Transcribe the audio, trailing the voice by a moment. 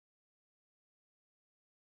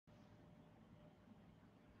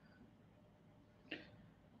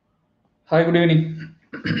Hi, good evening.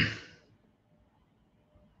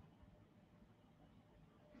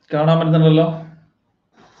 കാണാൻ പറ്റുന്നുണ്ടല്ലോ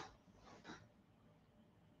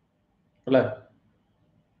അല്ലേ?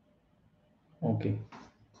 Okay.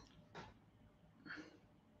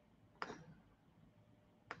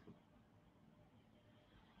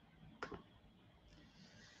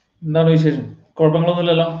 എന്താണ് വിശേഷം?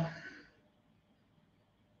 കുഴപ്പങ്ങളൊന്നുമില്ലല്ലോ?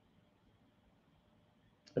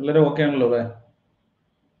 എല്ലാവരും ഓക്കെ ആണല്ലോ അല്ലേ?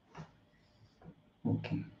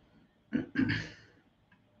 ഓക്കെ.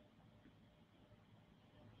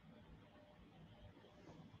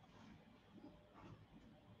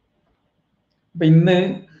 അപ്പൊ ഇന്ന്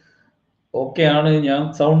ഓക്കെ ആണ്. ഞാൻ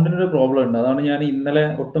സൗണ്ടിന് ഒരു പ്രോബ്ലം ഉണ്ട്. അതാണ് ഞാൻ ഇന്നലെ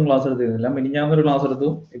ഒട്ടും ക്ലാസ് എടുത്തിരുന്നില്ല. മിനിഞ്ഞാന്നൊരു ക്ലാസ് എടുത്തു.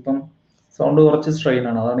 ഇപ്പം സൗണ്ട് കുറച്ച് സ്ട്രെയിൻ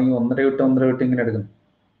ആണ്. അതാണ് ഈ ഒന്നര വിട്ട് ഇങ്ങനെ എടുക്കുന്നത്.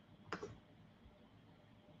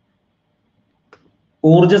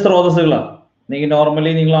 ഊർജ്ജ സ്രോതസ്സുകളാണ്.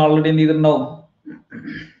 നോർമലി നിങ്ങൾ ആൾറെഡി എന്ത് ചെയ്തിട്ടുണ്ടാവും?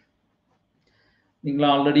 നിങ്ങൾ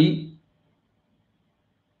ആൾറെഡി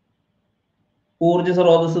ഊർജ്ജ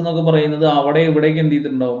സ്രോതസ് എന്നൊക്കെ പറയുന്നത് അവിടെ ഇവിടേക്ക് എന്ത്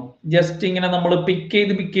ചെയ്തിട്ടുണ്ടാവും? ജസ്റ്റ് ഇങ്ങനെ നമ്മൾ പിക്ക്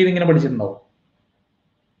ചെയ്ത് ഇങ്ങനെ പഠിച്ചിട്ടുണ്ടാവും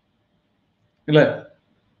അല്ലേ?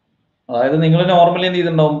 അതായത് നിങ്ങൾ നോർമലി എന്ത്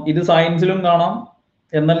ചെയ്തിട്ടുണ്ടാവും? ഇത് സയൻസിലും കാണാം,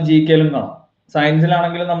 എന്നാൽ ജി കെയിലും കാണാം.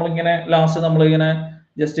 സയൻസിലാണെങ്കിൽ നമ്മളിങ്ങനെ ലാസ്റ്റ് നമ്മളിങ്ങനെ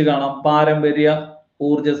ജസ്റ്റ് കാണാം പാരമ്പര്യ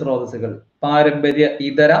ഊർജ്ജ സ്രോതസ്സുകൾ, പാരമ്പര്യ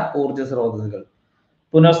ഇതര ഊർജ്ജ സ്രോതസ്സുകൾ,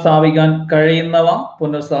 പുനഃസ്ഥാപിക്കാൻ കഴിയുന്നവ,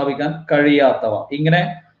 പുനഃസ്ഥാപിക്കാൻ കഴിയാത്തവ, ഇങ്ങനെ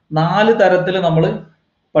 4 തരത്തിൽ നമ്മൾ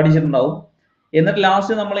പഠിച്ചിട്ടുണ്ടാവും. എന്നിട്ട്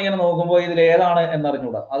ലാസ്റ്റ് നമ്മളിങ്ങനെ നോക്കുമ്പോൾ ഇതിൽ ഏതാണ്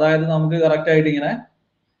എന്നറിഞ്ഞൂടാ. അതായത് നമുക്ക് കറക്റ്റ് ആയിട്ട് ഇങ്ങനെ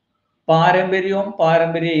പാരമ്പര്യവും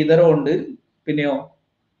പാരമ്പര്യ ഇതരവും ഉണ്ട്, പിന്നെയോ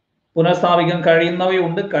പുനഃസ്ഥാപിക്കാൻ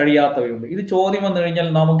കഴിയുന്നവയുണ്ട്, കഴിയാത്തവയുണ്ട്. ഇത് ചോദ്യം വന്നു കഴിഞ്ഞാൽ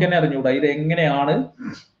നമുക്ക് തന്നെ അറിഞ്ഞൂടാ ഇത് എങ്ങനെയാണ്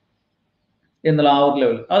എന്നുള്ള ആ ഒരു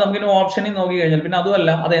ലെവൽ. അത് നമുക്ക് ഓപ്ഷനിൽ നോക്കി കഴിഞ്ഞാൽ, പിന്നെ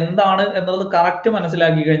അതുമല്ല അത് എന്താണ് എന്നുള്ളത് കറക്റ്റ്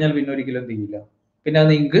മനസ്സിലാക്കി കഴിഞ്ഞാൽ പിന്നെ ഒരിക്കലും തീരില്ല. പിന്നെ അത്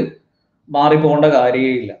നിങ്ങൾക്ക് മാറിപ്പോകേണ്ട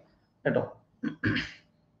കാര്യമേ ഇല്ല കേട്ടോ.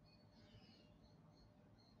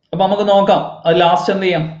 അപ്പൊ നമുക്ക് നോക്കാം അത് ലാസ്റ്റ് എന്ത്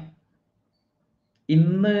ചെയ്യാം.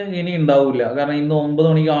 ഇന്ന് ഇനി ഉണ്ടാവില്ല, കാരണം ഇന്ന് 9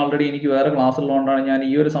 മണിക്ക് ആൾറെഡി എനിക്ക് വേറെ ക്ലാസ് ഉള്ളതുകൊണ്ടാണ് ഞാൻ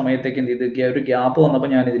ഈ ഒരു സമയത്തേക്ക് എന്ത് ചെയ്ത് ഒരു ഗ്യാപ്പ് വന്നപ്പോൾ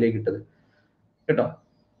ഞാൻ ഇതിലേക്ക് ഇട്ടത് കേട്ടോ.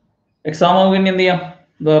 എക്സാം നമുക്ക് ഇനി എന്ത് ചെയ്യാം,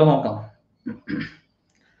 വേറെ നോക്കാം.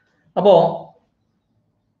 അപ്പോ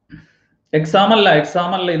എക്സാം അല്ല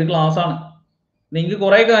ഇത് ക്ലാസ് ആണ്. നിങ്ങൾക്ക്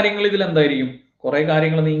കുറെ കാര്യങ്ങൾ ഇതിൽ എന്തായിരിക്കും, കുറെ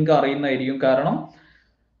കാര്യങ്ങൾ നിങ്ങൾക്ക് അറിയുന്നതായിരിക്കും. കാരണം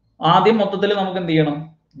ആദ്യം മൊത്തത്തിൽ നമുക്ക് എന്ത് ചെയ്യണം?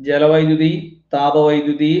 ജലവൈദ്യുതി,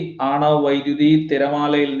 താപവൈദ്യുതി, ആണവ വൈദ്യുതി,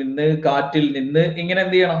 തിരമാലയിൽ നിന്ന്, കാറ്റിൽ നിന്ന്, ഇങ്ങനെ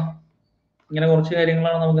എന്ത് ചെയ്യണം? ഇങ്ങനെ കുറച്ച്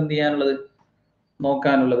കാര്യങ്ങളാണ് നമുക്ക് എന്ത് ചെയ്യാനുള്ളത്,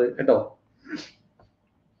 നോക്കാനുള്ളത് കേട്ടോ.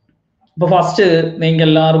 അപ്പൊ ഫസ്റ്റ് നിങ്ങൾക്ക്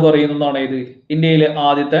എല്ലാവർക്കും അറിയുന്നതാണ് ഇത് ഇന്ത്യയിലെ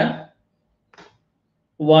ആദ്യത്തെ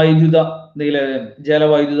വൈദ്യുത നിലയം,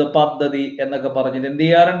 ജലവൈദ്യുത പദ്ധതി എന്നൊക്കെ പറഞ്ഞിട്ട് എന്ത്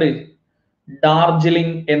ചെയ്യാറുണ്ട്?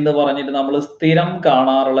 ഡാർജിലിംഗ് എന്ന് പറഞ്ഞിട്ട് നമ്മൾ സ്ഥിരം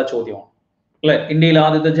കാണാറുള്ള ചോദ്യമാണ് അല്ലെ. ഇന്ത്യയിൽ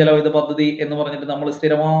ആദ്യത്തെ ജലവൈദ്യുത പദ്ധതി എന്ന് പറഞ്ഞിട്ട് നമ്മൾ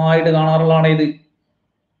സ്ഥിരമായിട്ട് കാണാറുള്ളതാണ് ഇത്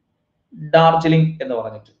ഡാർജിലിംഗ് എന്ന്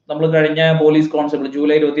പറഞ്ഞിട്ട്. നമ്മൾ കഴിഞ്ഞ പോലീസ് കോൺസ്റ്റബിൾ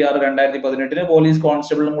ജൂലൈ 26, 2018 പോലീസ്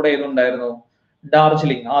കോൺസ്റ്റബിളും കൂടെ ഏതുണ്ടായിരുന്നു?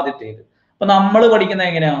 ഡാർജിലിംഗ് ആദ്യത്തേത്. അപ്പൊ നമ്മൾ പഠിക്കുന്നത്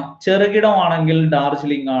എങ്ങനെയാ? ചെറുകിടമാണെങ്കിൽ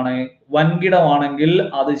ഡാർജിലിംഗ് ആണ്, വൻകിടമാണെങ്കിൽ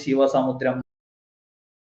അത് ശിവസമുദ്രം.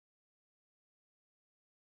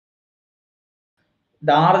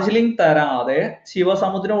 ഡാർജിലിംഗ് തരാതെ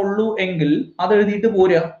ശിവസമുദ്രം ഉള്ളൂ എങ്കിൽ അത് എഴുതിയിട്ട്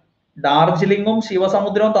പോരുക. ഡാർജിലിംഗും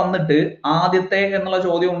ശിവസമുദ്രവും തന്നിട്ട് ആദ്യത്തെ എന്നുള്ള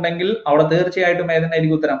ചോദ്യം ഉണ്ടെങ്കിൽ അവിടെ തീർച്ചയായിട്ടും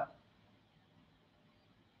ഏതെന്നായിരിക്കും ഉത്തരം?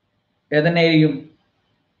 ഏതെന്നായിരിക്കും?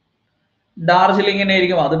 ഡാർജിലിംഗിനെ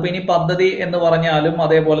ആയിരിക്കും. അതിപ്പോ ഇനി പദ്ധതി എന്ന് പറഞ്ഞാലും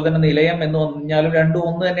അതേപോലെ തന്നെ നിലയം എന്ന് പറഞ്ഞാലും രണ്ടും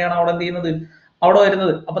ഒന്ന് തന്നെയാണ് അവിടെ എന്ത് ചെയ്യുന്നത്, അവിടെ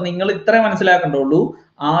വരുന്നത്. അപ്പൊ നിങ്ങൾ ഇത്രേ മനസ്സിലാക്കണ്ടുള്ളൂ,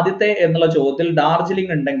 ആദ്യത്തെ എന്നുള്ള ചോദ്യത്തിൽ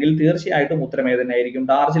ഡാർജിലിംഗ് ഉണ്ടെങ്കിൽ തീർച്ചയായിട്ടും ഉത്തരം ഏതെന്നായിരിക്കും?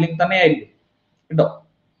 ഡാർജിലിംഗ് തന്നെ ആയിരിക്കും കേട്ടോ.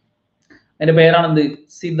 അതിന്റെ പേരാണ് എന്ത്?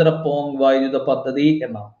 സിദ്രപോങ് വൈദ്യുത പദ്ധതി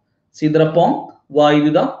എന്നാണ്. സിദ്രപോങ്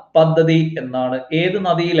വൈദ്യുത പദ്ധതി എന്നാണ്. ഏത്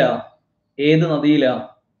നദിയിലാ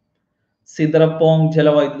സിദ്രപോങ്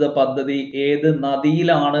ജലവൈദ്യുത പദ്ധതി ഏത്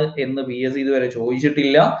നദിയിലാണ് എന്ന് PSC ഇതുവരെ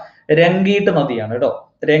ചോദിച്ചിട്ടില്ല. രംഗീട്ട് നദിയാണ് കേട്ടോ.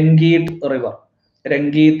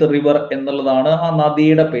 രംഗീത്ത് റിവർ എന്നുള്ളതാണ് ആ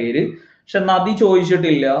നദിയുടെ പേര്. പക്ഷെ നദി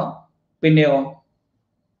ചോദിച്ചിട്ടില്ല. പിന്നെയോ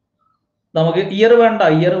നമുക്ക് ഇയർ വേണ്ട,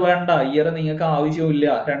 ഇയർ നിങ്ങൾക്ക് ആവശ്യമില്ല.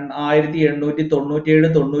 1897,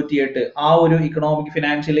 98 ആ ഒരു ഇക്കണോമിക്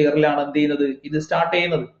ഫിനാൻഷ്യൽ ഇയറിലാണ് എന്ത് ചെയ്യുന്നത്, ഇത് സ്റ്റാർട്ട്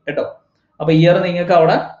ചെയ്യുന്നത് കേട്ടോ. അപ്പൊ ഇയർ നിങ്ങൾക്ക്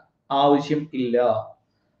അവിടെ ആവശ്യം ഇല്ല.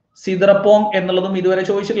 സിദ്രപോങ് എന്നുള്ളതും ഇതുവരെ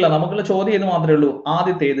ചോദിച്ചിട്ടില്ല. നമുക്കുള്ള ചോദ്യം ഇത് മാത്രമേ ഉള്ളൂ,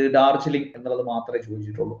 ആദ്യത്തേത് ഡാർജിലിംഗ് എന്നുള്ളത് മാത്രമേ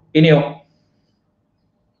ചോദിച്ചിട്ടുള്ളൂ. ഇനിയോ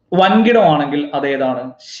വൻകിടമാണെങ്കിൽ അതേതാണ്?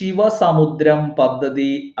 ശിവസമുദ്രം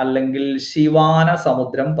പദ്ധതി അല്ലെങ്കിൽ ശിവാന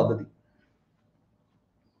സമുദ്രം പദ്ധതി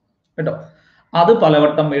കേട്ടോ. അത്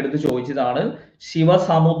പലവട്ടം എടുത്ത് ചോദിച്ചതാണ്.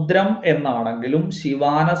 ശിവസമുദ്രം എന്നാണെങ്കിലും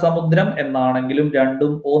ശിവാന സമുദ്രം എന്നാണെങ്കിലും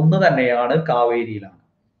രണ്ടും ഒന്ന് തന്നെയാണ്, കാവേരിയിലാണ്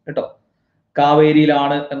കേട്ടോ.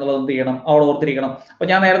 കാവേരിയിലാണ് എന്നുള്ളത് എന്ത് ചെയ്യണം, അവിടെ ഓർത്തിരിക്കണം. അപ്പൊ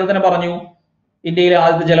ഞാൻ നേരത്തെ തന്നെ പറഞ്ഞു, ഇന്ത്യയിലെ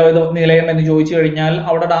ആദ്യത്തെ ജലവൈദ്യുത നിലയം എന്ന് ചോദിച്ചു കഴിഞ്ഞാൽ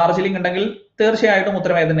അവിടെ ഡാർജിലിംഗ് ഉണ്ടെങ്കിൽ തീർച്ചയായിട്ടും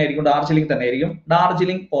ഉത്തരം ഏത് ആയിരിക്കും? ഡാർജിലിംഗ് തന്നെ ആയിരിക്കും.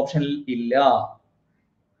 ഡാർജിലിംഗ് ഓപ്ഷനിൽ ഇല്ല.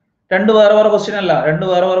 രണ്ട് വേറെ വേറെ ക്വസ്റ്റ്യൻ അല്ല,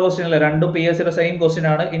 രണ്ടും PSC സെയിം ക്വസ്റ്റ്യൻ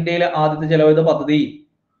ആണ്. ഇന്ത്യയിലെ ആദ്യത്തെ ജലവൈദ്യുത പദ്ധതി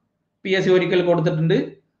PSC ഒരിക്കൽ കൊടുത്തിട്ടുണ്ട്,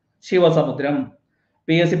 ശിവസമുദ്രം.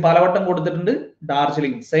 PSC പലവട്ടം കൊടുത്തിട്ടുണ്ട്,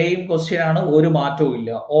 ഡാർജിലിംഗ്. സെയിം ക്വസ്റ്റ്യൻ ആണ്, ഒരു മാറ്റവും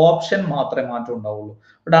ഇല്ല. ഓപ്ഷൻ മാത്രമേ മാറ്റം ഉണ്ടാവുള്ളൂ.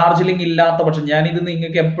 ഡാർജിലിംഗ് ഇല്ലാത്ത പക്ഷം ഞാൻ ഇത്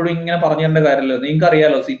നിങ്ങൾക്ക് എപ്പോഴും ഇങ്ങനെ പറഞ്ഞു തരേണ്ട കാര്യമല്ലോ, നിങ്ങൾക്ക്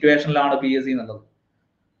അറിയാലോ സിറ്റുവേഷനിലാണ് PSC എന്നുള്ളത്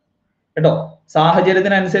കേട്ടോ.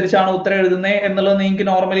 സാഹചര്യത്തിനനുസരിച്ചാണ് ഉത്തരം എഴുതുന്നത് എന്നുള്ളത് നിങ്ങൾക്ക്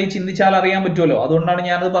നോർമലി ചിന്തിച്ചാൽ അറിയാൻ പറ്റുമല്ലോ, അതുകൊണ്ടാണ്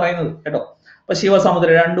ഞാനത് പറയുന്നത് കേട്ടോ. അപ്പൊ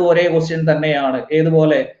ശിവസമുദ്രം രണ്ടും ഒരേ ക്വസ്റ്റ്യൻ തന്നെയാണ്.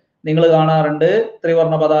 ഏതുപോലെ നിങ്ങൾ കാണാറുണ്ട്,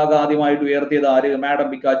 ത്രിവർണ്ണ പതാക ആദ്യമായിട്ട് ഉയർത്തിയത് ആര്? മാഡം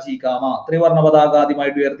ബിക്കാച്ചി കാമ. ത്രിവർണ്ണ പതാക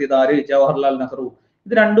ആദ്യമായിട്ട് ഉയർത്തിയത് ആര്? ജവഹർലാൽ നെഹ്റു.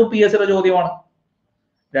 ഇത് രണ്ടും PSC ചോദ്യമാണ്.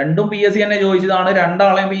 രണ്ടും PSC തന്നെ ചോദിച്ചതാണ്.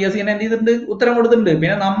 രണ്ടാളെയും PSC തന്നെ എന്ത് ചെയ്തിട്ടുണ്ട്? ഉത്തരം കൊടുത്തിട്ടുണ്ട്.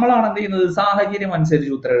 പിന്നെ നമ്മളാണ് എന്ത് ചെയ്യുന്നത്? സാഹചര്യം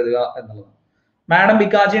അനുസരിച്ച് ഉത്തരം എഴുതുക എന്നുള്ളത്. മാഡം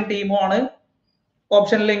ബിക്കാച്ചിയും ടീമും ആണ്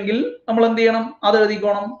ഓപ്ഷനിലെങ്കിൽ നമ്മൾ എന്ത് ചെയ്യണം? അത്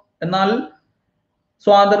എഴുതിക്കോണം. എന്നാൽ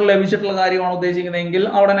സ്വാതന്ത്ര്യം ലഭിച്ചിട്ടുള്ള കാര്യമാണ് ഉദ്ദേശിക്കുന്നതെങ്കിൽ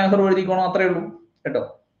അവിടെ നെഹ്റു എഴുതിക്കോണം, അത്രേ ഉള്ളൂ കേട്ടോ.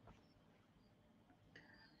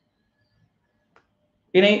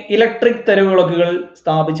 ഇനി ഇലക്ട്രിക് തെരുവുവിളക്കുകൾ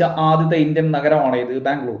സ്ഥാപിച്ച ആദ്യത്തെ ഇന്ത്യൻ നഗരമാണ് ഇത്?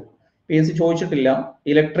 ബാംഗ്ലൂർ. PSC ചോദിച്ചിട്ടില്ല.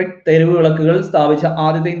 ഇലക്ട്രിക് തെരുവുവിളക്കുകൾ സ്ഥാപിച്ച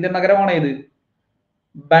ആദ്യത്തെ ഇന്ത്യൻ നഗരമാണ് ഇത്?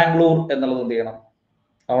 ബാംഗ്ലൂർ എന്നുള്ളത് എന്ത് ചെയ്യണം?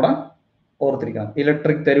 അവിടെ ഓർത്തിരിക്കണം.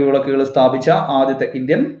 ഇലക്ട്രിക് തെരുവുവിളക്കുകൾ സ്ഥാപിച്ച ആദ്യത്തെ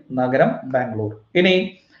ഇന്ത്യൻ നഗരം ബാംഗ്ലൂർ. ഇനി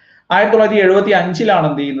 1975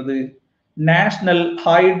 എന്ത് ചെയ്യുന്നത്? National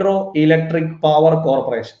hydro electric power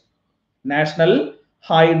corporation. National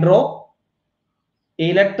hydro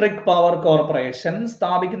electric power corporation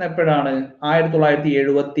സ്ഥാപിക്കുന്ന എപ്പോഴാണ്?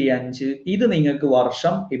 1975. ഇത് നിങ്ങൾക്ക്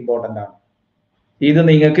വർഷം ഇമ്പോർട്ടന്റ് ആണ്. ഇത്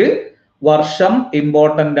നിങ്ങൾക്ക് വർഷം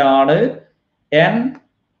ഇമ്പോർട്ടന്റ് ആണ്.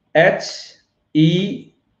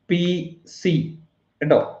 NHEPC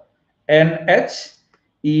കേട്ടോ,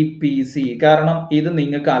 NHEPC. കാരണം ഇത്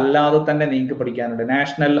നിങ്ങൾക്ക് അല്ലാതെ തന്നെ നിങ്ങൾക്ക് പഠിക്കാനുണ്ട്.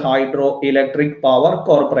 National hydro electric power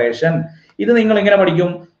corporation ഇത് നിങ്ങൾ ഇങ്ങനെ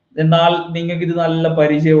പഠിക്കും, എന്നാൽ നിങ്ങൾക്ക് ഇത് നല്ല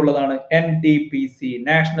പരിചയമുള്ളതാണ്. NTPC,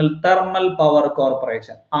 national thermal power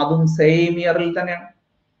corporation. അതും സെയിം ഇയറിൽ തന്നെയാണ്.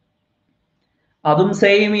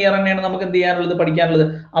 നമുക്ക് എന്ത് ചെയ്യാനുള്ളത്? പഠിക്കാനുള്ളത്.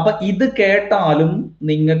 അപ്പൊ ഇത് കേട്ടാലും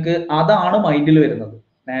നിങ്ങൾക്ക് അതാണ് മൈൻഡിൽ വരുന്നത്.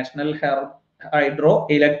 National hydro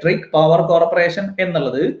electric power corporation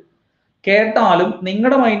എന്നുള്ളത് കേട്ടാലും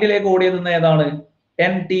നിങ്ങളുടെ മൈൻഡിലേക്ക് ഓടിയത് ഏതാണ്?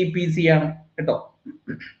 NTPC ആണ് കേട്ടോ.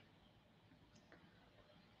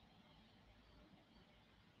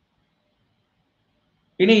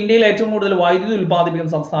 ഇനി ഇന്ത്യയിൽ ഏറ്റവും കൂടുതൽ വൈദ്യുതി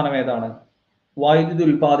ഉൽപ്പാദിപ്പിക്കുന്ന സംസ്ഥാനം ഏതാണ്? വൈദ്യുതി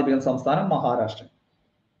ഉൽപ്പാദിപ്പിക്കുന്ന സംസ്ഥാനം മഹാരാഷ്ട്ര.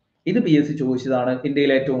 ഇത് PSC ചോദിച്ചതാണ്.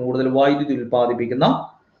 ഇന്ത്യയിൽ ഏറ്റവും കൂടുതൽ വൈദ്യുതി ഉൽപ്പാദിപ്പിക്കുന്ന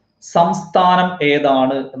സംസ്ഥാനം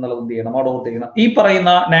ഏതാണ് എന്നുള്ളത് എന്ത് ചെയ്യണം? അവിടെ ഓർത്തിരിക്കണം. ഈ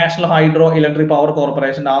പറയുന്ന നാഷണൽ ഹൈഡ്രോ ഇലക്ട്രിക് പവർ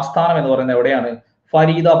കോർപ്പറേഷന്റെ ആസ്ഥാനം എന്ന് പറയുന്നത് എവിടെയാണ്?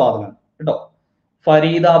 ഫരീദാബാദിലാണ് കേട്ടോ.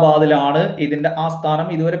 ഫരീദാബാദിലാണ് ഇതിന്റെ ആസ്ഥാനം.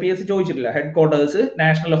 ഇതുവരെ PSC ചോദിച്ചിട്ടില്ല. Head quarters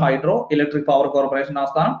national hydro electric power കോർപ്പറേഷന്റെ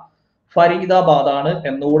ആസ്ഥാനം ഫരീദാബാദ് ആണ്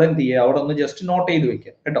എന്നുകൂടെ എന്ത് ചെയ്യുക? അവിടെ ഒന്ന് ജസ്റ്റ് നോട്ട് ചെയ്ത്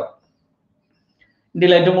വെക്കുക കേട്ടോ.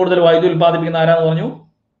 ഇന്ത്യയിൽ ഏറ്റവും കൂടുതൽ വൈദ്യുതി ഉൽപ്പാദിപ്പിക്കുന്ന ആരാന്ന് പറഞ്ഞു?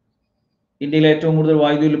 ഇന്ത്യയിൽ ഏറ്റവും കൂടുതൽ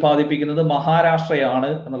വൈദ്യുതി ഉൽപ്പാദിപ്പിക്കുന്നത് മഹാരാഷ്ട്രയാണ്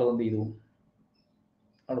എന്നുള്ളത് എന്ത് ചെയ്തു?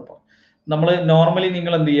 അടുപ്പം നമ്മൾ നോർമലി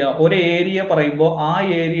നിങ്ങൾ എന്ത് ചെയ്യുക? ഒരു ഏരിയ പറയുമ്പോൾ ആ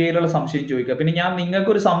ഏരിയയിലുള്ള സംശയം ചോദിക്കുക. പിന്നെ ഞാൻ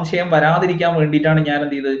നിങ്ങൾക്ക് ഒരു സംശയം വരാതിരിക്കാൻ വേണ്ടിയിട്ടാണ് ഞാൻ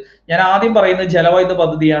എന്ത് ചെയ്തത്? ഞാൻ ആദ്യം പറയുന്നത് ജലവൈദ്യുത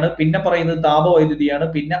പദ്ധതിയാണ്, പിന്നെ പറയുന്നത് താപവൈദ്യുതിയാണ്,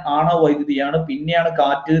 പിന്നെ ആണവ വൈദ്യുതിയാണ്, പിന്നെയാണ്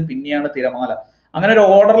കാറ്റ്, പിന്നെയാണ് തിരമാല. അങ്ങനെ ഒരു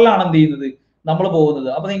ഓർഡറിലാണ് എന്ത് ചെയ്യുന്നത് നമ്മൾ പോകുന്നത്.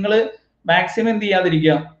 അപ്പൊ നിങ്ങൾ മാക്സിമം എന്ത്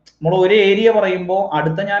ചെയ്യാതിരിക്കുക? നമ്മൾ ഒരു ഏരിയ പറയുമ്പോൾ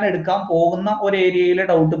അടുത്ത ഞാൻ എടുക്കാൻ പോകുന്ന ഒരു ഏരിയയിലെ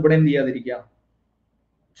ഡൗട്ട് ഇവിടെ എന്ത് ചെയ്യാതിരിക്കുക?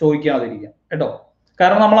 ചോദിക്കാതിരിക്കുക കേട്ടോ.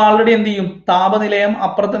 കാരണം നമ്മൾ ആൾറെഡി എന്ത് ചെയ്യും? താപനിലയം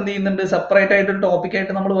അപ്പുറത്ത് എന്ത് ചെയ്യുന്നുണ്ട്? സെപ്പറേറ്റ് ആയിട്ട് ഒരു ടോപ്പിക്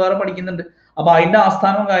ആയിട്ട് നമ്മൾ വേറെ പഠിക്കുന്നുണ്ട്. അപ്പൊ അതിന്റെ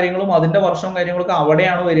ആസ്ഥാനവും കാര്യങ്ങളും അതിന്റെ വർഷവും കാര്യങ്ങളൊക്കെ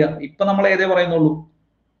അവിടെയാണ് വരിക. ഇപ്പൊ നമ്മൾ ഏതേ പറയുന്നുള്ളൂ?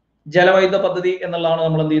 ജലവൈദ്യുത പദ്ധതി എന്നുള്ളതാണ്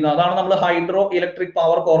നമ്മൾ എന്ത് ചെയ്യുന്നത്. അതാണ് നമ്മൾ ഹൈഡ്രോ ഇലക്ട്രിക്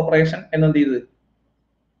പവർ കോർപ്പറേഷൻ എന്ന് എന്ത് ചെയ്തത്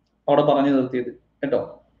അവിടെ പറഞ്ഞു നിർത്തിയത് കേട്ടോ.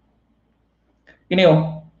 ഇനിയോ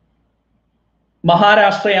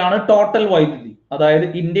മഹാരാഷ്ട്രയാണ് ടോട്ടൽ വൈദ്യുതി, അതായത്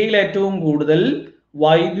ഇന്ത്യയിൽ ഏറ്റവും കൂടുതൽ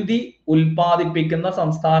വൈദ്യുതി ഉൽപ്പാദിപ്പിക്കുന്ന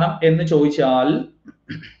സംസ്ഥാനം എന്ന് ചോദിച്ചാൽ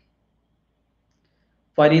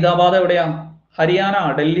ഫരീദാബാദ് എവിടെയാ? ഹരിയാന,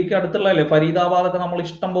 ഡൽഹിക്ക് അടുത്തുള്ളതല്ലേ ഫരീദാബാദ് ഒക്കെ. നമ്മൾ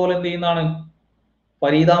ഇഷ്ടം പോലെ എന്ത് ചെയ്യുന്നതാണ്?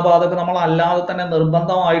 ഫരീദാബാദ് ഒക്കെ നമ്മൾ അല്ലാതെ തന്നെ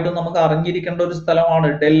നിർബന്ധമായിട്ടും നമുക്ക് അറിഞ്ഞിരിക്കേണ്ട ഒരു സ്ഥലമാണ്.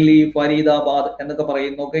 ഡൽഹി, ഫരീദാബാദ് എന്നൊക്കെ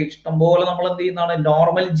പറയുന്നതൊക്കെ ഇഷ്ടം പോലെ നമ്മൾ എന്ത് ചെയ്യുന്നതാണ്?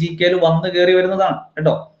 നോർമൽ GK വന്ന് കയറി വരുന്നതാണ്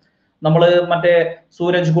കേട്ടോ. നമ്മൾ മറ്റേ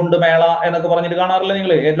സൂരജ് കുണ്ട് മേള എന്നൊക്കെ പറഞ്ഞിട്ട് കാണാറില്ല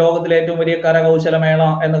നിങ്ങൾ? ലോകത്തിലെ ഏറ്റവും വലിയ കരകൗശല മേള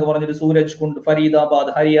എന്നൊക്കെ പറഞ്ഞിട്ട് സൂരജ് കുണ്ട്, ഫരീദാബാദ്,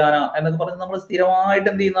 ഹരിയാന എന്നൊക്കെ പറഞ്ഞ് നമ്മൾ സ്ഥിരമായിട്ട്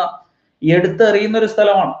എന്ത് ചെയ്യുന്ന എടുത്തെറിയുന്ന ഒരു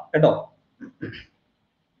സ്ഥലമാണ് കേട്ടോ.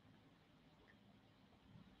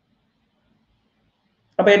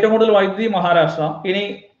 അപ്പൊ ഏറ്റവും കൂടുതൽ വൈദ്യുതി മഹാരാഷ്ട്ര. ഇനി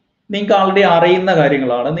നിങ്ങൾക്ക് ആൾറെഡി അറിയുന്ന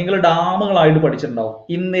കാര്യങ്ങളാണ്. നിങ്ങൾ ഡാമുകളായിട്ട് പഠിച്ചിട്ടുണ്ടാവും.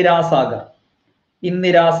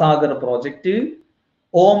 ഇന്ദിരാസാഗർ പ്രോജക്റ്റ്,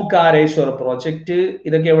 ഓംകാരേശ്വർ പ്രോജക്റ്റ്,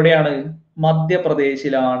 ഇതൊക്കെ എവിടെയാണ്?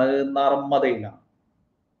 മധ്യപ്രദേശിലാണ്, നർമ്മദയിലാണ്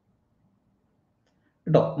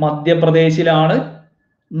കേട്ടോ. മധ്യപ്രദേശിലാണ്,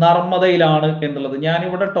 നർമ്മദയിലാണ് എന്നുള്ളത്.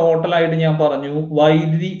 ഞാനിവിടെ ടോട്ടൽ ആയിട്ട് ഞാൻ പറഞ്ഞു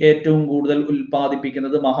വൈദ്യുതി ഏറ്റവും കൂടുതൽ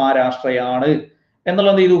ഉൽപ്പാദിപ്പിക്കുന്നത് മഹാരാഷ്ട്രയാണ്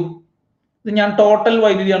എന്നുള്ളത്. എന്ത് ചെയ്തു? ഇത് ഞാൻ ടോട്ടൽ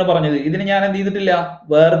വൈദ്യുതിയാണ് പറഞ്ഞത്. ഇതിന് ഞാൻ എന്ത് ചെയ്തിട്ടില്ല?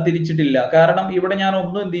 വേർതിരിച്ചിട്ടില്ല. കാരണം ഇവിടെ ഞാൻ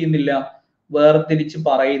ഒന്നും എന്ത് ചെയ്യുന്നില്ല? വേർതിരിച്ച്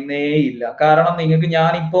പറയുന്നേ ഇല്ല. കാരണം നിങ്ങൾക്ക്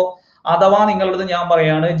ഞാനിപ്പോ അഥവാ നിങ്ങളുടെ ഞാൻ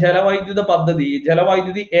പറയാണ്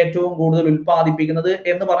ജലവൈദ്യുതി ഏറ്റവും കൂടുതൽ ഉൽപ്പാദിപ്പിക്കുന്നത്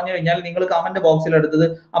എന്ന് പറഞ്ഞു കഴിഞ്ഞാൽ നിങ്ങൾ കമന്റ് ബോക്സിൽ എടുത്തത്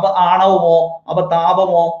അപ്പൊ ആണവമോ, അപ്പൊ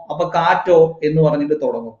താപമോ, അപ്പൊ കാറ്റോ എന്ന് പറഞ്ഞിട്ട്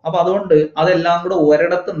തുടങ്ങും. അപ്പൊ അതുകൊണ്ട് അതെല്ലാം കൂടെ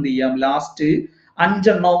ഒരിടത്ത് എന്ത് ചെയ്യാം? ലാസ്റ്റ്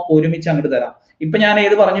 5 എണ്ണം ഒരുമിച്ച് അങ്ങോട്ട് തരാം. ഇപ്പൊ ഞാൻ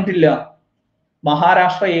ഏത് പറഞ്ഞിട്ടില്ല?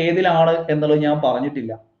 മഹാരാഷ്ട്ര ഏതിലാണ് എന്നുള്ളത് ഞാൻ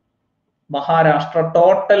പറഞ്ഞിട്ടില്ല. മഹാരാഷ്ട്ര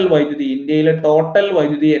ടോട്ടൽ വൈദ്യുതി, ഇന്ത്യയിലെ ടോട്ടൽ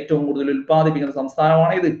വൈദ്യുതി ഏറ്റവും കൂടുതൽ ഉൽപ്പാദിപ്പിക്കുന്ന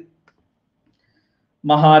സംസ്ഥാനമാണ് ഇത്.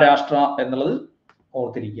 മഹാരാഷ്ട്ര എന്നുള്ളത്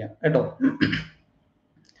ഓർത്തിരിക്കുക കേട്ടോ.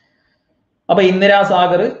 അപ്പൊ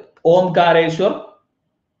ഇന്ദിരാസാഗർ, ഓംകാരേശ്വർ,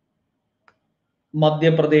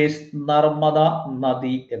 മധ്യപ്രദേശ്, നർമ്മദ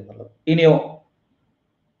നദി എന്നുള്ളത്. ഇനിയോ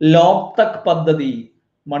ലോക്തക് പദ്ധതി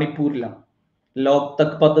മണിപ്പൂരിലാണ്.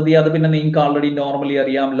 ലോക്തക് പദ്ധതി അത് പിന്നെ നിങ്ങൾക്ക് ആൾറെഡി നോർമലി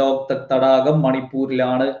അറിയാം. ലോക്തക് തടാകം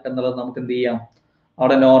മണിപ്പൂരിലാണ് എന്നുള്ളത് നമുക്ക് എന്ത് ചെയ്യാം?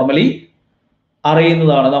 അവിടെ നോർമലി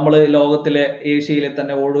അറിയുന്നതാണ്. നമ്മൾ ലോകത്തിലെ ഏഷ്യയിലെ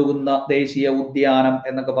തന്നെ ഒഴുകുന്ന ദേശീയ ഉദ്യാനം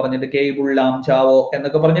എന്നൊക്കെ പറഞ്ഞിട്ട് കേബിൾ ലാംചാവോ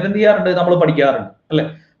എന്നൊക്കെ പറഞ്ഞിട്ട് എന്ത് ചെയ്യാറുണ്ട്? നമ്മൾ പഠിക്കാറുണ്ട് അല്ലെ.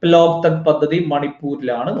 ലോക്തക് പദ്ധതി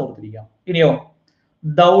മണിപ്പൂരിലാണ്, ഓർത്തിരിക്കാം. ഇനിയോ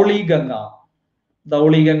ധൗളി ഗംഗ.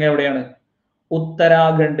 ധൗളി ഗംഗ എവിടെയാണ്?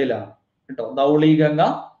 ഉത്തരാഖണ്ഡിലാണ് കേട്ടോ. ധൗളി ഗംഗ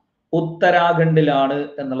ഉത്തരാഖണ്ഡിലാണ്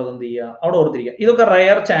എന്നുള്ളത് എന്ത് ചെയ്യുക? അവിടെ ഓർത്തിരിക്കുക. ഇതൊക്കെ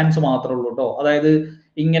റയർ ചാൻസ് മാത്രമേ ഉള്ളൂ കേട്ടോ. അതായത്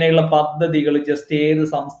ഇങ്ങനെയുള്ള പദ്ധതികൾ ജസ്റ്റ് ഏത്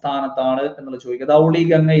സംസ്ഥാനത്താണ് എന്നുള്ളത് ചോദിക്കുക. ധൗളി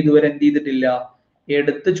ഗംഗ ഇതുവരെ എന്ത് ചെയ്തിട്ടില്ല?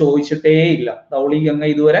 എടുത്ത് ചോദിച്ചിട്ടേ ഇല്ല. ധൗളി ഗംഗ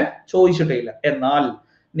ഇതുവരെ ചോദിച്ചിട്ടേ ഇല്ല. എന്നാൽ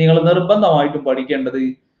നിങ്ങൾ നിർബന്ധമായിട്ടും പഠിക്കേണ്ടത്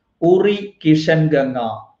ഉറി കിഷൻ ഗംഗ.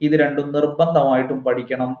 ഇത് രണ്ടും നിർബന്ധമായിട്ടും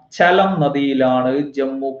പഠിക്കണം. ചലം നദിയിലാണ്,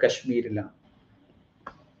 ജമ്മു കശ്മീരിലാണ്.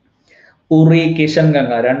 ഉറി കിഷൻ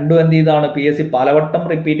ഗംഗ രണ്ടും എന്ത് ചെയ്താണ്? PSC പലവട്ടം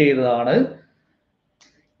റിപ്പീറ്റ് ചെയ്തതാണ്.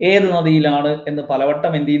 ഏത് നദിയിലാണ് എന്ന്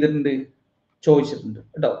പലവട്ടം എന്ത് ചെയ്തിട്ടുണ്ട്? ചോദിച്ചിട്ടുണ്ട്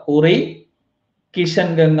കേട്ടോ. ഉറി കിഷൻ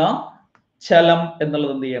ഗംഗ ചലം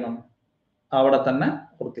എന്നുള്ളത് എന്ത് ചെയ്യണം? അവിടെ തന്നെ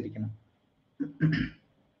ഓർത്തിരിക്കണം.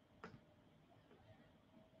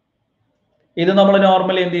 ഇത് നമ്മൾ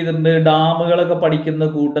നോർമലി എന്ത് ചെയ്തിട്ടുണ്ട്? ഡാമുകളൊക്കെ പഠിക്കുന്ന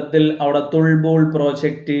കൂട്ടത്തിൽ അവിടെ തുൾബോൾ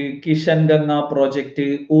പ്രോജക്റ്റ്, കിഷൻ ഗംഗ പ്രോജക്റ്റ്,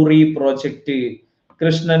 ഉറി പ്രോജക്റ്റ്,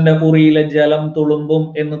 കൃഷ്ണന്റെ ഉറിയിലെ ജലം തുളുമ്പും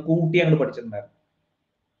എന്ന് കൂട്ടി അങ്ങോട്ട് പഠിച്ചിട്ടുണ്ടായിരുന്നു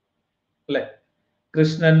അല്ലെ.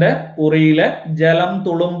 കൃഷ്ണന്റെ ഉറിയിലെ ജലം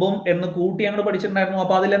തുളുമ്പും എന്ന് കൂട്ടി അങ്ങോട്ട് പഠിച്ചിട്ടുണ്ടായിരുന്നു.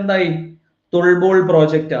 അപ്പൊ അതിലെന്തായി? തുൾബോൾ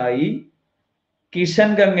പ്രോജക്റ്റ് ആയി, കിഷൻ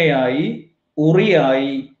ഗംഗയായി,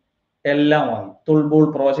 ഉറിയായി, എല്ലാമായി. തുൾബോൾ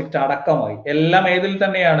പ്രോജക്റ്റ് അടക്കമായി. എല്ലാം ഏതിൽ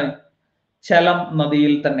തന്നെയാണ്? ചലം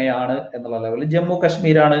നദിയിൽ തന്നെയാണ് എന്നുള്ള ലെവലിൽ. ജമ്മു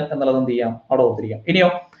കശ്മീരാണ് എന്നുള്ളത് എന്ത് ചെയ്യാം? അവിടെ ഓർത്തിരിക്കാം. ഇനിയോ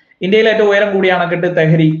ഇന്ത്യയിലെ ഏറ്റവും ഉയരം കൂടിയ അണക്കെട്ട്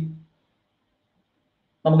തെഹരി.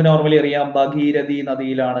 നമുക്ക് നോർമലി അറിയാം ഭഗീരഥി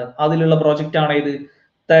നദിയിലാണ്. അതിലുള്ള പ്രോജക്റ്റ് ആണ് ഇത്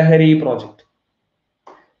തെഹരി പ്രോജക്റ്റ്.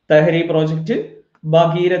 തെഹരി പ്രോജക്റ്റ്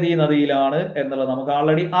ഭഗീരഥി നദിയിലാണ് എന്നുള്ളത് നമുക്ക്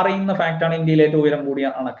ആൾറെഡി അറിയുന്ന ഫാക്ട് ആണ്. ഇന്ത്യയിലെ ഏറ്റവും ഉയരം കൂടിയ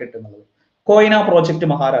അണക്കെട്ട് എന്നുള്ളത്. കൊയ്ന പ്രോജക്റ്റ്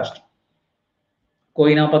മഹാരാഷ്ട്ര.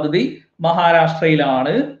 കൊയ്ന പദ്ധതി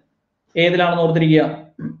മഹാരാഷ്ട്രയിലാണ്. ഏതിലാണെന്ന് ഓർത്തിരിക്കുക?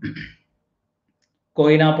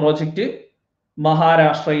 കൊയ്ന പ്രോജക്റ്റ്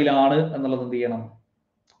മഹാരാഷ്ട്രയിലാണ് എന്നുള്ളത് എന്ത് ചെയ്യണം?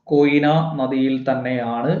 കൊയ്ന നദിയിൽ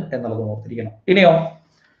തന്നെയാണ് എന്നുള്ളത് ഓർത്തിരിക്കണം. ഇനിയോ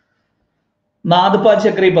നാദ്പ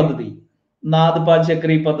ചക്രി പദ്ധതി. നാദ്പ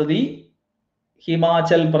ചക്രി പദ്ധതി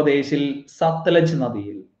ഹിമാചൽ പ്രദേശിൽ സത്ലജ്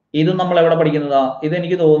നദിയിൽ. ഇത് നമ്മൾ എവിടെ പഠിക്കുന്നതാ? ഇത്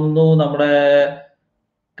എനിക്ക് തോന്നുന്നു നമ്മുടെ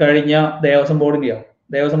കഴിഞ്ഞ Devaswom ബോർഡിന്റെയോ,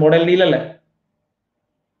 Devaswom board LD യിലല്ലേ?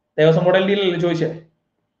 Devaswom board LD യിലല്ലേ ചോദിച്ചേ?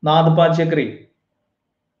 നാദ്പ ചക്രി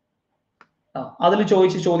അതിൽ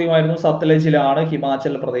ചോദിച്ച ചോദ്യമായിരുന്നു. സത്ലജിലാണ്,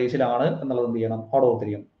 ഹിമാചൽ പ്രദേശിലാണ് എന്നുള്ളത് എന്ത് ചെയ്യണം? അവിടെ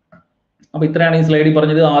ഓർത്തിരിക്കണം. അപ്പൊ ഇത്രയാണ് ഈ സ്ലൈഡിൽ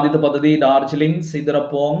പറഞ്ഞത്. ആദ്യത്തെ പദ്ധതി ഡാർജിലിംഗ്,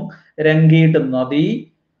 സിദ്രപോങ്, രംഗീട്ട് നദി.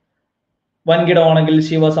 വൻകിടമാണെങ്കിൽ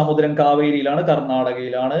ശിവസമുദ്രം കാവേരിയിലാണ്,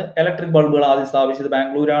 കർണാടകയിലാണ്. ഇലക്ട്രിക് ബൾബുകൾ ആദ്യം സ്ഥാപിച്ചത്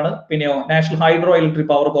ബാംഗ്ലൂരാണ്. പിന്നെയോ നാഷണൽ ഹൈഡ്രോ ഇലക്ട്രിക്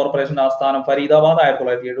പവർ കോർപ്പറേഷന്റെ ആസ്ഥാനം ഫരീദാബാദ്,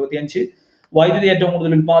 1975. വൈദ്യുതി ഏറ്റവും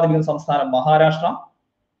കൂടുതൽ ഉൽപ്പാദിപ്പിക്കുന്ന സംസ്ഥാനം മഹാരാഷ്ട്ര.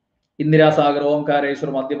 ഇന്ദിരാസാഗർ,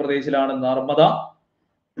 ഓംകാരേശ്വർ മധ്യപ്രദേശിലാണ്, നർമ്മദ.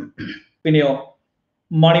 പിന്നെയോ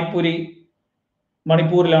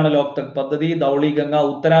മണിപ്പൂരിലാണ് ലോക്തക് പദ്ധതി. ധൗളി ഗംഗ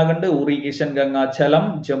ഉത്തരാഖണ്ഡ്, ഉറി കിഷൻ ഗംഗ ചലം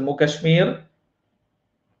ജമ്മു കശ്മീർ.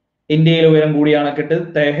 ഇന്ത്യയിലെ ഉയരം കൂടിയ അണക്കെട്ട്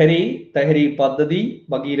തെഹരി പദ്ധതി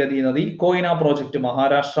ഭഗീരഥി നദി. കൊയ്ന പ്രോജക്റ്റ്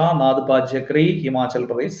മഹാരാഷ്ട്ര. നാദ്പ ചക്രി ഹിമാചൽ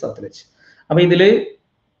പ്രദേശ്, സത്ലജ്. അപ്പൊ ഇതില്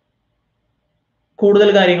കൂടുതൽ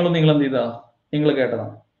കാര്യങ്ങളും നിങ്ങൾ എന്ത് ചെയ്താ? നിങ്ങൾ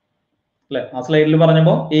കേട്ടതാണ്. അല്ലെ? ആ സ്ലൈഡിൽ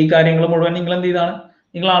പറഞ്ഞപ്പോൾ ഈ കാര്യങ്ങൾ മുഴുവൻ നിങ്ങൾ എന്ത് ചെയ്താണ്,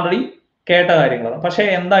 നിങ്ങൾ ആൾറെഡി കേട്ട കാര്യങ്ങളാണ്. പക്ഷെ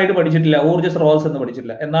എന്തായിട്ട് പഠിച്ചിട്ടില്ല, ഊർജ്ജ സ്രോതസ് എന്ന്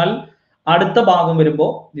പഠിച്ചിട്ടില്ല. എന്നാൽ അടുത്ത ഭാഗം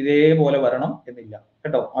വരുമ്പോൾ ഇതേപോലെ വരണം എന്നില്ല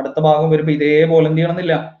കേട്ടോ. അടുത്ത ഭാഗം വരുമ്പോൾ ഇതേപോലെ എന്ത്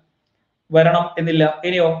ചെയ്യണമെന്നില്ല, വരണം എന്നില്ല.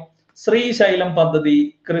 ഇനിയോ, ശ്രീശൈലം പദ്ധതി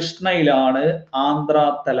കൃഷ്ണയിലാണ്, ആന്ധ്ര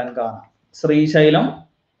തെലങ്കാന. ശ്രീശൈലം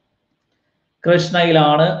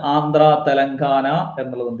കൃഷ്ണയിലാണ്, ആന്ധ്ര തെലങ്കാന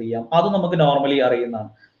എന്നുള്ളത് എന്ത് ചെയ്യാം, അത് നമുക്ക് നോർമലി അറിയുന്നതാണ്.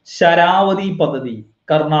 ശരാവതി പദ്ധതി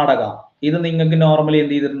കർണാടക, ഇത് നിങ്ങൾക്ക് നോർമലി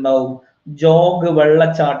എന്ത് ചെയ്തിട്ടുണ്ടാവും, ജോഗ്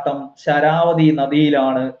വെള്ളച്ചാട്ടം ശരാവതി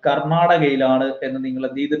നദിയിലാണ്, കർണാടകയിലാണ് എന്ന് നിങ്ങൾ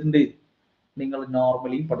എന്ത് ചെയ്തിട്ടുണ്ട്, നിങ്ങൾ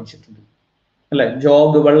നോർമലി പഠിച്ചിട്ടുണ്ട് അല്ലെ?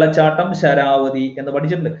 ജോഗ് വെള്ളച്ചാട്ടം ശരാവതി എന്ന്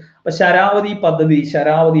പഠിച്ചിട്ടുണ്ട്. അപ്പൊ ശരാവതി പദ്ധതി,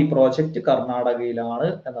 ശരാവതി പ്രോജക്റ്റ് കർണാടകയിലാണ്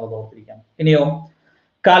എന്നുള്ളത് ഓർത്തിരിക്കാം. ഇനിയോ,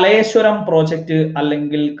 കലേശ്വരം പ്രോജക്റ്റ്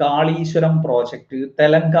അല്ലെങ്കിൽ കാളീശ്വരം പ്രോജക്റ്റ്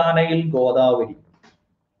തെലങ്കാനയിൽ, ഗോദാവരി,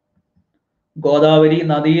 ഗോദാവരി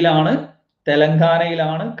നദിയിലാണ്,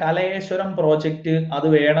 തെലങ്കാനയിലാണ്. കലേശ്വരം പ്രോജക്റ്റ്, അത്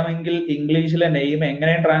വേണമെങ്കിൽ ഇംഗ്ലീഷിലെ നെയിം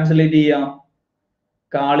എങ്ങനെ ട്രാൻസ്ലേറ്റ് ചെയ്യാം,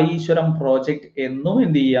 കാളീശ്വരം പ്രോജക്റ്റ് എന്നും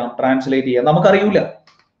എന്ത് ചെയ്യാം, ട്രാൻസ്ലേറ്റ് ചെയ്യാം. നമുക്കറിയില്ല,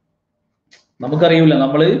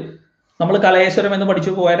 നമ്മൾ കലേശ്വരം എന്ന്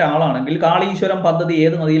പഠിച്ചു പോയ ഒരാളാണെങ്കിൽ കാളീശ്വരം പദ്ധതി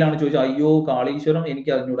ഏത് നദിയിലാണ് ചോദിച്ചാൽ, അയ്യോ കാളീശ്വരം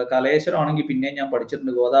എനിക്ക് അറിഞ്ഞൂടാ, കലേശ്വരം ആണെങ്കിൽ പിന്നെ ഞാൻ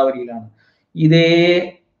പഠിച്ചിട്ടുണ്ട് ഗോദാവരിയിലാണ്. ഇതേ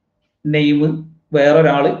നെയിം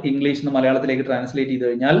വേറൊരാൾ ഇംഗ്ലീഷിൽ നിന്ന് മലയാളത്തിലേക്ക് ട്രാൻസ്ലേറ്റ് ചെയ്ത്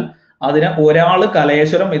കഴിഞ്ഞാൽ അതിനെ ഒരാള്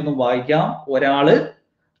കലേശ്വരം എന്നും വായിക്കാം, ഒരാള്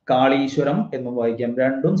കാളീശ്വരം എന്നും വായിക്കാം.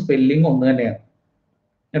 രണ്ടും സ്പെല്ലിംഗ് ഒന്ന് തന്നെയാണ്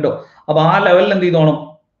കേട്ടോ. അപ്പൊ ആ ലെവലിൽ എന്ത് ചെയ്തോണം,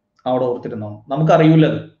 അവിടെ ഓർത്തിരുന്നോണം,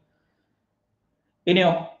 നമുക്കറിയില്ലത്.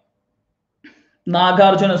 ഇനിയോ,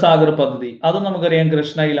 നാഗാർജുന സാഗർ പദ്ധതി, അതും നമുക്കറിയാം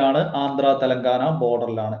കൃഷ്ണയിലാണ്, ആന്ധ്ര തെലങ്കാന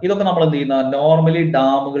ബോർഡറിലാണ്. ഇതൊക്കെ നമ്മൾ എന്ത് ചെയ്യുന്ന, നോർമലി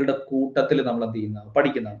ഡാമുകളുടെ കൂട്ടത്തിൽ നമ്മൾ എന്ത് ചെയ്യുന്ന,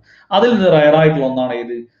 പഠിക്കുന്നതാണ്. അതിൽ നിന്ന് റയർ ആയിട്ടുള്ള ഒന്നാണ്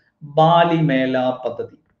ഏത്, ബാലിമേല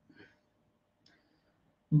പദ്ധതി.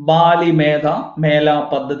 ബാലിമേല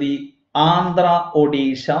പദ്ധതി ആന്ധ്ര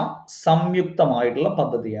ഒഡീഷ സംയുക്തമായിട്ടുള്ള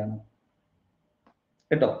പദ്ധതിയാണ്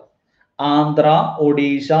കേട്ടോ. ആന്ധ്ര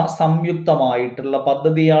ഒഡീഷ സംയുക്തമായിട്ടുള്ള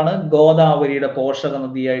പദ്ധതിയാണ്. ഗോദാവരിയുടെ പോഷക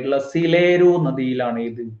നദിയായിട്ടുള്ള സിലേരു നദിയിലാണ്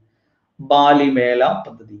ഇത് ബാലിമേല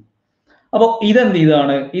പദ്ധതി. അപ്പൊ ഇതെന്ത്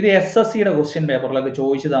ചെയ്താണ്, ഇത് SSCയുടെ ക്വസ്റ്റ്യൻ പേപ്പറിലൊക്കെ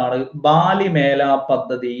ചോദിച്ചതാണ്. ബാലിമേല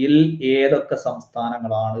പദ്ധതിയിൽ ഏതൊക്കെ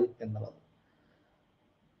സംസ്ഥാനങ്ങളാണ് എന്നുള്ളത്.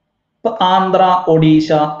 ഇപ്പൊ ആന്ധ്ര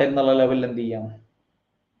ഒഡീഷ എന്നുള്ള ലെവലിൽ എന്ത് ചെയ്യാം,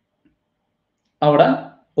 അവിടെ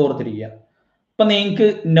ഓർത്തിരിക്കുക. അപ്പൊ നിങ്ങൾക്ക്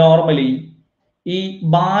നോർമലി ഈ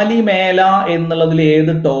ബാലിമേല എന്നുള്ളതിൽ ഏത്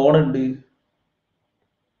ടോൺ ഉണ്ട്,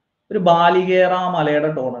 ഒരു ബാലികേറ മലയുടെ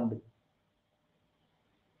ടോൺ ഉണ്ട്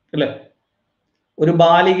അല്ലെ, ഒരു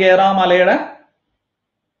ബാലികേറ മലയുടെ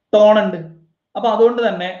ടോൺ ഉണ്ട്. അപ്പൊ അതുകൊണ്ട്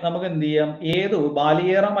തന്നെ നമുക്ക് എന്ത് ചെയ്യാം, ഏത്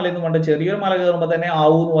ബാലികേറ മല എന്ന് കൊണ്ട് ചെറിയൊരു മല കയറുമ്പോൾ തന്നെ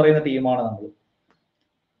ആവൂ എന്ന് പറയുന്ന ടീമാണ് നമ്മൾ.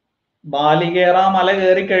 ബാലികേറ മല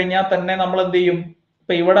കയറി കഴിഞ്ഞാൽ തന്നെ നമ്മൾ എന്ത് ചെയ്യും,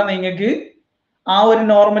 ഇപ്പൊ ഇവിടെ നിങ്ങൾക്ക് ആ ഒരു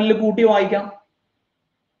നോർമലിൽ കൂട്ടി വായിക്കാം.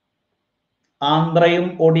 ആന്ധ്രയും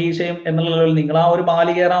ഒഡീഷയും എന്നുള്ള ലെവലിൽ നിങ്ങൾ ആ ഒരു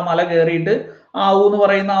ബാലികേറ മല കയറിയിട്ട് ആവൂ എന്ന്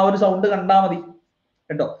പറയുന്ന ആ ഒരു സൗണ്ട് കണ്ടാൽ മതി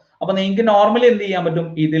കേട്ടോ. അപ്പൊ നിങ്ങൾക്ക് നോർമലി എന്ത് ചെയ്യാൻ പറ്റും,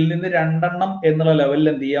 ഇതിൽ നിന്ന് 2 എണ്ണം എന്നുള്ള ലെവലിൽ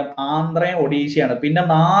എന്ത് ചെയ്യാം, ആന്ധ്രയും ഒഡീഷയാണ്. പിന്നെ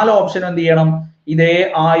 4 ഓപ്ഷൻ എന്ത് ചെയ്യണം, ഇതേ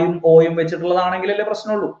ആയും ഓയും വെച്ചിട്ടുള്ളതാണെങ്കിലല്ലേ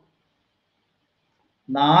പ്രശ്നമുള്ളൂ.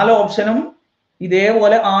 4 ഓപ്ഷനും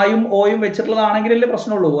ഇതേപോലെ ആയും ഓയും വെച്ചിട്ടുള്ളതാണെങ്കിലല്ലേ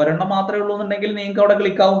പ്രശ്നമുള്ളൂ. ഒരെണ്ണം മാത്രമേ ഉള്ളൂ എന്നുണ്ടെങ്കിൽ നിങ്ങൾക്ക് അവിടെ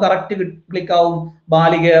ക്ലിക്കാവും, കറക്റ്റ് ക്ലിക്കാവും.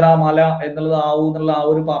 ബാലികേറ മല എന്നുള്ളത് ആവും എന്നുള്ള ആ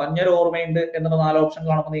ഒരു പറഞ്ഞൊരു ഓർമ്മയുണ്ട് എന്നുള്ള 4 ഓപ്ഷൻ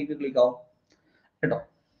കാണുമ്പോൾ നിങ്ങൾക്ക് ക്ലിക്കാവും കേട്ടോ.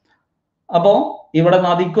 അപ്പോ ഇവിടെ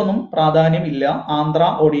നദിക്കൊന്നും പ്രാധാന്യം ഇല്ല. ആന്ധ്ര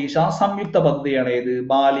ഒഡീഷ സംയുക്ത പദ്ധതിയാണ് ഏത്,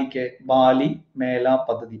 ബാലിമേല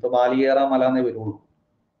പദ്ധതി. ഇപ്പൊ ബാലികേറ മല എന്നേ വരുള്ളൂ.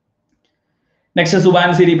 Next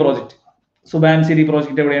Subansiri project. Subansiri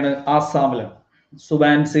project എവിടെയാണ്, ആസാമിലാണ്.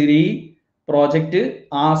 സുബാൻസിരി പ്രോജക്ട്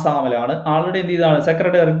ആസാമിലാണ്. ആൾറെഡി എന്ത് ചെയ്താണ്,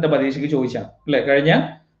 സെക്രട്ടേറിയറ്റിന്റെ പരീക്ഷയ്ക്ക് ചോദിച്ചാണ് അല്ലെ, കഴിഞ്ഞ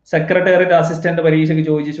സെക്രട്ടേറിയറ്റ് അസിസ്റ്റന്റ് പരീക്ഷയ്ക്ക്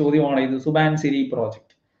ചോദിച്ച ചോദ്യമാണ് ഇത്, സുബാൻസിരി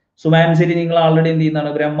പ്രോജക്ട്. സുബാൻസിരി നിങ്ങൾ ആൾറെഡി എന്ത് ചെയ്യുന്നതാണ്,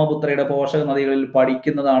 ബ്രഹ്മപുത്രയുടെ പോഷക നദികളിൽ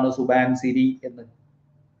പഠിക്കുന്നതാണ് സുബാൻസിരി എന്ന്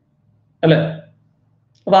അല്ലെ.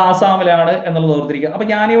 അപ്പൊ ആസാമിലാണ് എന്നുള്ളത് ഓർത്തിരിക്കുക. അപ്പൊ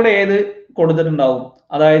ഞാനിവിടെ ഏത് കൊടുത്തിട്ടുണ്ടാവും,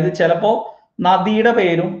 അതായത് ചിലപ്പോ നദിയുടെ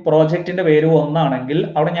പേരും പ്രോജക്റ്റിന്റെ പേരും ഒന്നാണെങ്കിൽ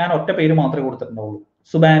അവിടെ ഞാൻ ഒറ്റ പേര് മാത്രമേ കൊടുത്തിട്ടുണ്ടാവുള്ളൂ,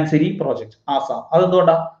 സുബാൻസിരി പ്രോജക്ട് ആസാം.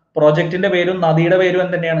 അതെന്തുകൊണ്ടാ, പ്രോജക്റ്റിന്റെ പേരും നദിയുടെ പേരും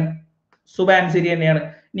എന്ത് സുബാൻസിരി തന്നെയാണ്.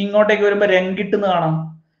 ഇനി ഇങ്ങോട്ടേക്ക് വരുമ്പോ രംഗിട്ട് എന്ന് കാണാം.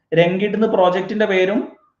 രംഗിട്ട് എന്ന് പ്രോജക്റ്റിന്റെ പേരും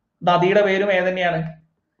നദിയുടെ പേരും ഏതന്നെയാണ്,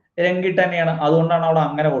 രംഗിട്ട് തന്നെയാണ്. അതുകൊണ്ടാണ് അവിടെ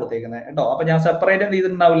അങ്ങനെ കൊടുത്തേക്കുന്നത് കേട്ടോ. അപ്പൊ ഞാൻ സെപ്പറേറ്റ് എന്ത്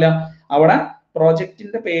ചെയ്തിട്ടുണ്ടാവില്ല, അവിടെ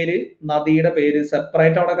പ്രോജക്റ്റിന്റെ പേര് നദിയുടെ പേര്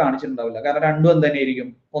സെപ്പറേറ്റ് അവിടെ കാണിച്ചിട്ടുണ്ടാവില്ല. കാരണം രണ്ടും എന്ത് തന്നെയായിരിക്കും,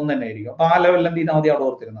 ഒന്ന് തന്നെ ആയിരിക്കും. അപ്പൊ ആ ലെവലിൽ എന്ത് ചെയ്താൽ മതി, അവിടെ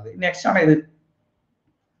ഓർത്തിരുന്നത്. നെക്സ്റ്റ് ആണ് ഇത്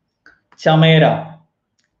ചമേര.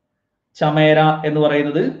 ചമേര എന്ന്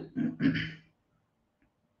പറയുന്നത്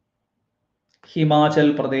ഹിമാചൽ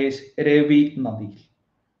പ്രദേശ് രവി നദി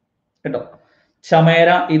കേട്ടോ. ചമേര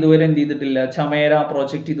ഇതുവരെ എന്ത് ചെയ്തിട്ടില്ല, ചമേര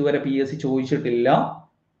പ്രോജക്റ്റ് ഇതുവരെ PSC ചോദിച്ചിട്ടില്ല.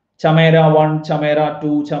 ചമേര 1, ചമേര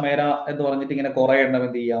 2, ചമേര എന്ന് പറഞ്ഞിട്ട് ഇങ്ങനെ കുറെ എണ്ണം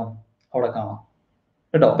എന്ത് ചെയ്യാം അവിടെ കാണാം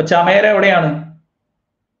കേട്ടോ. അപ്പൊ ചമേര എവിടെയാണ്?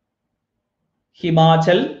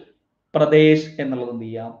 ഹിമാചൽ പ്രദേശ് എന്നുള്ളത് എന്ത്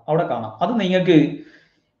ചെയ്യാം അവിടെ കാണാം. അത് നിങ്ങൾക്ക്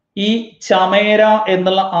ഈ ചമേര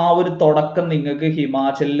എന്നുള്ള ആ ഒരു തുടക്കം നിങ്ങൾക്ക്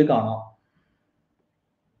ഹിമാചലിൽ കാണാം,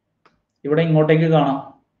 ഇവിടെ ഇങ്ങോട്ടേക്ക് കാണാം.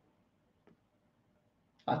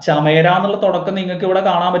 ചമേര എന്നുള്ള തുടക്കം നിങ്ങൾക്ക് ഇവിടെ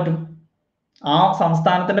കാണാൻ പറ്റും, ആ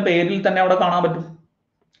സംസ്ഥാനത്തിന്റെ പേരിൽ തന്നെ അവിടെ കാണാൻ പറ്റും.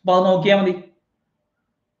 അപ്പൊ അത് നോക്കിയാൽ മതി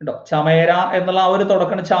കേട്ടോ. ചമേര എന്നുള്ള ആ ഒരു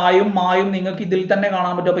തുടക്കം ചായും മായും നിങ്ങൾക്ക് ഇതിൽ തന്നെ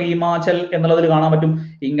കാണാൻ പറ്റും. അപ്പൊ ഹിമാചൽ എന്നുള്ളതിൽ കാണാൻ പറ്റും.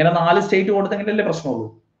 ഇങ്ങനെ 4 സ്റ്റേറ്റ് കൊടുത്തെങ്കിലല്ലേ പ്രശ്നമുള്ളൂ.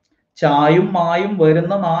 ചായും മായും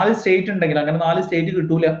വരുന്ന 4 സ്റ്റേറ്റ് ഉണ്ടെങ്കിൽ അങ്ങനെ 4 സ്റ്റേറ്റ്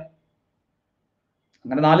കിട്ടൂല,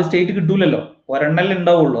 അങ്ങനെ 4 സ്റ്റേറ്റ് കിട്ടൂലല്ലോ, ഒരെണ്ണല്ലേ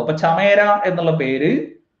ഉണ്ടാവുള്ളൂ. അപ്പൊ ചമേര എന്നുള്ള പേര്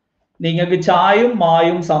നിങ്ങൾക്ക് ചായും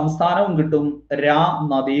മായും സംസ്ഥാനവും കിട്ടും, രാ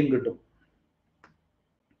നദിയും കിട്ടും.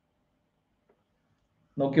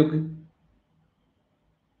 നോക്കി നോക്ക്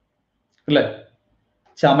അല്ലേ.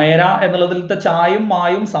 ചമേര എന്നുള്ളതിലത്തെ ചായും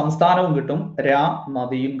മായും സംസ്ഥാനവും കിട്ടും, രാ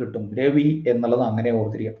നദിയും കിട്ടും. രവി എന്നുള്ളത് അങ്ങനെ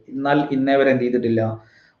ഓർത്തിരിക്കുക. എന്നാൽ ഇന്നേ വരെ എന്ത് ചെയ്തിട്ടില്ല,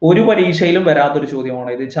 ഒരു പരീക്ഷയിലും വരാത്തൊരു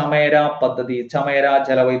ചോദ്യമാണ് ഇത്. ചമേര പദ്ധതി, ചമേര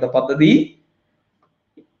ജലവൈദ്യുത പദ്ധതി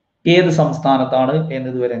ഏത് സംസ്ഥാനത്താണ്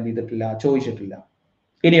എന്നിതുവരെ എന്ത് ചെയ്തിട്ടില്ല, ചോദിച്ചിട്ടില്ല.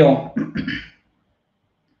 ഇനിയോ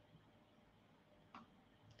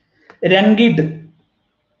രംഗീട്ട്,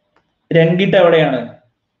 രംഗീട്ട് എവിടെയാണ്?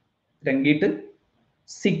 രംഗീട്ട്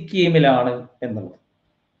സിക്കിമിലാണ് എന്നുള്ളത്,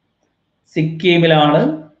 സിക്കിമിലാണ്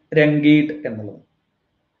രംഗീട്ട് എന്നുള്ളത്.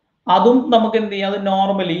 അതും നമുക്ക് എന്ത് ചെയ്യാം, അത്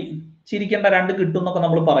നോർമലി ചിരിക്കേണ്ട 2 കിട്ടും എന്നൊക്കെ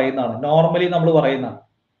നമ്മൾ പറയുന്നതാണ്, നോർമലി നമ്മൾ പറയുന്നതാണ്,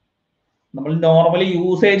 നമ്മൾ നോർമലി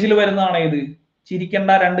യൂസേജിൽ വരുന്നതാണ്. ഇത്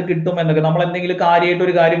ചിരിക്കേണ്ട 2 കിട്ടും എന്നൊക്കെ നമ്മൾ എന്തെങ്കിലും കാര്യമായിട്ട്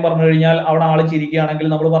ഒരു കാര്യം പറഞ്ഞു കഴിഞ്ഞാൽ അവിടെ ആള് ചിരിക്കുകയാണെങ്കിൽ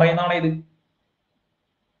നമ്മൾ പറയുന്നതാണ് ഇത്.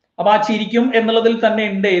 അപ്പൊ ആ ചിരിക്കും എന്നുള്ളതിൽ തന്നെ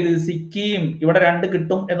ഉണ്ട് ഇത് സിക്കിം, ഇവിടെ 2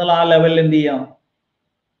 കിട്ടും എന്നുള്ള ആ ലെവലിൽ എന്ത് ചെയ്യാം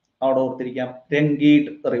അവിടെ ഓർത്തിരിക്കാം, രംഗീട്ട്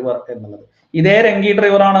റിവർ എന്നുള്ളത്. ഇതേ രംഗീട്ട്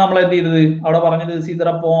റിവർ ആണ് നമ്മൾ എന്ത് ചെയ്തത് അവിടെ പറഞ്ഞത്,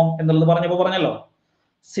 സിദ്രപ്പോങ് എന്നുള്ളത് പറഞ്ഞല്ലോ,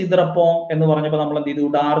 സിദ്രപ്പോങ് എന്ന് പറഞ്ഞപ്പോ നമ്മൾ എന്ത് ചെയ്തു,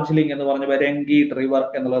 ഡാർജിലിംഗ് എന്ന് പറഞ്ഞപ്പോ രംഗീട്ട് റിവർ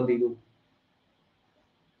എന്നുള്ളത് എന്ത് ചെയ്തു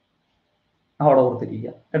അവിടെ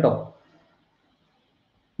ഓർത്തിരിക്കുക കേട്ടോ.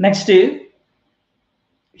 നെക്സ്റ്റ്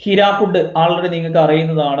ഹിരാക്കുഡ്, ആൾറെഡി നിങ്ങൾക്ക്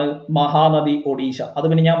അറിയുന്നതാണ്, മഹാനദി ഒഡീഷ, അത്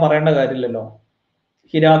പിന്നെ ഞാൻ പറയേണ്ട കാര്യമില്ലല്ലോ.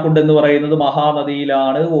 ഹിരാക്കുഡ് എന്ന് പറയുന്നത്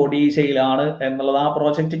മഹാനദിയിലാണ്, ഒഡീഷയിലാണ് എന്നുള്ളത് ആ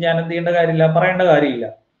പ്രോജക്റ്റ് ഞാൻ എന്ത് ചെയ്യേണ്ട കാര്യമില്ല, പറയേണ്ട കാര്യമില്ല,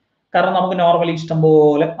 കാരണം നമുക്ക് നോർമലി ഇഷ്ടം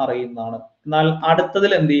പോലെ അറിയുന്നതാണ്. എന്നാൽ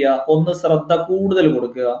അടുത്തതിൽ എന്ത് ചെയ്യുക, ഒന്ന് ശ്രദ്ധ കൂടുതൽ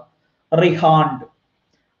കൊടുക്കുക. റിഹാണ്ട്,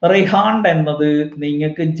 റിഹാണ്ട് എന്നത്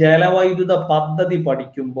നിങ്ങൾക്ക് ജലവൈദ്യുത പദ്ധതി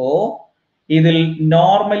പഠിക്കുമ്പോ ഇതിൽ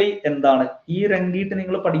നോർമലി എന്താണ്, ഈ രംഗീട്ട്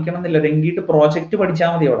നിങ്ങൾ പഠിക്കണം എന്നില്ല, രംഗീട്ട് പ്രോജക്റ്റ് പഠിച്ചാൽ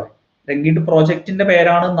മതി. അവിടെ രംഗീട്ട് പ്രോജക്റ്റിന്റെ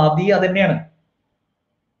പേരാണ്, നദി അത് തന്നെയാണ്.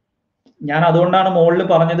 ഞാൻ അതുകൊണ്ടാണ് മുകളിൽ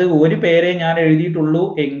പറഞ്ഞത് ഒരു പേരെ ഞാൻ എഴുതിയിട്ടുള്ളൂ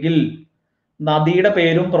എങ്കിൽ നദിയുടെ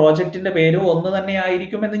പേരും പ്രോജക്റ്റിന്റെ പേരും ഒന്ന് തന്നെ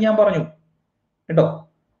ആയിരിക്കും എന്ന് ഞാൻ പറഞ്ഞു കേട്ടോ.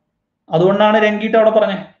 അതുകൊണ്ടാണ് രംഗീട്ട് അവിടെ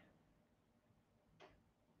പറഞ്ഞേ.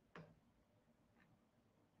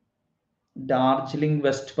 ഡാർജിലിംഗ്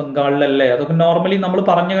വെസ്റ്റ് ബംഗാളിലല്ലേ, അതൊക്കെ നോർമലി നമ്മൾ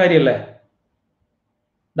പറഞ്ഞ കാര്യമല്ലേ.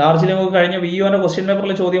 ഡാർജിലിംഗ് ഒക്കെ കഴിഞ്ഞ വിഒന്റെ ക്വസ്റ്റ്യൻ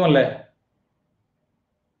പേപ്പറിലെ ചോദ്യമല്ലേ.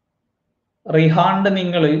 റിഹാണ്ട്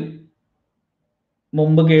നിങ്ങൾ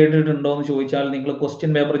മുമ്പ് കേട്ടിട്ടുണ്ടോ എന്ന് ചോദിച്ചാൽ നിങ്ങൾ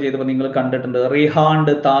ക്വസ്റ്റ്യൻ പേപ്പർ ചെയ്തപ്പോൾ നിങ്ങൾ കണ്ടിട്ടുണ്ട്.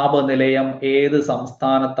 റിഹാണ്ട് താപനിലയം ഏത്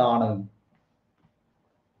സംസ്ഥാനത്താണ്?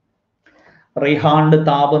 റിഹാണ്ട്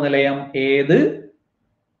താപനിലയം ഏത്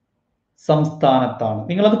സംസ്ഥാനത്താണ്?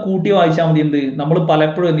 നിങ്ങളത് കൂട്ടി വായിച്ചാൽ മതി. എന്ത് നമ്മൾ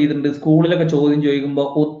പലപ്പോഴും എന്ത് ചെയ്തിട്ടുണ്ട്, സ്കൂളിലൊക്കെ ചോദ്യം ചോദിക്കുമ്പോൾ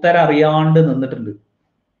ഉത്തരം അറിയാണ്ട് നിന്നിട്ടുണ്ട്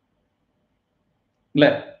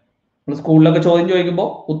അല്ലെ. നമ്മൾ സ്കൂളിലൊക്കെ ചോദ്യം ചോദിക്കുമ്പോൾ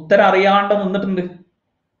ഉത്തരം അറിയാണ്ട് നിന്നിട്ടുണ്ട്.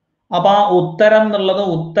 അപ്പൊ ആ ഉത്തരം എന്നുള്ളത്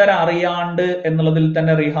ഉത്തരം അറിയാണ്ട് എന്നുള്ളതിൽ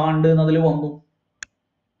തന്നെ റിഹാണ്ട് എന്നതിൽ വന്നു.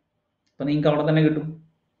 അപ്പൊ നിങ്ങൾക്ക് അവിടെ തന്നെ കിട്ടും.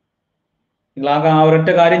 നിങ്ങൾ ആ ഒരൊറ്റ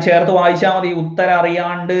കാര്യം ചേർത്ത് വായിച്ചാൽ മതി. ഉത്തരം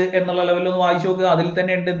അറിയാണ്ട് എന്നുള്ള ലെവലിൽ ഒന്ന് വായിച്ചു നോക്കുക. അതിൽ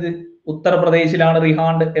തന്നെ ഉണ്ട് ഇത് ഉത്തർപ്രദേശിലാണ്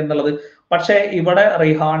റിഹാണ്ട് എന്നുള്ളത്. പക്ഷെ ഇവിടെ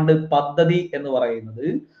റിഹാണ്ട് പദ്ധതി എന്ന് പറയുന്നത്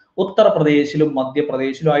ഉത്തർപ്രദേശിലും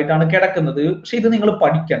മധ്യപ്രദേശിലും ആയിട്ടാണ് കിടക്കുന്നത്. പക്ഷെ ഇത് നിങ്ങൾ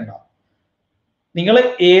പഠിക്കണ്ട. നിങ്ങൾ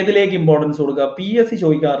ഏതിലേക്ക് ഇമ്പോർട്ടൻസ് കൊടുക്കുക? PSC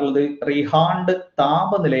ചോദിക്കാറുള്ളത് റിഹാണ്ട്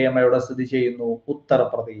താപനിലയം എവിടെ സ്ഥിതി ചെയ്യുന്നു?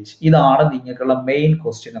 ഉത്തർപ്രദേശ്. ഇതാണ് നിങ്ങൾക്കുള്ള മെയിൻ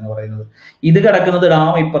ക്വസ്റ്റ്യൻ എന്ന് പറയുന്നത്. ഇത് കിടക്കുന്നത്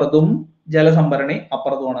ഡാം ഇപ്പുറത്തും ജലസംഭരണി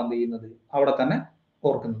അപ്പുറത്തുമാണ് എന്ത് ചെയ്യുന്നത്, അവിടെ തന്നെ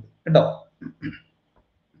ഓർക്കുന്നത് കേട്ടോ.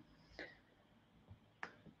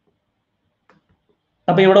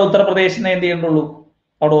 അപ്പൊ ഇവിടെ ഉത്തർപ്രദേശിനെ എന്ത് ചെയ്യേണ്ടുള്ളൂ,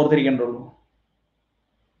 അവിടെ ഓർത്തിരിക്കേണ്ടുള്ളൂ.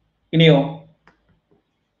 ഇനിയോ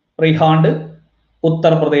റിഹാണ്ട്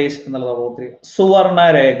ഉത്തർപ്രദേശ് എന്നുള്ളത് ഓർത്തിരിക്കുക.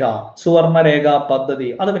 സുവർണരേഖ, സുവർണരേഖ പദ്ധതി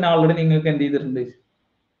അത് പിന്നെ ആൾറെഡി നിങ്ങൾക്ക് എന്ത് ചെയ്തിട്ടുണ്ട്,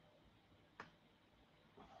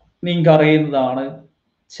 നിങ്ങൾക്ക് അറിയുന്നതാണ്.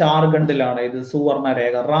 ജാർഖണ്ഡിലാണ് ഇത്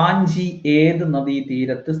സുവർണരേഖ. റാഞ്ചി ഏത്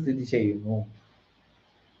നദീതീരത്ത് സ്ഥിതി ചെയ്യുന്നു?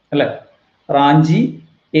 അല്ലെ, റാഞ്ചി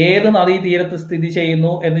ഏത് നദീതീരത്ത് സ്ഥിതി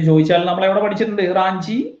ചെയ്യുന്നു എന്ന് ചോദിച്ചാൽ നമ്മൾ എവിടെ പഠിച്ചിട്ടുണ്ട്?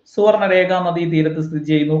 റാഞ്ചി സുവർണരേഖ നദീതീരത്ത് സ്ഥിതി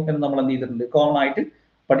ചെയ്യുന്നു എന്ന് നമ്മൾ എന്ത് ചെയ്തിട്ടുണ്ട്? കോമൺ ആയിട്ട്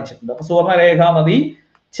പഠിച്ചിട്ടുണ്ട്. അപ്പൊ സുവർണരേഖ നദി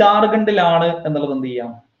ജാർഖണ്ഡിലാണ് എന്നുള്ളത് എന്ത്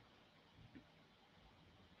ചെയ്യാം?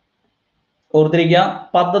 ഓർത്തിരിക്കുക.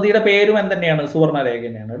 പദ്ധതിയുടെ പേരും എന്തെന്നെയാണ്? സുവർണരേഖ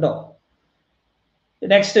തന്നെയാണ് കേട്ടോ.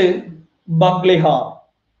 Next, Baglihar.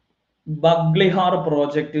 Baglihar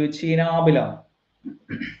project ചീനാബിലാണ്.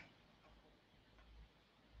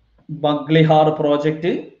 Baglihar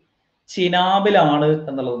project ചിനാബിലാണ്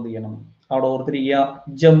എന്നുള്ളത് എന്ത് ചെയ്യണം? അവിടെ ഓർത്തിരിക്കുക.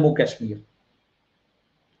 ജമ്മു കാശ്മീർ.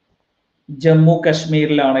 ജമ്മു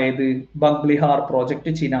കാശ്മീരിലാണ് ഏത്? Baglihar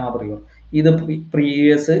project Chenab river. ഇത്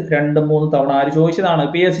പ്രീവിയസ് 2-3 തവണ ആര് ചോദിച്ചതാണ്?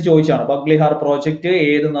 PSC ചോദിച്ചാണ്. ബഗ്ലിഹാർ പ്രോജക്റ്റ്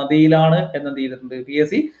ഏത് നദിയിലാണ് എന്ന് എന്ത് ചെയ്തിട്ടുണ്ട്?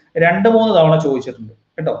 PSC 2-3 തവണ ചോദിച്ചിട്ടുണ്ട്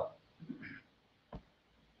കേട്ടോ.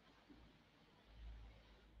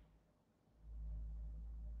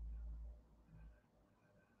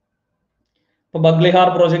 ഇപ്പൊ ബഗ്ലിഹാർ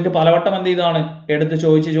പ്രോജക്ട് പലവട്ടം എന്ത് ചെയ്താണ്? എടുത്ത്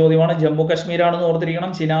ചോദിച്ച ചോദ്യമാണ്. ജമ്മു കാശ്മീരാണെന്ന്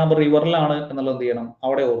ഓർത്തിരിക്കണം. ചിനാബ് റിവറിലാണ് എന്നുള്ളത് എന്ത് ചെയ്യണം?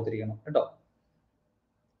 അവിടെ ഓർത്തിരിക്കണം കേട്ടോ.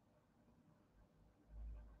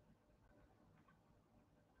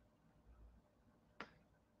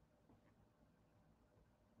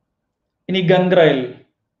 ഇനി ഗംഗ്രയിൽ.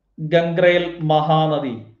 ഗംഗ്രയിൽ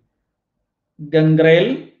മഹാനദി. ഗംഗ്രയിൽ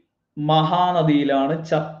മഹാനദിയിലാണ്,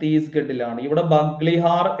 ഛത്തീസ്ഗഡിലാണ്. ഇവിടെ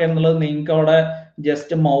ബഗ്ലിഹാർ എന്നുള്ളത് നിങ്ങൾക്ക് അവിടെ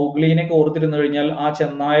ജസ്റ്റ് മൗഗ്ലിനെ ഓർത്തിരുന്നു കഴിഞ്ഞാൽ ആ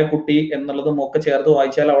ചെന്നായ കുട്ടി എന്നുള്ളതും ഒക്കെ ചേർത്ത്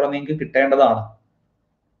വായിച്ചാൽ അവിടെ നിങ്ങൾക്ക് കിട്ടേണ്ടതാണ്.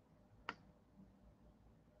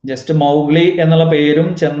 ജസ്റ്റ് മൗഗ്ലി എന്നുള്ള പേരും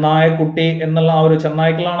ചെന്നായ കുട്ടി എന്നുള്ള ആ ഒരു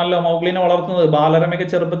ചെന്നായ്ക്കളാണല്ലോ മൗഗ്ലിനെ വളർത്തുന്നത്. ബാലരമയൊക്കെ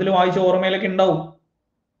ചെറുപ്പത്തിൽ വായിച്ച ഓർമ്മയിലൊക്കെ ഉണ്ടാവും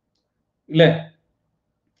ഇല്ലേ?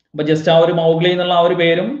 അപ്പൊ ജസ്റ്റ് ആ ഒരു മൗഗ്ലി എന്നുള്ള ആ ഒരു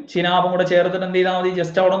പേരും ചിനാബും കൂടെ ചേർത്തിട്ട് എന്ത് ചെയ്താൽ മതി?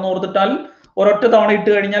 ജസ്റ്റ് അവിടെ ഒന്ന് ഓർത്തിട്ടാൽ ഒരൊറ്റ തവണ ഇട്ട്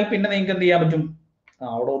കഴിഞ്ഞാൽ പിന്നെ നിങ്ങൾക്ക് എന്ത് ചെയ്യാൻ പറ്റും?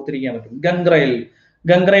 അവിടെ ഓർത്തിരിക്കാൻ പറ്റും. ഗംഗ്രയിൽ.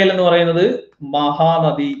 ഗംഗ്രയിൽ എന്ന് പറയുന്നത്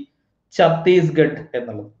മഹാനദി, ഛത്തീസ്ഗഡ്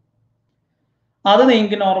എന്നുള്ളത്. അത്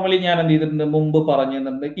നിങ്ങൾക്ക് നോർമലി ഞാൻ എന്ത് ചെയ്തിട്ടുണ്ട്? മുമ്പ് പറഞ്ഞു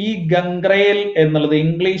തന്നിട്ടുണ്ട്. ഈ ഗംഗ്രയിൽ എന്നുള്ളത്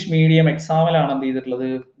ഇംഗ്ലീഷ് മീഡിയം എക്സാമിലാണ് എന്ത് ചെയ്തിട്ടുള്ളത്?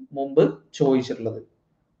 മുമ്പ് ചോദിച്ചിട്ടുള്ളത്.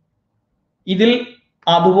 ഇതിൽ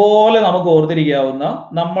അതുപോലെ നമുക്ക് ഓർത്തിരിക്കാവുന്ന,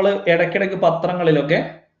 നമ്മൾ ഇടയ്ക്കിടയ്ക്ക് പത്രങ്ങളിലൊക്കെ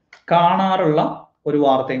കാണാറുള്ള ഒരു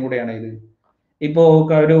വാർത്തയും കൂടെയാണ് ഇത്. ഇപ്പോ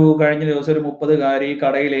കഴിഞ്ഞ ദിവസം ഒരു 30-കാരി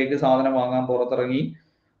കടയിലേക്ക് സാധനം വാങ്ങാൻ പുറത്തിറങ്ങി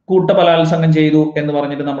കൂട്ടബലാത്സംഗം ചെയ്തു എന്ന്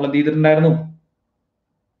പറഞ്ഞിട്ട് നമ്മൾ എന്ത് ചെയ്തിട്ടുണ്ടായിരുന്നു?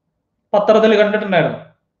 പത്രത്തിൽ കണ്ടിട്ടുണ്ടായിരുന്നു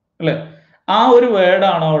അല്ലെ? ആ ഒരു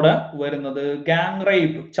വേർഡാണ് അവിടെ വരുന്നത്. ഗാങ്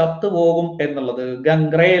റേപ്പ്, ചത്തുപോകും എന്നുള്ളത്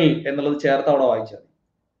ഗംഗ്രേൽ എന്നുള്ളത് ചേർത്ത് അവിടെ വായിച്ചത്.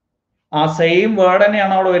 ആ സെയിം വേർഡ്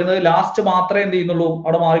തന്നെയാണ് അവിടെ വരുന്നത്. ലാസ്റ്റ് മാത്രമേ എന്ത് ചെയ്യുന്നുള്ളൂ?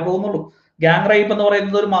 അവിടെ മാറിപ്പോകുന്നുള്ളൂ. ഗാങ് റേപ്പ് എന്ന്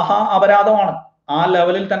പറയുന്നത് ഒരു മഹാ അപരാധമാണ്. ആ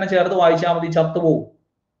ലെവലിൽ തന്നെ ചേർത്ത് വായിച്ചാൽ മതി, ചത്തുപോകും.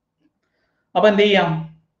 അപ്പൊ എന്ത് ചെയ്യാം?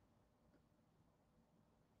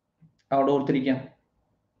 അവിടെ ഓർത്തിരിക്കാം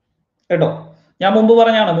കേട്ടോ. ഞാൻ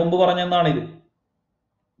മുമ്പ് പറഞ്ഞെന്നാണ് ഇത്.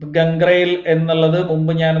 ഗംഗ്രയിൽ എന്നുള്ളത്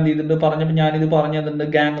മുമ്പ് ഞാൻ എന്ത് ചെയ്തിട്ടുണ്ട്? പറഞ്ഞപ്പോൾ ഞാനിത് പറഞ്ഞു തന്നിട്ടുണ്ട്.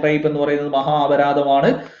 ഗാങ് റേപ്പ് എന്ന് പറയുന്നത് മഹാ അപരാധമാണ്,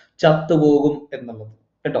 ചത്തുപോകും എന്നുള്ളത്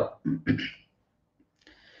കേട്ടോ.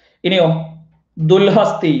 ഇനിയോ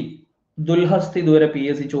ദുൽഹസ്തി. ദുൽഹസ്തി ഇതുവരെ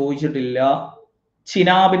PSC ചോദിച്ചിട്ടില്ല.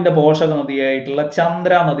 ചിനാബിന്റെ പോഷക നദിയായിട്ടുള്ള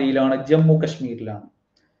ചന്ദ്ര നദിയിലാണ്, ജമ്മു കാശ്മീരിലാണ്.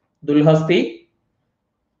 ദുൽഹസ്തി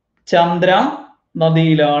ചന്ദ്ര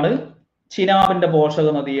നദിയിലാണ്, ചിനാബിന്റെ പോഷക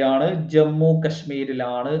നദിയാണ്, ജമ്മു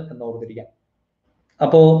കാശ്മീരിലാണ് എന്ന് ഓർത്തിരിക്കാം.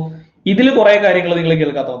 അപ്പോ ഇതിൽ കുറെ കാര്യങ്ങൾ നിങ്ങൾ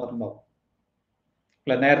കേൾക്കാത്ത വന്നിട്ടുണ്ടാവും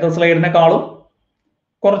അല്ലെ? നേരത്തെ സ്ലൈഡിനെക്കാളും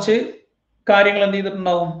കുറച്ച് കാര്യങ്ങൾ എന്ത്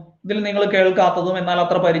ചെയ്തിട്ടുണ്ടാവും? ഇതിൽ നിങ്ങൾ കേൾക്കാത്തതും എന്നാൽ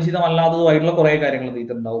അത്ര പരിചിതമല്ലാത്തതുമായിട്ടുള്ള കുറെ കാര്യങ്ങൾ എന്ത്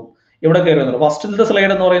ചെയ്തിട്ടുണ്ടാവും? ഇവിടെ കയറി വന്നുള്ളൂ. ഫസ്റ്റിലത്തെ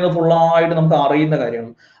സ്ലൈഡ് എന്ന് പറയുന്നത് ഫുള്ളായിട്ട് നമുക്ക് അറിയുന്ന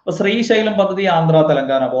കാര്യങ്ങൾ. അപ്പൊ ശ്രീശൈലം പദ്ധതി ആന്ധ്ര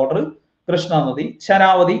തെലങ്കാന ബോർഡർ, കൃഷ്ണ നദി,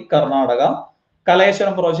 ശരാവതി കർണാടക,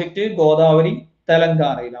 കലേശ്വരം പ്രോജക്റ്റ് ഗോദാവരി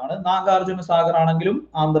തെലങ്കാനയിലാണ്. നാഗാർജുന സാഗർ ആണെങ്കിലും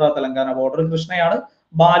ആന്ധ്ര തെലങ്കാന ബോർഡർ, കൃഷ്ണയാണ്.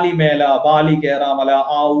 ബാലി മേല, ബാലി കേറാമല,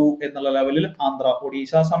 ആവു എന്നുള്ള ലെവലിൽ ആന്ധ്ര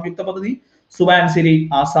ഒഡീഷ സംയുക്ത പദ്ധതി. സുബാൻസിരി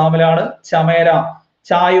ആസാമിലാണ്. ചമേര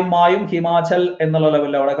ചായും മായും ഹിമാചൽ എന്നുള്ള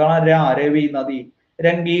ലെവലിൽ അവിടെ കാണാം. രവി നദി,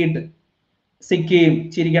 രംഗീട്ട് സിക്കിം,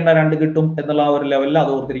 ചിരിക്കേണ്ട 2 കിട്ടും എന്നുള്ള ആ ഒരു ലെവലിൽ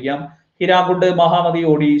അത് ഓർത്തിരിക്കാം. ഹിരാകുണ്ട് മഹാനദി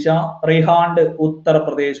ഒഡീഷ, റിഹാണ്ട്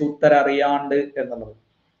ഉത്തർപ്രദേശ്, ഉത്തര റിയാണ്ട് എന്നുള്ളത്.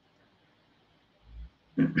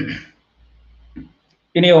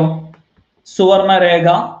 ഇനിയോ സുവർണരേഖ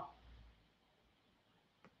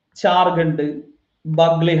ജാർഖണ്ഡ്,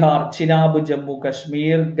 ബഗ്ലിഹാർ ചിനാബ് ജമ്മു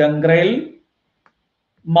കാശ്മീർ, ഗംഗ്രേൽ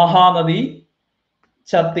മഹാനദി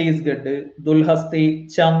ഛത്തീസ്ഗഡ്, ദുൽഹസ്തി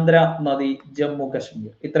ചന്ദ്ര നദി ജമ്മു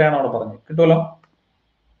കാശ്മീർ. ഇത്രയാണ് അവിടെ പറഞ്ഞത്. കിട്ടുമല്ലോ.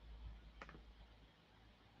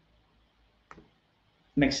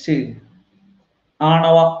 നെക്സ്റ്റ്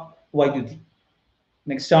ആണവ വൈദ്യുതി.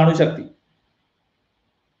 നെക്സ്റ്റ് അണുശക്തി.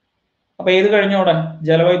 അപ്പൊ ഏത് കഴിഞ്ഞോടെ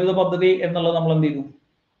ജലവൈദ്യുത പദ്ധതി എന്നുള്ളത് നമ്മൾ എന്ത് ചെയ്തു,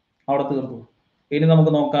 അവിടെ തീർന്നു. ഇനി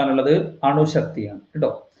നമുക്ക് നോക്കാനുള്ളത് അണുശക്തിയാണ് കേട്ടോ.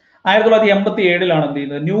 1987 എന്ത്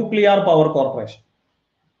ചെയ്യുന്നത് nuclear power corporation.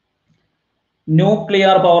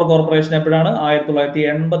 Nuclear power corporation എപ്പോഴാണ്?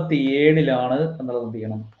 1987 എന്നുള്ളത് എന്ത്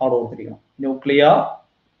ചെയ്യണം, അവിടെ ഓർത്തിരിക്കണം. ന്യൂക്ലിയർ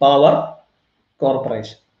പവർ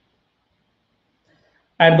കോർപ്പറേഷൻ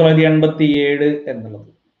 1987 എന്നുള്ളത്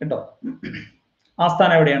കേട്ടോ.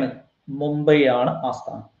 ആസ്ഥാനം എവിടെയാണ്? മുംബൈ ആണ്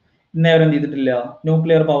ആസ്ഥാനം. ഇന്നേവരെ എന്ത് ചെയ്തിട്ടില്ല,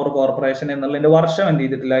 ന്യൂക്ലിയർ പവർ കോർപ്പറേഷൻ എന്നുള്ളതിന്റെ വർഷം എന്ത്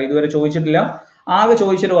ചെയ്തിട്ടില്ല, ഇതുവരെ ചോദിച്ചിട്ടില്ല. ആകെ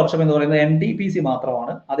ചോദിച്ചൊരു വർഷം എന്ന് പറയുന്നത് NTPC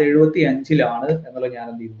മാത്രമാണ്. അത് 75 എന്നുള്ളത് ഞാൻ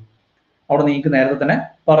എന്ത് ചെയ്തു, അവിടെ നീക്ക് നേരത്തെ തന്നെ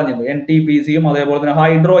പറഞ്ഞത്. NTPCയും അതേപോലെ തന്നെ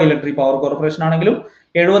ഹൈഡ്രോ ഇലക്ട്രിക് പവർ കോർപ്പറേഷൻ ആണെങ്കിലും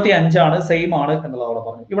 75 സെയിം ആണ് എന്നുള്ളത് അവിടെ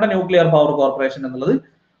പറഞ്ഞു. ഇവിടെ ന്യൂക്ലിയർ പവർ കോർപ്പറേഷൻ എന്നുള്ളത്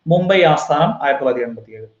മുംബൈ ആസ്ഥാനം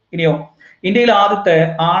 1987. ഇനിയോ ഇന്ത്യയിൽ ആദ്യത്തെ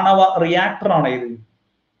ആണവ റിയാക്ടർ ആണ് ഇത്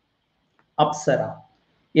അപ്സര.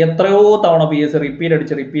 എത്രയോ തവണ PSC റിപ്പീറ്റ്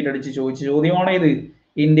അടിച്ച് ചോദിച്ച ചോദ്യമാണ് ഇത്.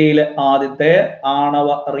 ഇന്ത്യയിലെ ആദ്യത്തെ ആണവ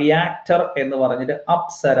റിയാക്ടർ എന്ന് പറഞ്ഞിട്ട്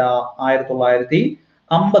അപ്സര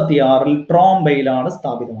 1956 ട്രോംബെയിലാണ്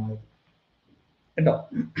സ്ഥാപിതമായത് കേട്ടോ.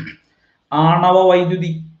 ആണവ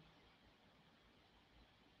വൈദ്യുതി,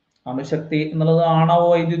 അണുശക്തി എന്നുള്ളത് ആണവ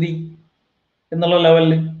വൈദ്യുതി എന്നുള്ള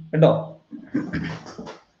ലെവലിൽ കേട്ടോ.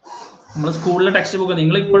 നമ്മൾ സ്കൂളിലെ ടെക്സ്റ്റ് ബുക്ക്,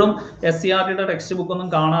 നിങ്ങൾ ഇപ്പോഴും SCRTയുടെ ടെക്സ്റ്റ് ബുക്ക് ഒന്നും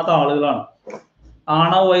കാണാത്ത ആളുകളാണ്.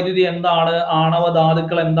 ആണവ വൈദ്യുതി എന്താണ്, ആണവ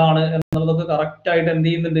ധാതുക്കൾ എന്താണ് എന്നുള്ളതൊക്കെ കറക്റ്റ് ആയിട്ട് എന്ത്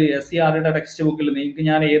ചെയ്യുന്നുണ്ട് SCRTയുടെ ടെക്സ്റ്റ് ബുക്കിൽ. നിങ്ങൾക്ക്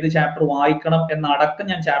ഞാൻ ഏത് ചാപ്റ്റർ വായിക്കണം എന്നടക്കം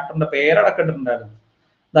ഞാൻ ചാപ്റ്ററിന്റെ പേരടക്കിട്ടുണ്ടായിരുന്നു.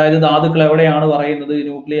 അതായത് ധാതുക്കൾ എവിടെയാണ് പറയുന്നത്,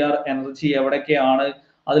 ന്യൂക്ലിയർ എനർജി എവിടേക്കാണ്,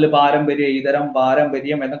 അതിൽ പാരമ്പര്യ, ഇതരം,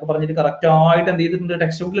 പാരമ്പര്യം എന്നൊക്കെ പറഞ്ഞിട്ട് കറക്റ്റ് ആയിട്ട് എന്ത് ചെയ്തിട്ടുണ്ട്,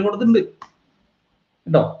 ടെക്സ്റ്റ് ബുക്കിൽ കൊടുത്തിട്ടുണ്ട്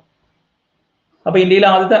കേട്ടോ. അപ്പൊ ഇന്ത്യയിലെ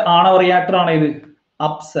ആദ്യത്തെ ആണവ റിയാക്ടർ ആണ് ഇത്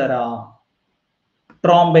അപ്സര.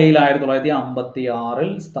 ട്രോംബെയിൽ 1956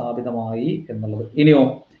 സ്ഥാപിതമായി എന്നുള്ളത്. ഇനിയോ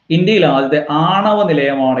ഇന്ത്യയിൽ ആദ്യത്തെ ആണവ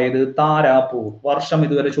നിലയമാണ് ഇത് താരാപൂർ. വർഷം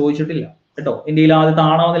ഇതുവരെ ചോദിച്ചിട്ടില്ല കേട്ടോ. ഇന്ത്യയിൽ ആദ്യത്തെ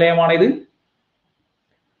ആണവ നിലയമാണ് ഇത്.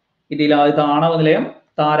 ഇന്ത്യയിൽ ആദ്യത്തെ ആണവ നിലയം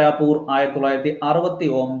താരാപൂർ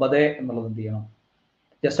 1969 എന്നുള്ളത് എന്ത് ചെയ്യണം,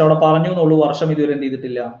 ജസ്റ്റ് അവിടെ പറഞ്ഞു എന്നുള്ളൂ. വർഷം ഇതുവരെ എന്ത്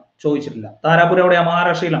ചെയ്തിട്ടില്ല, ചോദിച്ചിട്ടില്ല. താരാപൂർ എവിടെയാ?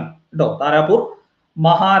 മഹാരാഷ്ട്രയിലാണ് കേട്ടോ. താരാപൂർ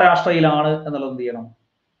മഹാരാഷ്ട്രയിലാണ് എന്നുള്ളത് എന്ത് ചെയ്യണം,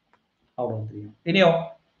 അവിടെ എന്ത് ചെയ്യണം. ഇനിയോ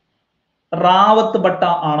റാവത്ത് ബട്ട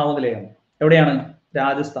ആണവ നിലയം എവിടെയാണ്?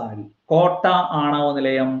 രാജസ്ഥാനിൽ. കോട്ട ആണവ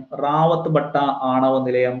നിലയം, റാവത്ത് ബട്ട ആണവ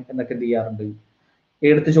നിലയം എന്നൊക്കെ എന്ത് ചെയ്യാറുണ്ട്,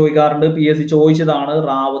 എടുത്ത് ചോദിക്കാറുണ്ട്. PSC ചോദിച്ചതാണ്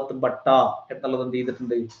റാവത്ത് ബട്ട എന്നുള്ളത് എന്ത്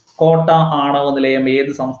ചെയ്തിട്ടുണ്ട്. കോട്ട ആണവ നിലയം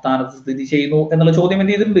ഏത് സംസ്ഥാനത്ത് സ്ഥിതി ചെയ്യുന്നു എന്നുള്ള ചോദ്യം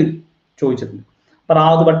എന്ത് ചെയ്തിട്ടുണ്ട്, ചോദിച്ചിട്ടുണ്ട്. അപ്പൊ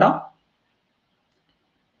റാവത്ത് ബട്ട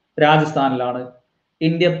രാജസ്ഥാനിലാണ്.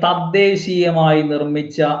 ഇന്ത്യ തദ്ദേശീയമായി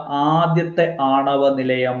നിർമ്മിച്ച ആദ്യത്തെ ആണവ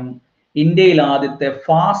നിലയം, ഇന്ത്യയിൽ ആദ്യത്തെ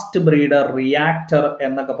ഫാസ്റ്റ് ബ്രീഡർ റിയാക്ടർ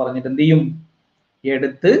എന്നൊക്കെ പറഞ്ഞിട്ട് എന്ത് ചെയ്യും,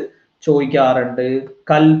 എടുത്ത് ചോദിക്കാറുണ്ട്.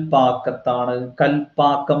 കൽപ്പാക്കത്താണ്.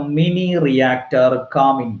 കൽപ്പാക്കം മിനി റിയാക്ടർ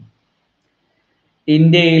കാമിനി.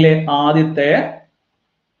 ഇന്ത്യയിലെ ആദ്യത്തെ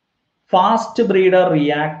ഫാസ്റ്റ് ബ്രീഡർ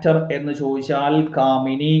റിയാക്ടർ എന്ന് ചോദിച്ചാൽ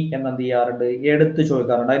കാമിനി എന്നെന്ത് ചെയ്യാറുണ്ട്, എടുത്ത്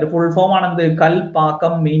ചോദിക്കാറുണ്ട്. അതിന്റെ ഫുൾ ഫോം ആണ് എന്ത്,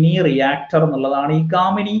 കൽപ്പാക്കം മിനി റിയാക്ടർ എന്നുള്ളതാണ് ഈ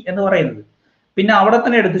കാമിനി എന്ന് പറയുന്നത്. പിന്നെ അവിടെ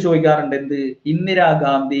തന്നെ എടുത്ത് ചോദിക്കാറുണ്ട് എന്ത്,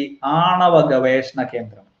 ഇന്ദിരാഗാന്ധി ആണവ ഗവേഷണ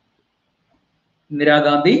കേന്ദ്രം.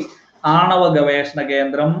 ഇന്ദിരാഗാന്ധി ആണവ ഗവേഷണ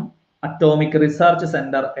കേന്ദ്രം, അറ്റോമിക് റിസർച്ച്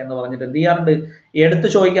സെന്റർ എന്ന് പറഞ്ഞിട്ട് എന്ത് ചെയ്യാറുണ്ട്, എടുത്ത്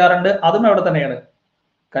ചോദിക്കാറുണ്ട്. അതും എവിടെ തന്നെയാണ്,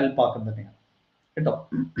 കൽപ്പാക്കം തന്നെയാണ് കേട്ടോ.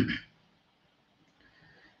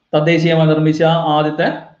 തദ്ദേശീയമായി നിർമ്മിച്ച ആദ്യത്തെ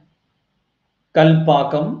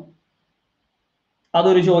കൽപ്പാക്കം,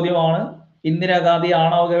 അതൊരു ചോദ്യമാണ്. ഇന്ദിരാഗാന്ധി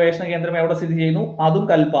ആണവ ഗവേഷണ കേന്ദ്രം എവിടെ സ്ഥിതി ചെയ്യുന്നു, അതും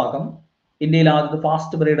കൽപ്പാക്കം. ഇന്ത്യയിൽ ആദ്യത്തെ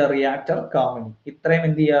ഫാസ്റ്റ് ബ്രീഡർ റിയാക്ടർ കാമിനി. ഇത്രയും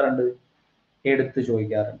എന്ത് ചെയ്യാറുണ്ട്, എടുത്ത്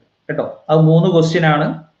ചോദിക്കാറുണ്ട് കേട്ടോ. അത് 3 ക്വസ്റ്റ്യൻ ആണ്.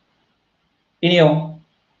 ഇനിയോ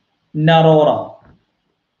നറോറ.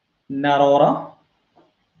 നറോറ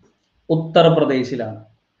ഉത്തർപ്രദേശിലാണ്.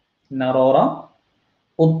 നറോറ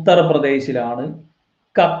ഉത്തർപ്രദേശിലാണ്.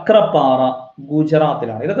 കക്രപ്പാറ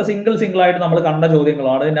ഗുജറാത്തിലാണ്. ഇതൊക്കെ സിംഗിൾ ആയിട്ട് നമ്മൾ കണ്ട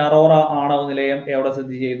ചോദ്യങ്ങളാണ്. നറോറ ആണവ നിലയം എവിടെ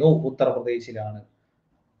സ്ഥിതി ചെയ്യുന്നു, ഉത്തർപ്രദേശിലാണ്.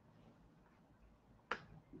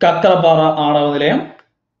 കക്രപ്പാറ ആണവ നിലയം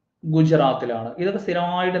ഗുജറാത്തിലാണ്. ഇതൊക്കെ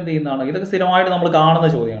സ്ഥിരമായിട്ട് എന്ത് ചെയ്യുന്നതാണ്, ഇതൊക്കെ സ്ഥിരമായിട്ട് നമ്മൾ കാണുന്ന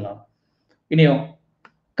ചോദ്യങ്ങളാണ്. ഇനിയോ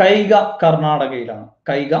കൈഗ കർണാടകയിലാണ്.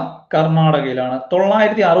 കൈഗ കർണാടകയിലാണ്.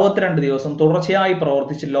 962 ദിവസം തുടർച്ചയായി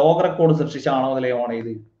പ്രവർത്തിച്ച് ലോക റെക്കോർഡ് സൃഷ്ടിച്ച ആണവ നിലയമാണ്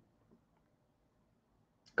ഇത്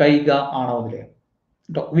കൈഗ ആണവ നിലയം.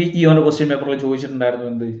 വിഇഒന്റെ ക്വസ്റ്റ്യൻ പേപ്പറിൽ ചോദിച്ചിട്ടുണ്ടായിരുന്നു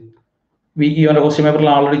എന്ത്, വിഇഒന്റെ ക്വസ്റ്റ്യൻ പേപ്പറിൽ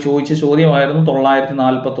ആൾറെഡി ചോദിച്ച ചോദ്യമായിരുന്നു.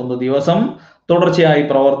 941 ദിവസം തുടർച്ചയായി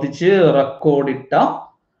പ്രവർത്തിച്ച് റെക്കോർഡിട്ട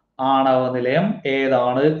ആണവ നിലയം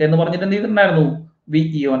ഏതാണ് എന്ന് പറഞ്ഞിട്ട് എന്ത് ചെയ്തിട്ടുണ്ടായിരുന്നു,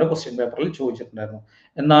 വിഇഒന്റെ ക്വസ്റ്റ്യൻ പേപ്പറിൽ ചോദിച്ചിട്ടുണ്ടായിരുന്നു.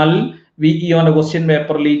 എന്നാൽ വിഇഒന്റെ ക്വസ്റ്റ്യൻ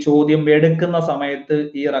പേപ്പറിൽ ഈ ചോദ്യം എടുക്കുന്ന സമയത്ത്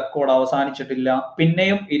ഈ റെക്കോർഡ് അവസാനിച്ചിട്ടില്ല.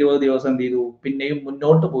 പിന്നെയും 20 ദിവസം എന്ത് ചെയ്തു, പിന്നെയും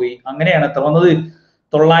മുന്നോട്ട് പോയി. അങ്ങനെയാണ് എത്ര വന്നത്,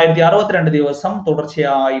 962 ദിവസം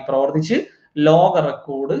തുടർച്ചയായി പ്രവർത്തിച്ച് ലോക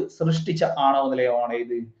റെക്കോർഡ് സൃഷ്ടിച്ച ആണവ നിലയമാണ്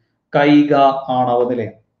ഇത്, കൈഗ ആണവ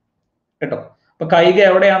നിലയം കേട്ടോ. അപ്പൊ കൈഗ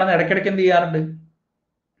എവിടെയാണെന്ന് ഇടയ്ക്കിടയ്ക്ക് എന്ത് ചെയ്യാറുണ്ട്,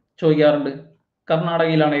 ചോദിക്കാറുണ്ട്.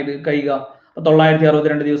 കർണാടകയിലാണ് ഇത് കൈഗ.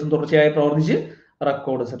 962 ദിവസം തുടർച്ചയായി പ്രവർത്തിച്ച്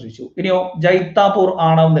റെക്കോർഡ് സൃഷ്ടിച്ചു. ഇനിയോ ജൈത്താപൂർ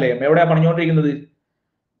ആണവ നിലയം എവിടെയാ പണിഞ്ഞുകൊണ്ടിരിക്കുന്നത്,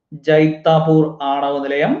 ജൈത്താപൂർ ആണവ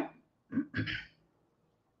നിലയം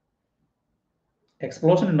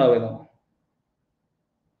എക്സ്പ്ലോഷൻ ഉണ്ടാവുമല്ലോ.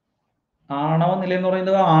 ആണവ നിലയം എന്ന്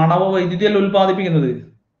പറയുന്നത് ആണവ വൈദ്യുതിയല്ല ഉൽപ്പാദിപ്പിക്കുന്നത്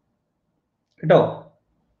കേട്ടോ.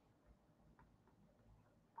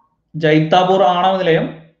 ജൈത്താപൂർ ആണവ നിലയം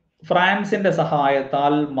ഫ്രാൻസിന്റെ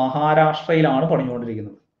സഹായത്താൽ മഹാരാഷ്ട്രയിലാണ്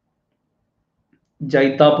പണിഞ്ഞുകൊണ്ടിരിക്കുന്നത്.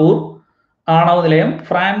 ജൈത്താപൂർ ആണവ നിലയം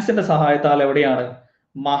ഫ്രാൻസിന്റെ സഹായത്താൽ എവിടെയാണ്,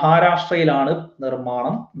 മഹാരാഷ്ട്രയിലാണ്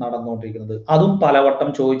നിർമ്മാണം നടന്നുകൊണ്ടിരിക്കുന്നത്. അതും പലവട്ടം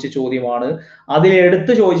ചോദിച്ച ചോദ്യമാണ്.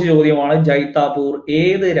 അതിലെടുത്ത് ചോദിച്ച ചോദ്യമാണ് ജൈത്താപൂർ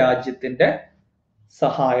ഏത് രാജ്യത്തിന്റെ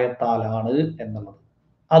സഹായത്താലാണ് എന്നുള്ളത്.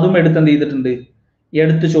 അതും എന്ത് ചെയ്തിട്ടുണ്ട്,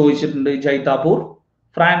 എടുത്ത് ചോദിച്ചിട്ടുണ്ട്. ജൈത്താപൂർ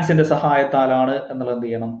ഫ്രാൻസിന്റെ സഹായത്താലാണ് എന്നുള്ളത് എന്ത്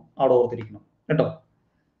ചെയ്യണം, അവിടെ ഓർത്തിരിക്കണം കേട്ടോ.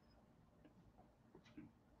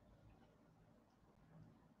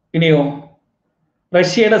 ഇനിയോ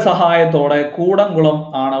റഷ്യയുടെ സഹായത്തോടെ കൂടംകുളം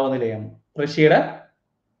ആണവ നിലയം, റഷ്യയുടെ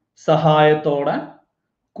സഹായത്തോടെ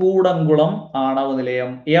കൂടംകുളം ആണവ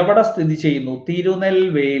നിലയം എവിടെ സ്ഥിതി ചെയ്യുന്നു,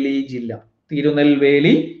 തിരുനെൽവേലി ജില്ല.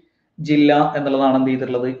 തിരുനെൽവേലി ജില്ല എന്നുള്ളതാണ് എന്ത്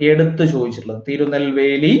ചെയ്തിട്ടുള്ളത്, എടുത്തു ചോദിച്ചിട്ടുള്ളത്.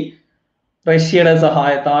 തിരുനെൽവേലി റഷ്യയുടെ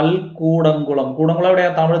സഹായത്താൽ കൂടംകുളം. കൂടംകുളം എവിടെയാ,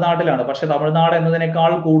 തമിഴ്നാട്ടിലാണ്. പക്ഷെ തമിഴ്നാട്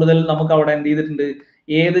എന്നതിനേക്കാൾ കൂടുതൽ നമുക്ക് അവിടെ എന്ത് ചെയ്തിട്ടുണ്ട്,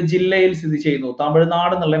 ഏത് ജില്ലയിൽ സ്ഥിതി ചെയ്യുന്നു,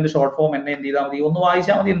 തമിഴ്നാട് എന്നുള്ളതിന്റെ ഷോർട്ട് ഫോം എന്നെ എന്ത് ചെയ്താൽ മതി, ഒന്ന്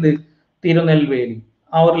വായിച്ചാൽ മതി. എന്ത്, തിരുനെൽവേലി.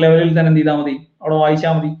 ആ ഒരു ലെവലിൽ തന്നെ എന്ത് ചെയ്താൽ മതി, അവിടെ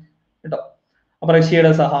വായിച്ചാൽ മതി കേട്ടോ. അപ്പൊ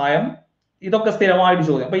റഷ്യയുടെ സഹായം, ഇതൊക്കെ സ്ഥിരമായിട്ട്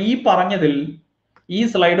ചോദ്യം. അപ്പൊ ഈ പറഞ്ഞതിൽ ഈ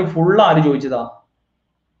സ്ലൈഡ് ഫുൾ ആര് ചോദിച്ചതാ,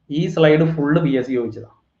 ഈ സ്ലൈഡ് ഫുള്ള് PSC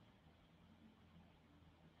ചോദിച്ചതാ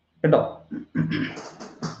കേട്ടോ.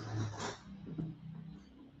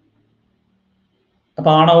 അപ്പൊ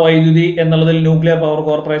ആണവ വൈദ്യുതി എന്നുള്ളതിൽ ന്യൂക്ലിയർ പവർ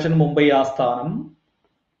കോർപ്പറേഷൻ മുംബൈ ആസ്ഥാനം.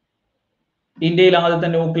 ഇന്ത്യയിൽ ആദ്യത്തെ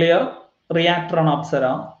ന്യൂക്ലിയർ റിയാക്ടറാണ് അപ്സര,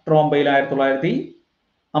 ട്രോംബയിൽ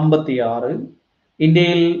 1956.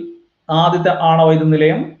 ഇന്ത്യയിൽ ആദ്യത്തെ ആണവ വൈദ്യുത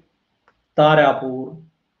നിലയം താരാപൂർ.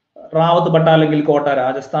 റാവത്ത് ഭട്ട അല്ലെങ്കിൽ കോട്ട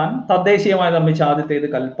രാജസ്ഥാൻ. തദ്ദേശീയമായി നിർമ്മിച്ച ആദ്യത്തേത്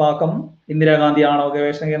കൽപ്പാക്കം. ഇന്ദിരാഗാന്ധി ആണവ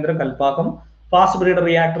ഗവേഷണ കേന്ദ്രം കൽപ്പാക്കം. ഫാസ്റ്റ് ബ്രീഡർ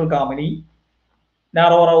റിയാക്ടർ കാമിനി.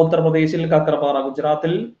 നാറോറ ഉത്തർപ്രദേശിൽ, കക്രപാറ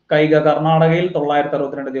ഗുജറാത്തിൽ. കൈഗ കർണാടകയിൽ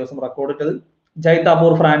 962 ദിവസം റെക്കോർഡ് ഇട്ടത്.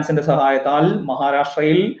 ജൈത്താപൂർ ഫ്രാൻസിന്റെ സഹായത്താൽ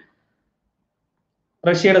മഹാരാഷ്ട്രയിൽ.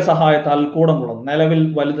 റഷ്യയുടെ സഹായത്താൽ കൂടംകുളം. നിലവിൽ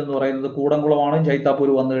വലുതെന്ന് പറയുന്നത് കൂടംകുളമാണ്. ജൈത്താപൂർ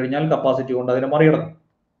വന്നു കഴിഞ്ഞാൽ കപ്പാസിറ്റി കൊണ്ട് അതിനെ മറികടക്കും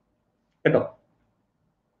കേട്ടോ.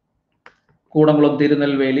 കൂടംകുളം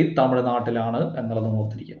തിരുനെൽവേലി തമിഴ്നാട്ടിലാണ് എന്നുള്ളത്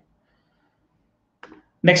ഓർത്തിരിക്കുക.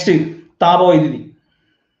 നെക്സ്റ്റ് താപവൈദ്യുതി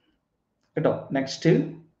കേട്ടോ. നെക്സ്റ്റ്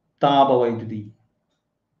താപവൈദ്യുതി.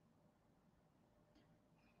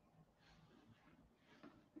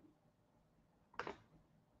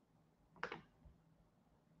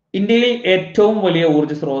 ഇന്ത്യയിൽ ഏറ്റവും വലിയ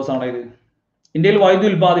ഊർജ്ജ സ്രോതസ്സാണ് ഇത്. ഇന്ത്യയിൽ വൈദ്യുതി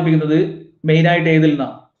ഉൽപ്പാദിപ്പിക്കുന്നത് മെയിനായിട്ട് ഏതിൽ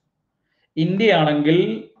നിന്നാണ്, ഇന്ത്യ ആണെങ്കിൽ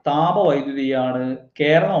താപവൈദ്യുതിയാണ്,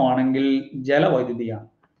 കേരളമാണെങ്കിൽ ജലവൈദ്യുതിയാണ്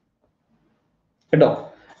കേട്ടോ.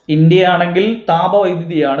 ഇന്ത്യ ആണെങ്കിൽ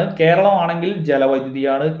താപവൈദ്യുതിയാണ്, കേരളമാണെങ്കിൽ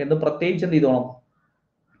ജലവൈദ്യുതിയാണ് എന്ന് പ്രത്യേകിച്ച് എന്ത് ചെയ്തോണം,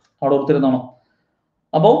 അവിടെ ഓർത്തിരുന്നോണം.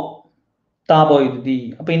 അപ്പോ താപവൈദ്യുതി.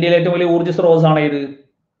 അപ്പൊ ഇന്ത്യയിലെ ഏറ്റവും വലിയ ഊർജ്ജ സ്രോതസ്സാണ് ഏത്,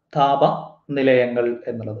 താപ നിലയങ്ങൾ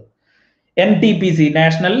എന്നുള്ളത്. NTPC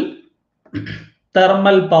national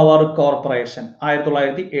thermal power corporation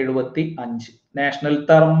 1975. National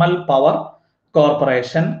thermal power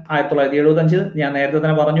corporation 1975. ഞാൻ നേരത്തെ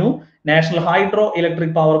തന്നെ പറഞ്ഞു. നാഷണൽ ഹൈഡ്രോ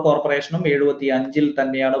ഇലക്ട്രിക് പവർ കോർപ്പറേഷനും 75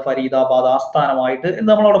 തന്നെയാണ് ഫരീദാബാദ് ആസ്ഥാനമായിട്ട് എന്ന്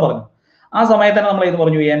നമ്മളവിടെ പറഞ്ഞു. ആ സമയത്ത് തന്നെ നമ്മൾ ഇത്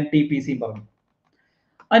പറഞ്ഞു, NTPC പറഞ്ഞു.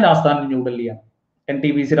 അതിന്റെ ആസ്ഥാനം ന്യൂഡൽഹിയാണ്.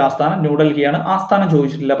 NTPCയുടെ ആസ്ഥാനം ന്യൂഡൽഹിയാണ്. ആസ്ഥാനം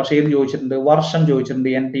ചോദിച്ചിട്ടില്ല, പക്ഷേ ഏത് ചോദിച്ചിട്ടുണ്ട്, വർഷം ചോദിച്ചിട്ടുണ്ട്.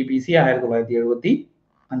 NTPC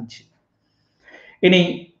 1975. ഇനി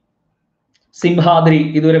സിംഹാദ്രി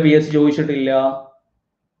ഇതുവരെ PSC ചോദിച്ചിട്ടില്ല,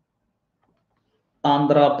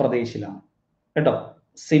 ആന്ധ്രാപ്രദേശിലാണ് കേട്ടോ.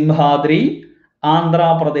 സിംഹാദ്രി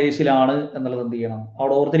ആന്ധ്രാപ്രദേശിലാണ് എന്നുള്ളത് എന്ത് ചെയ്യണം,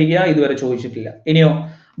 അവിടെ ഓർത്തിരിക്കുക. ഇതുവരെ ചോദിച്ചിട്ടില്ല. ഇനിയോ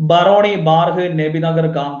ബറോണി, ബാർഹ്, നബിനഗർ,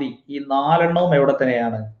 കാന്തി. ഈ 4 എവിടെ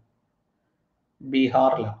തന്നെയാണ്,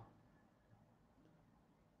 ബീഹാറിലാണ്.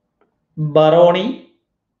 ബറോണി,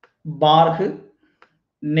 ബാർഹ്,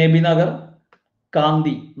 നബിനഗർ,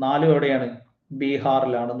 കാന്തി 4 എവിടെയാണ്,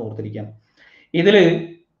 ബീഹാറിലാണെന്ന് ഓർത്തിരിക്കാം. ഇതില്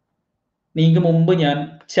നിങ്ങൾക്ക് മുമ്പ് ഞാൻ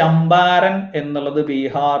ചമ്പാരൻ എന്നുള്ളത്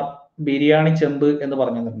ബീഹാർ, ബിരിയാണി ചെമ്പ് എന്ന്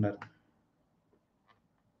പറഞ്ഞു തന്നിട്ടുണ്ടായിരുന്നു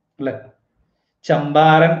അല്ലെ?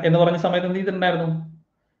 ചമ്പാരൻ എന്ന് പറഞ്ഞ സമയത്ത് എന്ത് ചെയ്തിട്ടുണ്ടായിരുന്നു?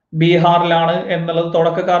 ബീഹാറിലാണ് എന്നുള്ളത്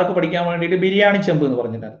തുടക്കക്കാർക്ക് പഠിക്കാൻ വേണ്ടിയിട്ട് ബിരിയാണി ചെമ്പ് എന്ന്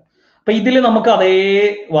പറഞ്ഞിട്ടുണ്ടായിരുന്നു. അപ്പൊ ഇതിൽ നമുക്ക് അതേ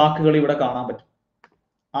വാക്കുകൾ ഇവിടെ കാണാൻ പറ്റും.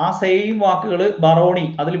 ആ സെയിം വാക്കുകൾ ബറോണി,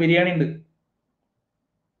 അതിൽ ബിരിയാണി ഉണ്ട്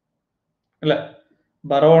അല്ലെ?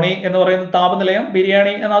 ബറോണി എന്ന് പറയുന്ന താപനിലയം,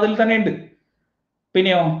 ബിരിയാണി എന്ന അതിൽ തന്നെ ഉണ്ട്.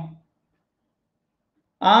 പിന്നെയോ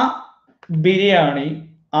ആ ബിരിയാണി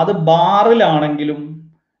അത് ബാറിലാണെങ്കിലും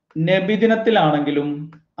നബിദിനത്തിലാണെങ്കിലും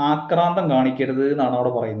ആക്രാന്തം കാണിക്കരുത് എന്നാണ്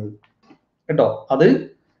അവിടെ പറയുന്നത് കേട്ടോ. അത്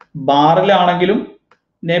ബാറിലാണെങ്കിലും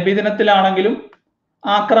നബിദിനത്തിലാണെങ്കിലും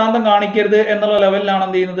ആക്രാന്തം കാണിക്കരുത് എന്നുള്ള ലെവലിലാണ്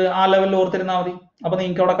എന്ത് ചെയ്യുന്നത്, ആ ലെവലിൽ ഓർത്തിരുന്നാൽ മതി. അപ്പൊ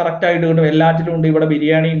നിങ്ങൾക്ക് അവിടെ കറക്റ്റ് ആയിട്ട് കിട്ടും. എല്ലാറ്റിലും ഉണ്ട്. ഇവിടെ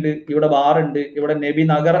ബിരിയാണി ഉണ്ട്, ഇവിടെ ബാർ ഉണ്ട്, ഇവിടെ നബി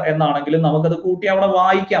നഗർ എന്നാണെങ്കിലും നമുക്കത് കൂട്ടി അവിടെ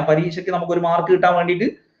വായിക്കാം. പരീക്ഷയ്ക്ക് നമുക്കൊരു മാർക്ക് കിട്ടാൻ വേണ്ടിയിട്ട്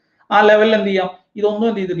ആ ലെവലിൽ എന്ത് ചെയ്യാം. ഇതൊന്നും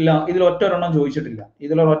എന്ത് ചെയ്തിട്ടില്ല, ഇതിൽ ഒറ്റൊരെണ്ണം ചോദിച്ചിട്ടില്ല.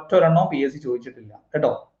 ഇതിലൊരൊറ്റൊരെണ്ണം PSC ചോദിച്ചിട്ടില്ല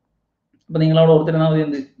കേട്ടോ. അപ്പൊ നിങ്ങൾ അവിടെ ഓർത്തിരുന്നാൽ മതി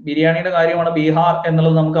എന്ത്, ബിരിയാണിയുടെ കാര്യമാണ് ബീഹാർ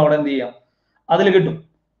എന്നുള്ളത് നമുക്ക് അവിടെ എന്ത് ചെയ്യാം, അതിൽ കിട്ടും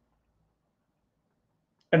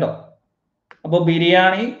കേട്ടോ. അപ്പൊ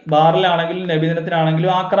ബിരിയാണി ബാറിലാണെങ്കിലും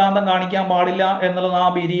നബിദിനത്തിനാണെങ്കിലും ആക്രാന്തം കാണിക്കാൻ പാടില്ല എന്നുള്ളത് ആ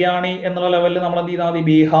ബിരിയാണി എന്നുള്ള ലെവലിൽ നമ്മൾ എന്ത് ചെയ്താൽ മതി,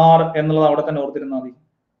 ബീഹാർ എന്നുള്ളത് അവിടെ തന്നെ ഓർത്തിരുന്നാൽ മതി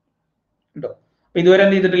കേട്ടോ. അപ്പൊ ഇതുവരെ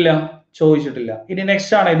എന്ത് ചെയ്തിട്ടില്ല, ചോദിച്ചിട്ടില്ല. ഇനി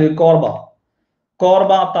നെക്സ്റ്റ് ആണ് ഇത് കോർബ.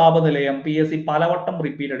 കോർബ താപനിലയം PSC പലവട്ടം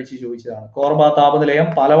റിപ്പീറ്റ് അടിച്ച് ചോദിച്ചതാണ്. കോർബ താപനിലയം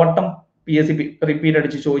പലവട്ടം PSC റിപ്പീറ്റ്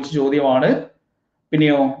അടിച്ച് ചോദിച്ച ചോദ്യമാണ്.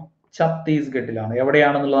 പിന്നെയോ ഛത്തീസ്ഗഡിലാണ്.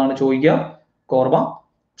 എവിടെയാണെന്നുള്ളതാണ് ചോദിക്കുക. കോർബ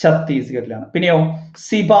ഛത്തീസ്ഗഡിലാണ്. പിന്നെയോ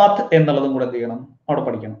സിബാത്ത് എന്നുള്ളതും കൂടെ എന്ത് ചെയ്യണം, അവിടെ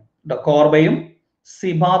പഠിക്കണം. കോർബയും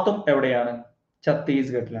സിബാത്തും എവിടെയാണ്,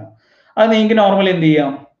 ഛത്തീസ്ഗഡിലാണ്. അത് നിങ്ങൾക്ക് നോർമലി എന്ത്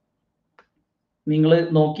ചെയ്യാം, നിങ്ങൾ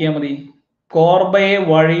നോക്കിയാൽ മതി. കോർബയെ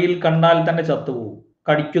വഴിയിൽ കണ്ടാൽ തന്നെ ചത്തുപോകും,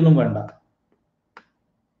 കടിക്കൊന്നും വേണ്ട.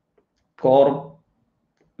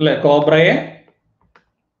 കോബ്രയെ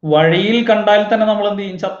വഴിയിൽ കണ്ടാൽ തന്നെ നമ്മൾ എന്ത്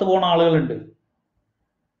ചെയ്യും, ചത്തുപോകുന്ന ആളുകളുണ്ട്.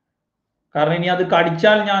 കാരണം ഇനി അത്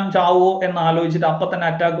കടിച്ചാൽ ഞാൻ ചാവോ എന്ന് ആലോചിച്ചിട്ട് അപ്പൊ തന്നെ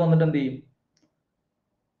അറ്റാക്ക് വന്നിട്ട് എന്ത് ചെയ്യും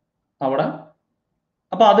അവിടെ.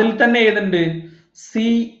 അപ്പൊ അതിൽ തന്നെ ഏതുണ്ട്, സി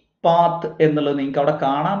പാത്ത് എന്നുള്ളത് നിങ്ങൾക്ക് അവിടെ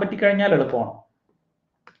കാണാൻ പറ്റിക്കഴിഞ്ഞാൽ എളുപ്പമാണ്.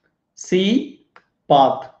 സി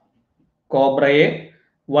പാത്ത്, കോബ്രയെ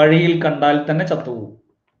വഴിയിൽ കണ്ടാൽ തന്നെ ചത്തുപോകും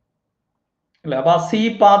അല്ലെ? അപ്പൊ ആ സി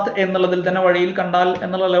പാത്ത് എന്നുള്ളതിൽ തന്നെ വഴിയിൽ കണ്ടാൽ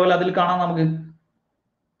എന്നുള്ള ലെവൽ അതിൽ കാണാം നമുക്ക്.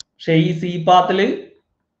 പക്ഷെ ഈ സി പാത്തില്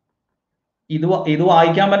ഇത്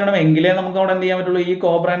വായിക്കാൻ പറ്റണം എങ്കിലേ നമുക്ക് അവിടെ എന്ത് ചെയ്യാൻ പറ്റുള്ളൂ, ഈ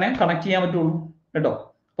കോബ്രനെ കണക്ട് ചെയ്യാൻ പറ്റുള്ളൂ കേട്ടോ.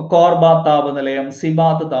 അപ്പൊ കോർബ താപനിലയം,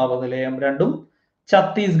 സിബാത്ത് താപനിലയം രണ്ടും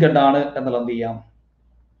ഛത്തീസ്ഗഡ് ആണ് എന്നുള്ളത് എന്ത് ചെയ്യാം,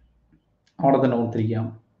 അവിടെ തന്നെ ഓർത്തിരിക്കാം.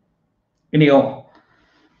 ഇനിയോ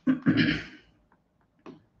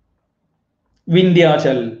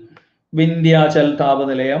വിന്ധ്യാചൽ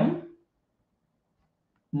താപനിലയം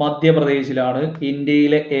മധ്യപ്രദേശിലാണ്.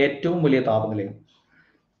 ഇന്ത്യയിലെ ഏറ്റവും വലിയ താപനിലയം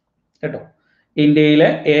കേട്ടോ. ഇന്ത്യയിലെ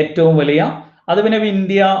ഏറ്റവും വലിയ, അത് പിന്നെ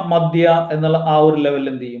വിന്ധ്യ മധ്യ എന്നുള്ള ആ ഒരു ലെവലിൽ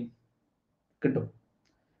എന്ത് ചെയ്യും, കിട്ടും.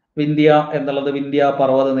 വിന്ധ്യ എന്നുള്ളത് വിന്ധ്യ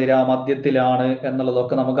പർവ്വതനിര മധ്യത്തിലാണ്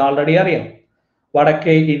എന്നുള്ളതൊക്കെ നമുക്ക് ആൾറെഡി അറിയാം.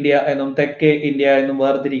 വടക്കേ ഇന്ത്യ എന്നും തെക്കേ ഇന്ത്യ എന്നും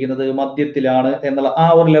വേർതിരിക്കുന്നത് മധ്യത്തിലാണ് എന്നുള്ള ആ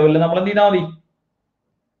ഒരു ലെവലിൽ നമ്മൾ എന്ത് ചെയ്താൽ മതി,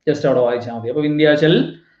 ജസ്റ്റ് അവിടെ വായിച്ചാൽ മതി. അപ്പൊ വിന്ധ്യാചൽ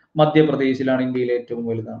മധ്യപ്രദേശിലാണ്, ഇന്ത്യയിലെ ഏറ്റവും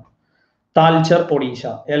വലുതാണ്. Talcher Odisha,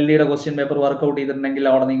 LDയുടെ question paper workout ചെയ്തിട്ടുണ്ടെങ്കിൽ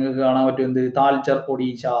അവിടെ നിങ്ങൾക്ക് കാണാൻ പറ്റും എന്ത്, താൽച്ചർ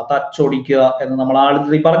ഒഡീഷ, തച്ചൊടിക്കുക എന്ന് നമ്മൾ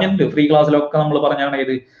ആൾറെഡി പറഞ്ഞിട്ടുണ്ട്. ഫ്രീ ക്ലാസ്സിലൊക്കെ നമ്മൾ പറഞ്ഞാണ്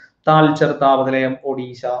ഏത്, താൽച്ചർ താപനിലയം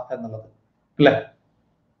ഒഡീഷ എന്നുള്ളത് അല്ലെ?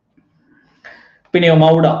 പിന്നെയോ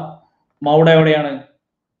മൗഡ എവിടെയാണ്,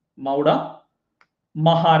 മൗഡ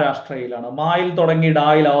മഹാരാഷ്ട്രയിലാണ്. മായിൽ തുടങ്ങി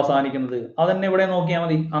ഡായിൽ അവസാനിക്കുന്നത്. അതന്നെ ഇവിടെ നോക്കിയാൽ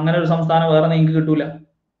മതി. അങ്ങനെ ഒരു സംസ്ഥാനം വേറെ നിങ്ങൾക്ക് കിട്ടൂല.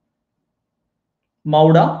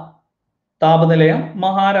 മൗഡ താപനിലയം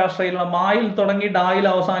മഹാരാഷ്ട്രയിലുള്ള, മായിൽ തുടങ്ങി ഡായിൽ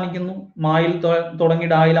അവസാനിക്കുന്നു, മായിൽ തുടങ്ങി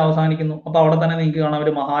ഡായിൽ അവസാനിക്കുന്നു. അപ്പൊ അവിടെ തന്നെ നിങ്ങൾക്ക് കാണാൻ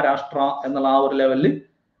പറ്റും മഹാരാഷ്ട്ര എന്നുള്ള ആ ഒരു ലെവലിൽ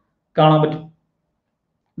കാണാൻ പറ്റും.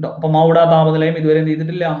 അപ്പൊ മൗഡ താപനിലയം ഇതുവരെ എന്ത്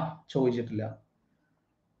ചെയ്തിട്ടില്ല, ചോദിച്ചിട്ടില്ല.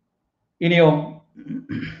 ഇനിയോ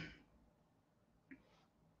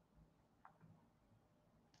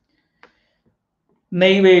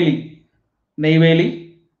നെയ്വേലി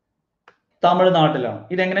തമിഴ്നാട്ടിലാണ്.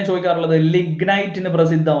 ഇതെങ്ങനെ ചോദിക്കാറുള്ളത്, ലിഗ്നൈറ്റിന്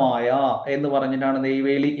പ്രസിദ്ധമായ എന്ന് പറഞ്ഞിട്ടാണ്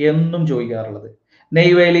നെയ്വേലി എന്നും ചോദിക്കാറുള്ളത്.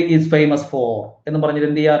 നെയ്വേലി ഈസ് ഫേമസ് ഫോർ എന്ന് പറഞ്ഞിട്ട്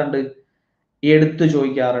എന്ത് ചെയ്യാറുണ്ട്, എടുത്തു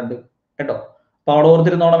ചോദിക്കാറുണ്ട് കേട്ടോ. അപ്പൊ അവിടെ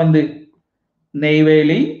ഓർത്തിരുന്നോണം എന്ത്,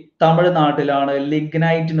 നെയ്വേലി തമിഴ്നാട്ടിലാണ്,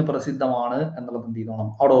 ലിഗ്നൈറ്റിന് പ്രസിദ്ധമാണ് എന്നുള്ളത് എന്ത് ചെയ്തോണം,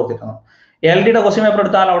 അവിടെ ഓർത്തിരുന്നോണം. LDയുടെ ക്വസ്റ്റ്യൻ പേപ്പർ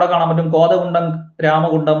എടുത്താൽ അവിടെ കാണാൻ പറ്റും കോതകുണ്ടം,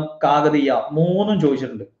 രാമകുണ്ടം, കാകതീയ മൂന്നും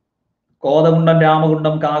ചോദിച്ചിട്ടുണ്ട്. കോതകുണ്ടം,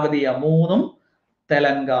 രാമകുണ്ടം, കാകതീയ മൂന്നും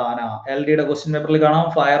തെലങ്കാന. LDയുടെ ക്വസ്റ്റ്യൻ പേപ്പറിൽ കാണാം.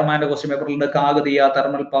 ഫയർമാന്റെ ക്വസ്റ്റ്യൻ പേപ്പറിൽ ഉണ്ട് Kakatiya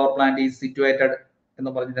thermal power plant is situated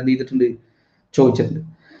എന്ന് പറഞ്ഞിട്ട് എന്ത് ചെയ്തിട്ടുണ്ട്, ചോദിച്ചിട്ടുണ്ട്.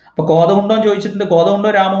 അപ്പൊ കോതകുണ്ടം ചോദിച്ചിട്ടുണ്ട്.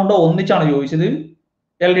 കോതകുണ്ടോ രാമകുണ്ടോ ഒന്നിച്ചാണ് ചോദിച്ചത്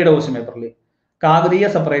LDയുടെ ക്വസ്റ്റ്യൻ പേപ്പറിൽ. കാകതീയ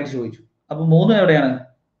സെപ്പറേറ്റ് ചോദിച്ചു. അപ്പൊ 3 എവിടെയാണ്?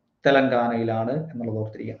 തെലങ്കാനയിലാണ് എന്നുള്ളത്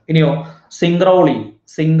ഓർത്തിരിക്കുക. ഇനിയോ സിംഗ്രൗളി.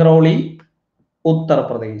 സിംഗ്രൗളി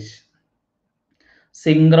ഉത്തർപ്രദേശ്.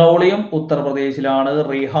 സിംഗ്രൗളിയും ഉത്തർപ്രദേശിലാണ്.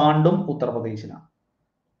 റിഹാണ്ടും ഉത്തർപ്രദേശിലാണ്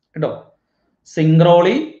കേട്ടോ.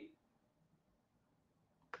 സിംഗ്രൗളി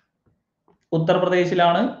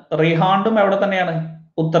ഉത്തർപ്രദേശിലാണ്. റിഹാണ്ടും എവിടെ തന്നെയാണ്?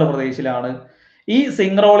 ഉത്തർപ്രദേശിലാണ്. ഈ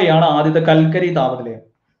സിംഗ്രൗളിയാണ് ആദ്യത്തെ കൽക്കരി താപനിലയം.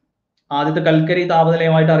 ആദ്യത്തെ കൽക്കരി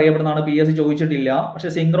താപനിലയമായിട്ട് അറിയപ്പെടുന്നതാണ്. PSC ചോദിച്ചിട്ടില്ല. പക്ഷെ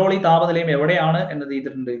സിംഗ്രൗളി താപനിലയം എവിടെയാണ് എന്നത്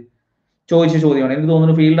ചെയ്തിട്ടുണ്ട്, ചോദിച്ച ചോദ്യമാണ്. എനിക്ക്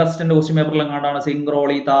തോന്നുന്നു ഫീൽഡ് അസിസ്റ്റന്റ് ക്വസ്റ്റ്യൻ പേപ്പറിൽ എങ്ങാണ്ടാണ്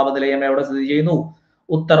സിംഗ്രൗളി താപനിലയം എവിടെ സ്ഥിതി ചെയ്യുന്നു,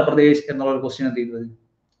 ഉത്തർപ്രദേശ് എന്നുള്ള ഒരു ക്വസ്റ്റ്യൻ എന്ത് ചെയ്തത്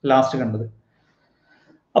ലാസ്റ്റ് കണ്ടത്.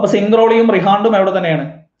 അപ്പൊ സിംഗ്രൗളിയും റിഹാണ്ടും എവിടെ തന്നെയാണ്?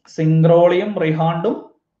 സിംഗ്രൗളിയും റിഹാണ്ടും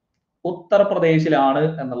ഉത്തർപ്രദേശിലാണ്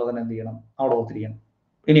എന്നുള്ളതിന് എന്ത് ചെയ്യണം, അവിടെ ഓർത്തിരിക്കണം.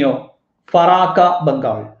 ഇനിയോ ഫറാക്ക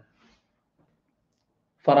ബംഗാൾ.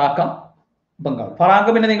 ഫറാക്ക ബംഗാൾ. ഫറാക്ക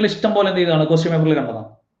പിന്നെ നിങ്ങൾ ഇഷ്ടം പോലെ എന്ത് ചെയ്താണ് ക്വസ്റ്റ്യൻ പേപ്പറിൽ കണ്ടതാണ്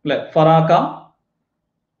അല്ലെ. ഫറാക്ക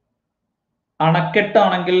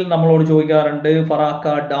അണക്കെട്ടാണെങ്കിൽ നമ്മളോട് ചോദിക്കാറുണ്ട്. ഫറാക്ക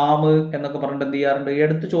ഡാം എന്നൊക്കെ പറഞ്ഞിട്ട് എന്ത് ചെയ്യാറുണ്ട്,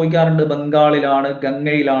 എടുത്ത് ചോദിക്കാറുണ്ട്. ബംഗാളിലാണ്,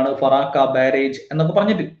 ഗംഗയിലാണ് ഫറാക്ക ബാരേജ് എന്നൊക്കെ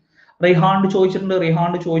പറഞ്ഞിട്ട്. റിഹാണ്ട് ചോദിച്ചിട്ടുണ്ട്,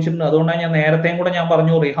 റിഹാണ്ട് ചോദിച്ചിട്ടുണ്ട്. അതുകൊണ്ടാണ് ഞാൻ നേരത്തെയും കൂടെ ഞാൻ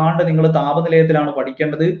പറഞ്ഞു റിഹാണ്ട് നിങ്ങൾ താപനിലയത്തിലാണ്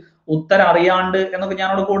പഠിക്കേണ്ടത്. ഉത്തരം അറിയാണ്ട് എന്നൊക്കെ ഞാൻ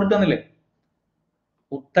അവിടെ കൊടുക്കുന്നില്ലേ.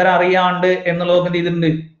 ഉത്തരം അറിയാണ്ട് എന്നുള്ളതൊക്കെ എന്ത്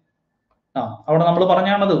ചെയ്തിട്ടുണ്ട്, അവിടെ നമ്മൾ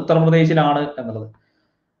പറഞ്ഞാണത് ഉത്തർപ്രദേശിലാണ് എന്നുള്ളത്.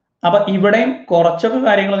 അപ്പൊ ഇവിടെയും കുറച്ചൊക്കെ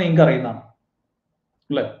കാര്യങ്ങൾ നിങ്ങൾക്ക് അറിയുന്നതാണ്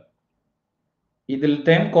അല്ലെ.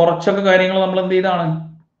 ഇതിലത്തെ കുറച്ചൊക്കെ കാര്യങ്ങൾ നമ്മൾ എന്ത് ചെയ്താണ്,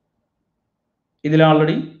 ഇതിൽ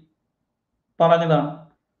ആൾറെഡി പറഞ്ഞതാണ്.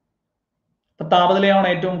 അപ്പൊ താപനിലയാണ്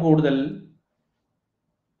ഏറ്റവും കൂടുതൽ.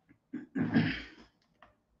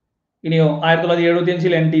 ഇനിയോ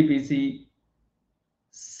 1975 NTPC,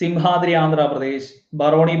 സിംഹാദ്രി ആന്ധ്രാപ്രദേശ്,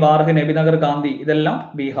 ബറോണി ബാർഹ് നബിനഗർ ഗാന്ധി ഇതെല്ലാം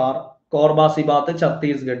ബീഹാർ, കോർബ സിബാത്ത്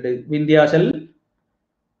ഛത്തീസ്ഗഡ്, വിന്ധ്യാചൽ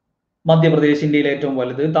മധ്യപ്രദേശ് ഇന്ത്യയിലെ ഏറ്റവും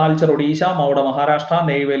വലുത്, താൽച്ചർ ഒഡീഷ, മൗഡ മഹാരാഷ്ട്ര,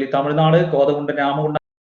 നെയ്വേലി തമിഴ്നാട്, കോതകുണ്ട് രാമകുണ്ട.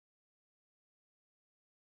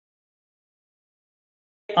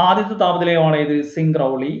 ആദ്യത്തെ താപനിലയമാണ് ഇത്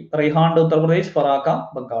സിംഗ്രൗളി, റിഹാണ്ട് ഉത്തർപ്രദേശ്, ഫറാക്ക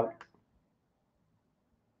ബംഗാൾ.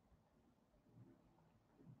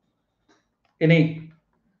 ഇനി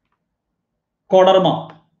കൊഡർമ.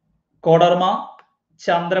 കൊഡർമ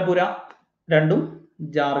ചന്ദ്രപുര രണ്ടും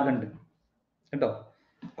ജാർഖണ്ഡ് കേട്ടോ.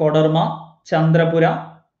 കൊഡർമ ചന്ദ്രപുര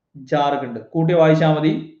ജാർഖണ്ഡ് കൂട്ടി വായിച്ചാൽ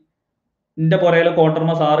മതി. എന്റെ പുറയിലെ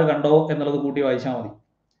കോട്ടർമ സാറ് കണ്ടോ എന്നുള്ളത് കൂട്ടി വായിച്ചാൽ മതി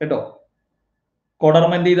കേട്ടോ.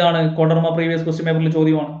 കൊഡർമ എന്ത് ചെയ്താണ്, കൊഡർമ പ്രീവിയസ് ക്വസ്റ്റ്യൻ പേപ്പറിൽ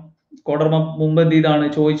ചോദ്യമാണ്. കൊഡർമ മുമ്പ് എന്ത് ചെയ്താണ്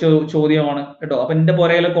ചോദിച്ച ചോദ്യമാണ് കേട്ടോ. അപ്പൊ എന്റെ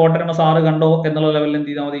പുറയിലെ കോട്ടർമ സാറ് കണ്ടോ എന്നുള്ള ലെവലിൽ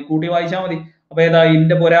എന്ത് ചെയ്താൽ മതി, കൂട്ടി വായിച്ചാൽ മതി. അപ്പൊ ഏതാ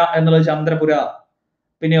ഇന്റെ പുര എന്നുള്ളത് ചന്ദ്രപുര,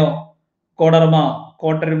 പിന്നെയോ കൊഡർമ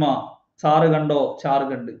കോട്ടരുമ, സാറ് കണ്ടോ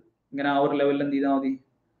ജാർഖണ്ഡ്. ഇങ്ങനെ ആ ഒരു ലെവലിൽ എന്ത് ചെയ്താൽ മതി.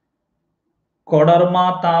 കൊഡർമ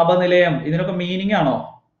താപനിലയം ഇതിനൊക്കെ മീനിങ് ആണോ?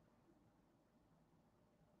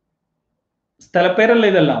 സ്ഥലപ്പേരല്ല,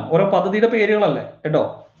 ഇതെല്ലാം ഓരോ പദ്ധതിയുടെ പേരുകളല്ലേ കേട്ടോ.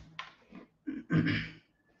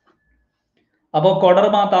 അപ്പോ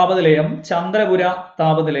കൊഡർമ താപനിലയം, ചന്ദ്രപുര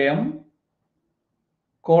താപനിലയം,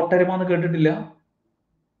 കോട്ടരുമ എന്ന് കേട്ടിട്ടില്ല.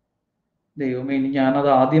 ദൈവമേ, ഇനി ഞാനത്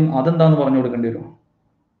ആദ്യം അതെന്താന്ന് പറഞ്ഞു കൊടുക്കേണ്ടി വരും.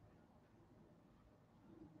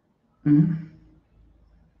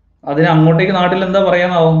 അതിന് അങ്ങോട്ടേക്ക് നാട്ടിൽ എന്താ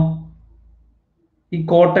പറയാനാവും. ഈ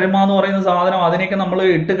കോട്ടരുമ എന്ന് പറയുന്ന സാധനം അതിനെയൊക്കെ നമ്മൾ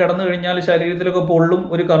ഇട്ട് കിടന്നു കഴിഞ്ഞാൽ ശരീരത്തിലൊക്കെ പൊള്ളും,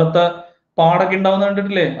 ഒരു കറുത്ത പാടൊക്കെ ഉണ്ടാവുന്ന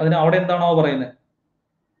കണ്ടിട്ടില്ലേ. അതിന് അവിടെ എന്താണോ പറയുന്നത്.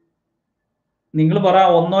 നിങ്ങൾ പറ,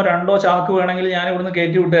 1 or 2 ചാക്ക് വേണമെങ്കിൽ ഞാൻ ഇവിടുന്ന്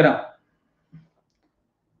കയറ്റി വിട്ടുതരാം.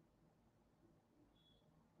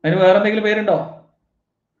 അതിന് വേറെ എന്തെങ്കിലും പേരുണ്ടോ?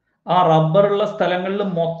 ആ റബ്ബറുള്ള സ്ഥലങ്ങളിൽ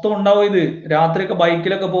മൊത്തം ഉണ്ടാവും ഇത്. രാത്രിയൊക്കെ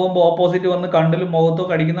ബൈക്കിലൊക്കെ പോകുമ്പോൾ ഓപ്പോസിറ്റ് വന്ന് കണ്ടിലും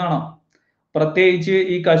മുഖത്തൊക്കെ അടിക്കുന്നതാണ്. പ്രത്യേകിച്ച്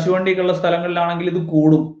ഈ കശുവണ്ടിയൊക്കെ ഉള്ള സ്ഥലങ്ങളിലാണെങ്കിൽ ഇത്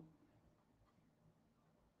കൂടും.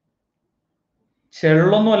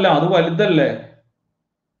 ചെള്ളൊന്നുമല്ല, അത് വലുതല്ലേ.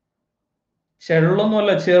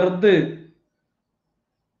 ചെള്ളൊന്നുമല്ല, ചെറുത്.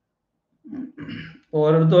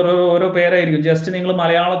 ഓരോരുത്തർ ഓരോ പേരായിരിക്കും. ജസ്റ്റ് നിങ്ങൾ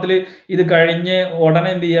മലയാളത്തിൽ ഇത് കഴിഞ്ഞ്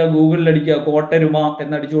ഉടനെ എന്ത് ചെയ്യുക, ഗൂഗിളിൽ അടിക്കുക കോട്ടരുമ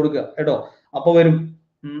എന്നടിച്ചു കൊടുക്കുക കേട്ടോ. അപ്പൊ വരും.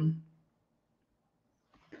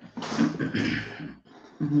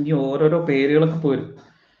 ഈ ഓരോരോ പേരുകളൊക്കെ പോരും.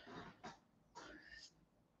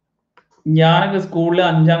 ഞാനൊക്കെ സ്കൂളിൽ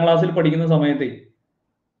 5ാം ക്ലാസ്സിൽ പഠിക്കുന്ന സമയത്ത്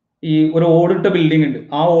ഈ ഒരു ഓടിട്ട ബിൽഡിംഗ് ഉണ്ട്.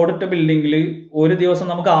 ആ ഓടിട്ട ബിൽഡിങ്ങിൽ ഒരു ദിവസം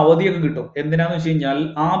നമുക്ക് അവധിയൊക്കെ കിട്ടും. എന്തിനാന്ന് വെച്ച് കഴിഞ്ഞാൽ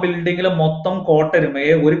ആ ബിൽഡിങ്ങിലെ മൊത്തം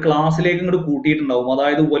കോട്ടരുമയെ ഒരു ക്ലാസ്സിലേക്ക് ഇങ്ങോട്ട് കൂട്ടിയിട്ടുണ്ടാവും.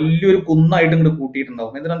 അതായത് വലിയൊരു കുന്നായിട്ട് ഇങ്ങോട്ട്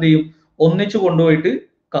കൂട്ടിയിട്ടുണ്ടാവും. എന്നിട്ട് ചെയ്യും, ഒന്നിച്ചു കൊണ്ടുപോയിട്ട്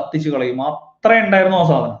കത്തിച്ചു കളയും. അത്ര ഉണ്ടായിരുന്നു ആ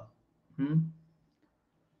സാധനം.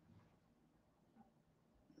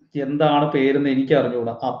 എന്താണ് പേരെന്ന് എനിക്ക്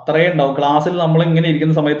അറിഞ്ഞുകൂടാ. അത്രേ ഉണ്ടാവും. ക്ലാസ്സിൽ നമ്മൾ ഇങ്ങനെ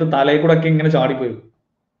ഇരിക്കുന്ന സമയത്ത് തലയിൽ കൂടെ ഒക്കെ ഇങ്ങനെ ചാടിപ്പോരും.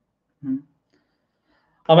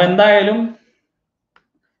 അപ്പൊ എന്തായാലും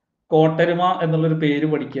കോട്ടരുമ എന്നുള്ളൊരു പേര്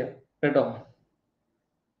പഠിക്കുക കേട്ടോ.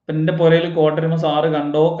 എന്റെ പുരയിൽ കോട്ടരുമ സാറ്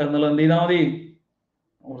കണ്ടോ എന്നുള്ളത് എന്ത് ചെയ്താൽ മതി?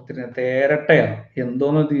 ഓർത്തിരുന്ന തേരട്ടയാ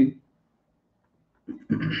എന്തോന്നത്?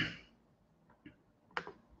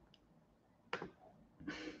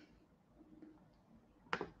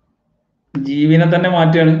 ജീവിനെ തന്നെ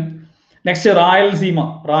മാറ്റുകയാണ്. നെക്സ്റ്റ് റായൽസീമ.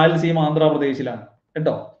 റായൽസീമ ആന്ധ്രാപ്രദേശിലാണ്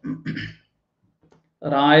കേട്ടോ.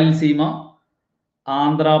 റായൽസീമ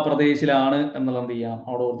ആന്ധ്രാപ്രദേശിലാണ് എന്നുള്ളത് എന്ത് ചെയ്യാം?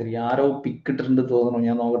 അവിടെ ഓർത്തിരിക്കുക. ആരോ പിക്കിട്ടിട്ടുണ്ട് തോന്നുന്നു,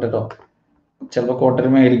 ഞാൻ നോക്കട്ടെ കേട്ടോ. ചിലപ്പോ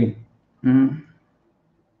കോട്ടരുമയായിരിക്കും.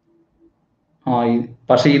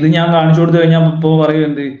 പക്ഷെ ഇത് ഞാൻ കാണിച്ചു കൊടുത്തു കഴിഞ്ഞാൽ ഇപ്പൊ പറയും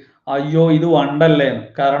എന്ത്, അയ്യോ ഇത് വണ്ടല്ലേ,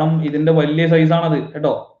 കാരണം ഇതിന്റെ വലിയ സൈസാണത്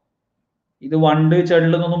കേട്ടോ. ഇത് വണ്ട്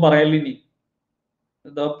ചെള്ളെന്നൊന്നും പറയല്ല. ഇനി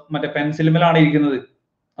ഇത് മറ്റേ പെൻസിലുമേലാണ് ഇരിക്കുന്നത്,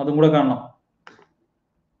 അതും കൂടെ കാണണം.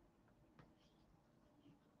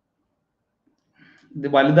 ഇത്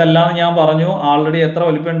വലുതല്ല എന്ന് ഞാൻ പറഞ്ഞു. ആൾറെഡി എത്ര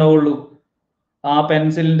വലിപ്പം ഉണ്ടാവുള്ളൂ? ആ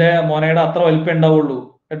പെൻസിലിന്റെ മൊനയുടെ അത്ര വലിപ്പം ഉണ്ടാവുള്ളൂ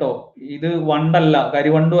കേട്ടോ. ഇത് വണ്ടല്ല,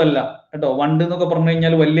 കരിവണ്ടും അല്ല കേട്ടോ. വണ്ട് എന്നൊക്കെ പറഞ്ഞു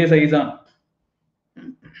കഴിഞ്ഞാൽ വലിയ സൈസാണ്.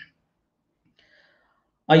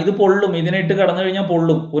 ഇത് പൊള്ളും, ഇതിനിട്ട് കടന്നു കഴിഞ്ഞാൽ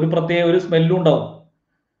പൊള്ളും, ഒരു പ്രത്യേക ഒരു സ്മെല്ലും ഉണ്ടാവും.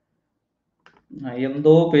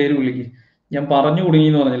 എന്തോ പേര് വിളിക്ക്, ഞാൻ പറഞ്ഞു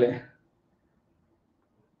കുടുങ്ങിന്ന് പറഞ്ഞില്ലേ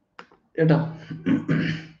കേട്ടോ.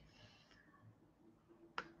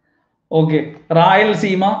 ഓക്കെ,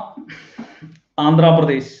 റായൽസീമ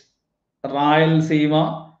ആന്ധ്രാപ്രദേശ്. റായൽസീമ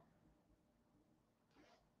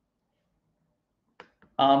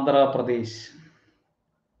ആന്ധ്രാപ്രദേശ്.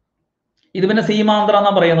 ഇത് പിന്നെ സീമാന്ധ്ര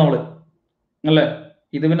എന്നാ പറയാ നമ്മള്, അല്ലേ?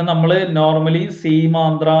 ഇത് പിന്നെ നമ്മള് നോർമലി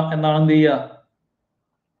സീമാന്ധ്ര എന്നാണ് എന്ത് ചെയ്യുക,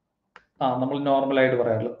 നമ്മൾ നോർമൽ ആയിട്ട്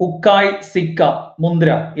പറയാറുള്ളത്. ഉക്കായ്, സിക്ക, മുന്ദ്ര,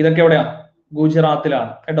 ഇതൊക്കെ എവിടെയാ?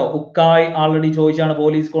 ഗുജറാത്തിലാണ് കേട്ടോ. ഉക്കായ് ആൾറെഡി ചോദിച്ചാണ്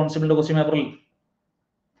പോലീസ് കോൺസ്റ്റബിളിന്റെ ക്വസ്റ്റ്യൻ പേപ്പറിൽ.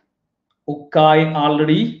 ഉക്കായ്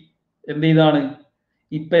ആൾറെഡി എന്ത് ചെയ്താണ്?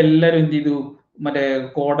 ഇപ്പൊ എല്ലാരും എന്ത് ചെയ്തു? മറ്റേ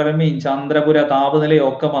കോടരമയും ചന്ദ്രപുര താപനിലയും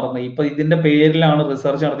ഒക്കെ മറന്ന് ഇപ്പൊ ഇതിന്റെ പേരിലാണ്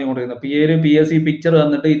റിസർച്ച് നടത്തിക്കൊണ്ടിരിക്കുന്നത്. PSC പിക്ചർ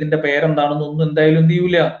തന്നിട്ട് ഇതിന്റെ പേരെന്താണെന്നൊന്നും എന്തായാലും എന്ത്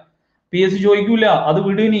ചെയ്യൂല, PSC ചോദിക്കൂല. അത്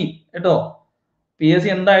വിടുനി കേട്ടോ. PSC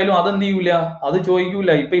എന്തായാലും അതെന്ത് ചെയ്യൂല, അത്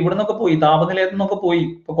ചോദിക്കൂല. ഇപ്പൊ ഇവിടെ നിന്നൊക്കെ പോയി, താപനിലയത്തിൽ നിന്നൊക്കെ പോയി.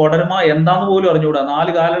 ഇപ്പൊ കൊടരമ എന്താന്ന് പോലും അറിഞ്ഞുകൂടാ.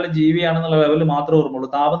 4 കാലുള്ള ജീവിയാണെന്നുള്ള ലെവലിൽ മാത്രമേ ഓർമ്മയുള്ളൂ,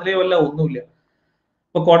 താപനിലയോ അല്ല, ഒന്നുമില്ല.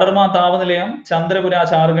 ഇപ്പൊ കൊടർമ താപനിലയം, ചന്ദ്രപുര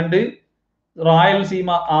ജാർഖണ്ഡ്,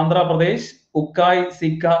 റായൽസീമ ആന്ധ്രാപ്രദേശ്, ഉക്കായ്,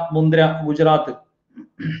 സിക്ക, മുന്ദ്ര ഗുജറാത്ത്.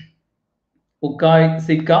 ഉക്കായ്,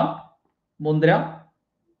 സിക്ക, മുന്ദ്ര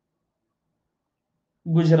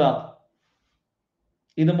ഗുജറാത്ത്.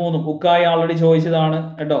 ഇത് മൂന്നും ഉക്കായ് ആൾറെഡി ചോദിച്ചതാണ്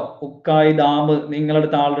കേട്ടോ. ഉക്കായ് ഡാം നിങ്ങളുടെ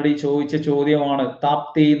അടുത്ത് ആൾറെഡി ചോദിച്ച ചോദ്യമാണ്.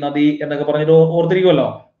 താപ്തി നദി എന്നൊക്കെ പറഞ്ഞിട്ട് ഓർത്തിരിക്കുമല്ലോ.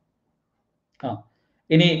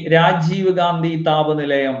 ഇനി രാജീവ് ഗാന്ധി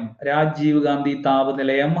താപനിലയം. രാജീവ് ഗാന്ധി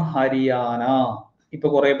താപനിലയം ഹരിയാന. ഇപ്പൊ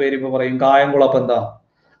കുറെ പേര് ഇപ്പൊ പറയും കായംകുളം എന്താ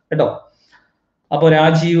കേട്ടോ. അപ്പൊ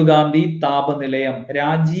രാജീവ് ഗാന്ധി താപനിലയം,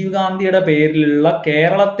 രാജീവ് ഗാന്ധിയുടെ പേരിലുള്ള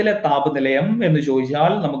കേരളത്തിലെ താപനിലയം എന്ന്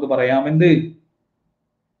ചോദിച്ചാൽ നമുക്ക് പറയാം എന്ത്?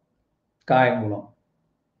 കായംകുളം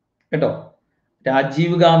കേട്ടോ.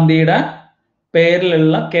 രാജീവ് ഗാന്ധിയുടെ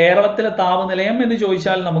പേരിലുള്ള കേരളത്തിലെ താപനിലയം എന്ന്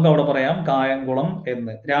ചോദിച്ചാൽ നമുക്ക് അവിടെ പറയാം കായംകുളം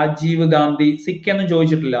എന്ന്. രാജീവ് ഗാന്ധി, സിക്കൊന്നും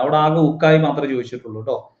ചോദിച്ചിട്ടില്ല, അവിടെ ആകെ ഉക്കായി മാത്രമേ ചോദിച്ചിട്ടുള്ളൂ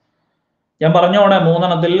കേട്ടോ. ഞാൻ പറഞ്ഞ അവിടെ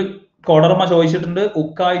 3 കൊടർമ ചോദിച്ചിട്ടുണ്ട്,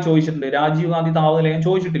 ഉക്കായി ചോദിച്ചിട്ടുണ്ട്, രാജീവ് ഗാന്ധി താപനിലയം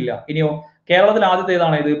ചോദിച്ചിട്ടില്ല. ഇനിയോ കേരളത്തിലെ ആദ്യത്തെ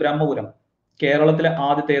ഏതാണ്? ഇത് ബ്രഹ്മപുരം. കേരളത്തിലെ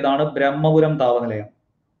ആദ്യത്തെ ഏതാണ്? ബ്രഹ്മപുരം താപനിലയം.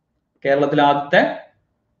 കേരളത്തിലെ ആദ്യത്തെ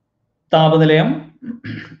താപനിലയം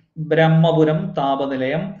ബ്രഹ്മപുരം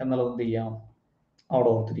താപനിലയം എന്നുള്ളത് എന്ത് ചെയ്യാം? അവിടെ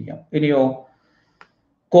ഓർത്തിരിക്കാം. ഇനിയോ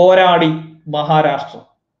കോരാടി, മഹാരാഷ്ട്ര.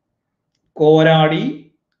 കോരാടി,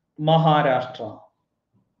 മഹാരാഷ്ട്ര.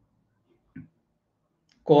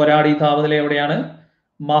 കോരാടി താപനില എവിടെയാണ്?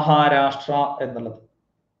 മഹാരാഷ്ട്ര എന്നുള്ളത്.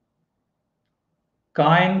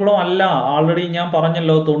 കായംകുളം അല്ല, ആൾറെഡി ഞാൻ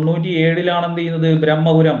പറഞ്ഞല്ലോ 97-ലാണ് എന്ത് ചെയ്യുന്നത്?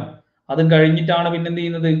 ബ്രഹ്മപുരം. അതും കഴിഞ്ഞിട്ടാണ് പിന്നെ എന്ത്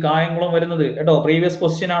ചെയ്യുന്നത്? കായംകുളം വരുന്നത് കേട്ടോ. പ്രീവിയസ്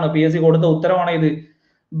ക്വസ്റ്റ്യൻ ആണ്, PSC കൊടുത്ത ഉത്തരവാണ് ഇത്.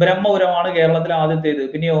 ബ്രഹ്മപുരമാണ് കേരളത്തിലെ ആദ്യത്തേത്.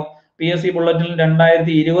 പിന്നെയോ PSC ബുള്ളറ്റിനിൽ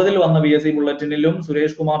 2020 വന്ന PSC ബുള്ളറ്റിനിലും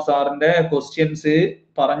സുരേഷ് കുമാർ സാറിന്റെ ക്വസ്റ്റ്യൻസ്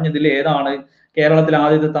പറഞ്ഞതിൽ ഏതാണ് കേരളത്തിലെ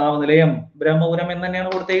ആദ്യത്തെ താപനിലയം? ബ്രഹ്മപുരം എന്ന് തന്നെയാണ്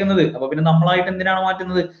കൊടുത്തേക്കുന്നത്. അപ്പൊ പിന്നെ നമ്മളായിട്ട് എന്തിനാണ്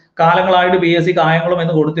മാറ്റുന്നത്? കാലങ്ങളായിട്ട് PSC കായംകുളം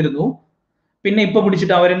എന്ന് കൊടുത്തിരുന്നു, പിന്നെ ഇപ്പൊ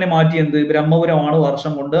പിടിച്ചിട്ട് അവരെന്നെ മാറ്റി എന്ത്? ബ്രഹ്മപുരമാണ്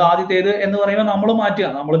വർഷം കൊണ്ട് ആദ്യത്തേത് എന്ന് പറയുമ്പോൾ നമ്മൾ മാറ്റുക.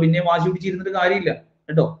 നമ്മൾ പിന്നെ വാശി പിടിച്ചിരുന്നിട്ട് കാര്യമില്ല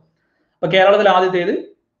കേട്ടോ. അപ്പൊ കേരളത്തിൽ ആദ്യത്തേത്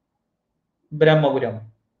ബ്രഹ്മപുരം.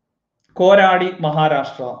 കോരാടി,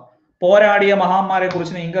 മഹാരാഷ്ട്ര. പോരാടിയ മഹാന്മാരെ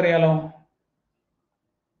കുറിച്ച് നിങ്ങൾക്ക് അറിയാലോ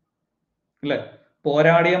അല്ലെ?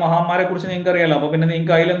 പോരാടിയ മഹാന്മാരെ കുറിച്ച് നിങ്ങൾക്ക് അറിയാലോ. അപ്പൊ പിന്നെ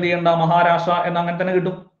നിങ്ങൾക്ക് അതിൽ എന്ത് ചെയ്യണ്ട? മഹാരാഷ്ട്ര എന്ന് അങ്ങനെ തന്നെ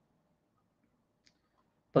കിട്ടും.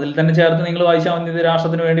 അതിൽ തന്നെ ചേർത്ത് നിങ്ങൾ വായിച്ചാൽ മതി,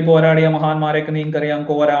 രാഷ്ട്രത്തിന് വേണ്ടി പോരാടിയ മഹാന്മാരെയൊക്കെ നിങ്ങൾക്ക് അറിയാം.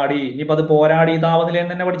 കോരാടി. ഇനിയിപ്പോ അത് പോരാടി താപനിലയം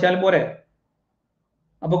തന്നെ പഠിച്ചാലും പോരെ,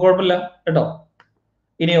 അപ്പൊ കുഴപ്പമില്ല കേട്ടോ.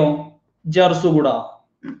 ഇനിയോ ജർസുഗുഡ.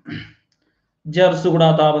 ജർസുഗുഡ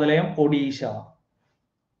താപനിലയം ഒഡീഷ.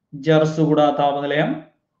 ജർസുഗുഡ താപനിലയം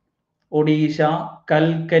ഒഡീഷ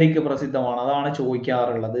കൽക്കരിക്ക് പ്രസിദ്ധമാണ്. അതാണ്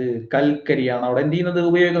ചോദിക്കാറുള്ളത്. കൽക്കരിയാണ് അവിടെ എന്ത് ചെയ്യുന്നത്,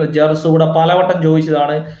 ഉപയോഗിക്കുന്നത്. ജർസുഗുഡ പലവട്ടം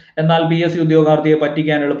ചോദിച്ചതാണ്. എന്നാൽ PSC ഉദ്യോഗാർത്ഥിയെ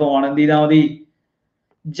പറ്റിക്കാൻ എളുപ്പമാണ്. എന്ത് ചെയ്താൽ മതി,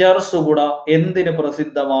 ജർസുഗുഡ എന്തിന്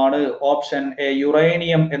പ്രസിദ്ധമാണ്? ഓപ്ഷൻ എ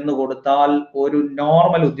യുറേനിയം എന്ന് കൊടുത്താൽ ഒരു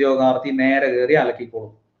നോർമൽ ഉദ്യോഗാർത്ഥി നേരെ കയറി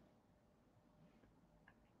അലക്കിക്കോളും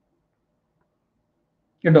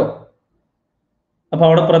കേട്ടോ. അപ്പൊ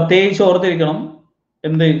അവിടെ പ്രത്യേകിച്ച് ഓർത്തിരിക്കണം.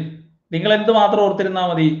 എന്ത്, നിങ്ങൾ എന്ത് മാത്രം ഓർത്തിരുന്നാ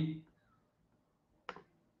മതി,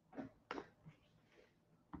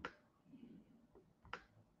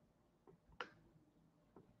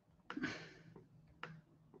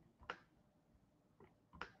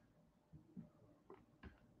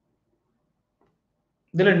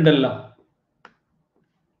 ഇതിലുണ്ടല്ലോ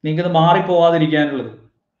നിങ്ങൾക്കിത് മാറിപ്പോവാതിരിക്കാനുള്ളത്.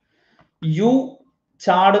 യു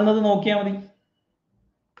ചാടുന്നത് നോക്കിയാൽ മതി,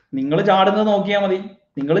 നിങ്ങൾ ചാടുന്നത് നോക്കിയാൽ മതി.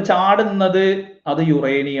 നിങ്ങൾ ചാടുന്നത് അത്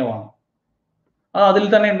യുറേനിയമാണ്, അത് അതിൽ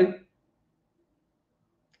തന്നെ ഉണ്ട്.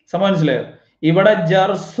 മനസ്സിലായോ? ഇവിടെ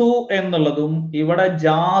ജർസു എന്നുള്ളതും ഇവിടെ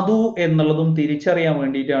ജാതു എന്നുള്ളതും തിരിച്ചറിയാൻ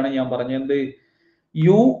വേണ്ടിയിട്ടാണ് ഞാൻ പറഞ്ഞത്. എന്ത്,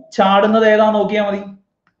 യു ചാടുന്നത് ഏതാ നോക്കിയാൽ മതി.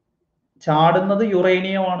 ചാടുന്നത്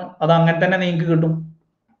യുറേനിയമാണ്, അത് അങ്ങനെ തന്നെ നിങ്ങൾക്ക് കിട്ടും.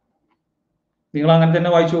 നിങ്ങൾ അങ്ങനെ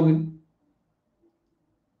തന്നെ വായിച്ചു നോക്ക്.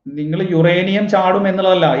 നിങ്ങൾ യുറേനിയം ചാടും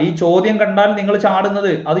എന്നുള്ളതല്ല, ഈ ചോദ്യം കണ്ടാൽ നിങ്ങൾ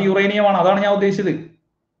ചാടുന്നത് അത് യുറേനിയമാണ്, അതാണ് ഞാൻ ഉദ്ദേശിച്ചത്.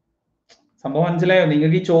 സംഭവം മനസ്സിലായോ?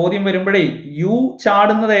 നിങ്ങൾക്ക് ഈ ചോദ്യം വരുമ്പോഴേ യു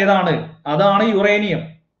ചാടുന്നത് ഏതാണ്, അതാണ് യുറേനിയം.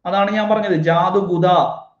 അതാണ് ഞാൻ പറഞ്ഞത്. ജാതുഗുദ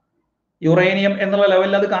യുറേനിയം എന്നുള്ള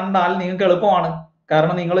ലെവലിൽ അത് കണ്ടാൽ നിങ്ങൾക്ക് എളുപ്പമാണ്.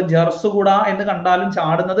 കാരണം നിങ്ങൾ ജർസുഗുഡ എന്ന് കണ്ടാലും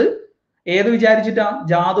ചാടുന്നത് ഏത് വിചാരിച്ചിട്ടാ,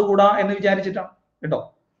 ജാതുഗുഡ എന്ന് വിചാരിച്ചിട്ടാണ് കേട്ടോ.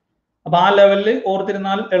 അപ്പൊ ആ ലെവലിൽ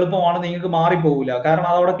ഓർത്തിരുന്നാൽ എളുപ്പമാണ്, നിങ്ങൾക്ക് മാറിപ്പോകില്ല. കാരണം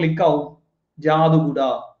അതവിടെ ക്ലിക്ക് ആവും. ജാതുഗുഡ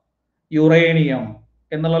യുറേനിയം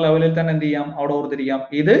എന്നുള്ള ലെവലിൽ തന്നെ എന്ത് ചെയ്യാം, അവിടെ ഓർത്തിരിക്കാം.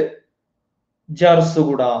 ഇത്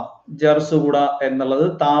ജർസുഗുഡ. ജർസുഗുഡ എന്നുള്ളത്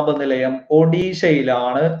താപനിലയം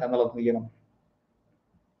ഒഡീഷയിലാണ് എന്നുള്ളത് ചെയ്യണം,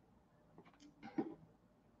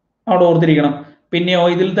 അവിടെ ഓർത്തിരിക്കണം. പിന്നെയോ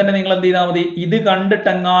ഇതിൽ തന്നെ നിങ്ങൾ എന്ത് ചെയ്താൽ മതി, ഇത്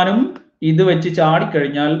കണ്ടിട്ടെങ്ങാനും ഇത് വെച്ച്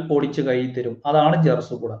ചാടിക്കഴിഞ്ഞാൽ ഓടിച്ച് കൈ തരും, അതാണ്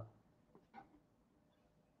ജർസുഗുഡ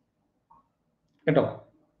കേട്ടോ.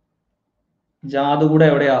 ജാതുഗുഡ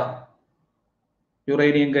എവിടെയാ,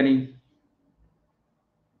 യുറേനിയം ഖനി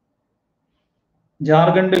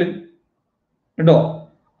ജാർഖണ്ഡിൽ കേട്ടോ.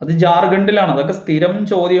 അത് ജാർഖണ്ഡിലാണ്. അതൊക്കെ സ്ഥിരം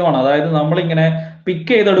ചോദ്യമാണ്. അതായത് നമ്മളിങ്ങനെ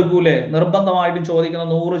പിക്ക് ചെയ്തെടുക്കൂലേ, നിർബന്ധമായിട്ടും ചോദിക്കുന്ന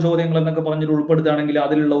 100 ചോദ്യങ്ങൾ എന്നൊക്കെ പറഞ്ഞിട്ട് ഉൾപ്പെടുത്തുകയാണെങ്കിൽ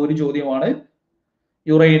അതിലുള്ള ഒരു ചോദ്യമാണ്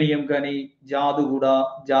യുറേനിയം ഖനി ജാതുഗുഡ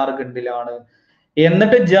ജാർഖണ്ഡിലാണ്.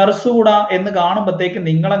 എന്നിട്ട് ജർസുഗുഡ എന്ന് കാണുമ്പോഴത്തേക്ക്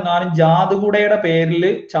നിങ്ങളെങ്ങാനും ജാതുഗുഡയുടെ പേരിൽ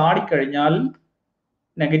ചാടിക്കഴിഞ്ഞാൽ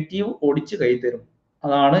നെഗറ്റീവ് ഓടിച്ച് കൈ തരും.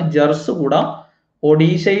 അതാണ് ജർസുഗുഡ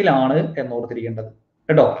ഒഡീഷയിലാണ് എന്നോർത്തിരിക്കേണ്ടത്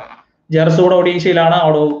കേട്ടോ. ജർസുഗുഡ ഒഡീഷയിലാണ്,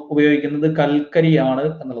 അവിടെ ഉപയോഗിക്കുന്നത് കൽക്കരിയാണ്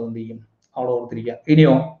എന്നുള്ളത് എന്ത് ചെയ്യും, അവിടെ ഓർത്തിരിക്കുക.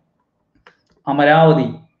 ഇനിയോ അമരാവതി.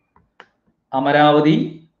 അമരാവതി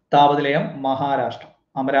താപനിലയം മഹാരാഷ്ട്ര.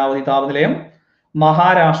 അമരാവതി താപനിലയം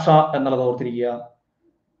മഹാരാഷ്ട്ര എന്നുള്ളത് ഓർത്തിരിക്കുക.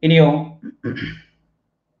 ഇനിയോ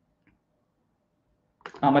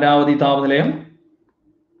അമരാവതി താപനിലയം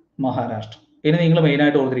മഹാരാഷ്ട്ര. ഇനി നിങ്ങൾ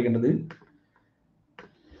മെയിനായിട്ട് ഓർത്തിരിക്കേണ്ടത്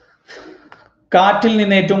കാറ്റിൽ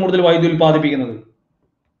നിന്ന് ഏറ്റവും കൂടുതൽ വൈദ്യുതി ഉൽപ്പാദിപ്പിക്കുന്നത്,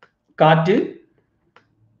 കാറ്റ്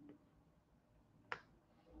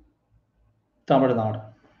തമിഴ്നാട്.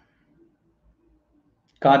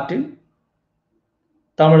 കാറ്റ്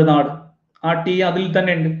തമിഴ്നാട്. ആ ടി അതിൽ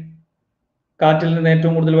തന്നെ ഉണ്ട്. കാറ്റിൽ നിന്ന്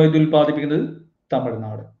ഏറ്റവും കൂടുതൽ വൈദ്യുതി ഉൽപ്പാദിപ്പിക്കുന്നത്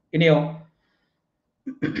തമിഴ്നാട്. ഇനിയോ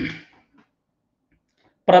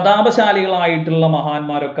പ്രതാപശാലികളായിട്ടുള്ള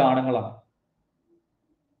മഹാന്മാരൊക്കെ ആണുങ്ങളാണ്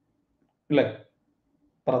അല്ലെ.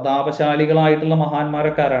 പ്രതാപശാലികളായിട്ടുള്ള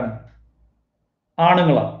മഹാന്മാരൊക്കെ ആരാണ്,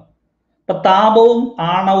 ആണുങ്ങളാണ്. അപ്പൊ താപവും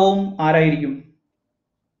ആണവവും ആരായിരിക്കും,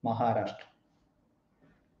 മഹാരാഷ്ട്ര.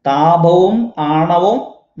 താപവും ആണവവും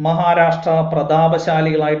മഹാരാഷ്ട്ര.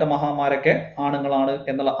 പ്രതാപശാലികളായിട്ട് മഹാന്മാരൊക്കെ ആണുങ്ങളാണ്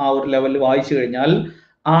എന്നുള്ള ആ ഒരു ലെവലിൽ വായിച്ചു കഴിഞ്ഞാൽ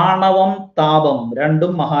ആണവം താപം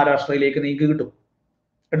രണ്ടും മഹാരാഷ്ട്രയിലേക്ക് നിങ്ങൾക്ക് കിട്ടും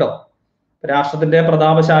കേട്ടോ. രാഷ്ട്രത്തിന്റെ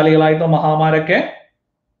പ്രതാപശാലികളായിട്ടുള്ള മഹാന്മാരൊക്കെ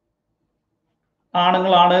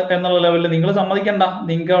ആണുങ്ങളാണ് എന്നുള്ള ലെവലിൽ നിങ്ങൾ സമ്മതിക്കണ്ട,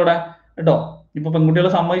 നിങ്ങൾക്ക് അവിടെ കേട്ടോ. ഇപ്പൊ പെൺകുട്ടികൾ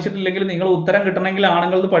സമ്മതിച്ചിട്ടില്ലെങ്കിൽ നിങ്ങൾ ഉത്തരം കിട്ടണമെങ്കിൽ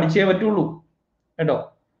ആണുങ്ങൾ ഇത് പഠിച്ചേ പറ്റുള്ളൂ കേട്ടോ.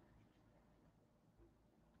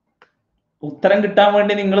 ഉത്തരം കിട്ടാൻ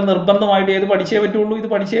വേണ്ടി നിങ്ങൾ നിർബന്ധമായിട്ട് ഏത് പഠിച്ചേ പറ്റുള്ളൂ, ഇത്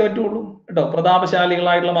പഠിച്ചേ പറ്റുള്ളൂ കേട്ടോ.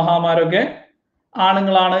 പ്രതാപശാലികളായിട്ടുള്ള മഹാന്മാരൊക്കെ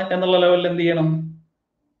ആണുങ്ങളാണ് എന്നുള്ള ലെവലിൽ എന്ത് ചെയ്യണം,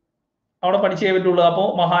 അവിടെ പഠിച്ചേ പറ്റുള്ളൂ. അപ്പോ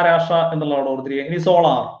മഹാരാഷ്ട്ര എന്നുള്ള അവിടെ ഓർത്തിരിക്കുക. ഇനി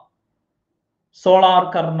സോളാർ. സോളാർ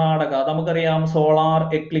കർണാടക. നമുക്കറിയാം സോളാർ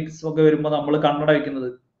എക്ലിപ്സ് ഒക്കെ വരുമ്പോ നമ്മൾ കണ്ണട വയ്ക്കുന്നത്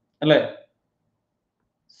അല്ലെ.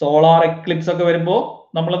 സോളാർ എക്ലിപ്സ് ഒക്കെ വരുമ്പോ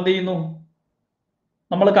നമ്മൾ എന്ത് ചെയ്യുന്നു,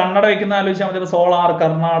 നമ്മൾ കണ്ണട വെക്കുന്ന ആലോചിച്ചാൽ മതി. സോളാർ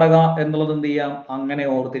കർണാടക എന്നുള്ളത് എന്ത് ചെയ്യാം, അങ്ങനെ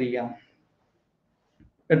ഓർത്തിരിക്കാം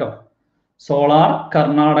കേട്ടോ. സോളാർ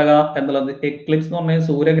കർണാടക എന്നുള്ളത്. എക്ലിപ്സ് എന്ന് പറഞ്ഞാൽ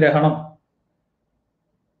സൂര്യഗ്രഹണം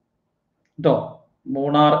കേട്ടോ.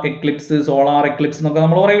 മൂണാർ എക്ലിപ്സ്, സോളാർ എക്ലിപ്സ് എന്നൊക്കെ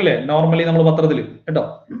നമ്മൾ പറയൂലേ നോർമലി നമ്മൾ പത്രത്തിൽ കേട്ടോ.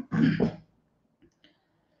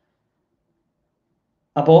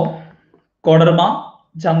 അപ്പോ കൊഡർമ,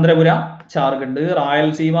 ചന്ദ്രപുര ജാർഖണ്ഡ്,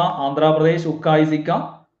 റായലസീമ ആന്ധ്രാപ്രദേശ്, ഉക്കായി സിക്ക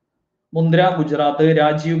മുന്ദ്ര ഗുജറാത്ത്,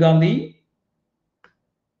 രാജീവ് ഗാന്ധി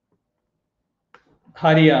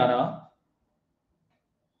ഹരിയാന,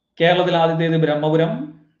 കേരളത്തിൽ ആദ്യത്തേത് ബ്രഹ്മപുരം,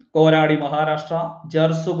 കോരാടി മഹാരാഷ്ട്ര,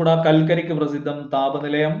 ജർസുഗുഡ കൽക്കരിക്ക് പ്രസിദ്ധം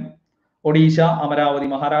താപനിലയം, ഒഡീഷ അമരാവതി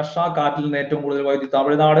മഹാരാഷ്ട്ര, കാറ്റിൽ നിന്ന് ഏറ്റവും കൂടുതൽ വൈദ്യുതി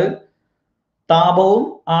തമിഴ്നാട്, താപവും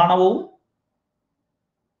ആണവും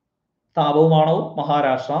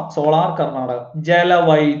മഹാരാഷ്ട്ര, സോളാർ കർണാടക,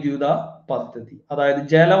 ജലവൈദ്യുത പദ്ധതി. അതായത്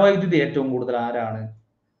ജലവൈദ്യുതി ഏറ്റവും കൂടുതൽ ആരാണ്?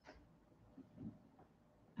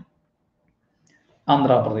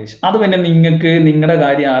 ആന്ധ്രാപ്രദേശ്. അത് പിന്നെ നിങ്ങൾക്ക് നിങ്ങളുടെ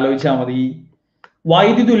കാര്യം ആലോചിച്ചാൽ മതി.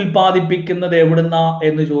 വൈദ്യുതി ഉൽപ്പാദിപ്പിക്കുന്നത് എവിടുന്ന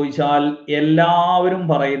എന്ന് ചോദിച്ചാൽ എല്ലാവരും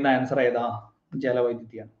പറയുന്ന ആൻസർ ഏതാ?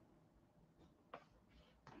 ജലവൈദ്യുതിയാണ്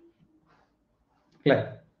അല്ലെ?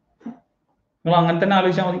 നിങ്ങൾ അങ്ങനെ തന്നെ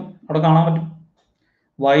ആലോചിച്ചാൽ മതി, അവിടെ കാണാൻ പറ്റും.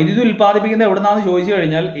 വൈദ്യുതി ഉൽപ്പാദിപ്പിക്കുന്നത് എവിടുന്നാന്ന് ചോദിച്ചു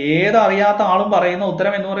കഴിഞ്ഞാൽ ഏതറിയാത്ത ആളും പറയുന്ന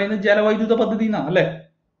ഉത്തരം എന്ന് പറയുന്നത് ജലവൈദ്യുത പദ്ധതി എന്നാ അല്ലെ?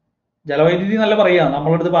 ജലവൈദ്യുതി എന്നല്ല പറയാ.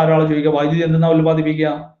 നമ്മളടുത്ത് ഒരാൾ ചോദിക്കുക വൈദ്യുതി എന്തെന്നാ ഉൽപ്പാദിപ്പിക്കുക?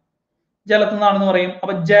 ജലത്തിൽ നിന്നാണെന്ന് പറയും.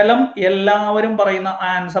 അപ്പൊ ജലം എല്ലാവരും പറയുന്ന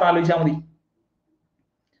ആൻസർ ആലോചിച്ചാൽ മതി.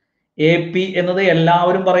 AP എന്നത്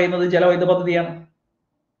എല്ലാവരും പറയുന്നത് ജലവൈദ്യുത പദ്ധതിയാണ്.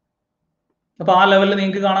 അപ്പൊ ആ ലെവലിൽ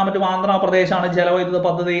നിങ്ങൾക്ക് കാണാൻ പറ്റും ആന്ധ്രാപ്രദേശാണ് ജലവൈദ്യുത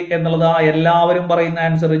പദ്ധതി എന്നുള്ളത്. ആ എല്ലാവരും പറയുന്ന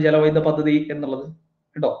ആൻസർ ജലവൈദ്യുത പദ്ധതി എന്നുള്ളത്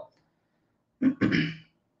കേട്ടോ.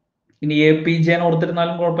 ഇനി APJ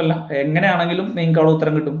ഓർത്തിരുന്നാലും കുഴപ്പമില്ല, എങ്ങനെയാണെങ്കിലും നിങ്ങൾക്ക് അവിടെ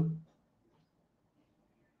ഉത്തരം കിട്ടും.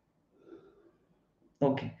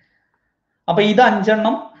 ഓക്കെ, അപ്പൊ ഇത്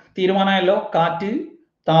 5 തീരുമാനമായല്ലോ. കാറ്റ്,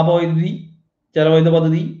 താപവൈദ്യുതി, ജലവൈദ്യുത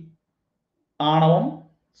പദ്ധതി, ആണവം,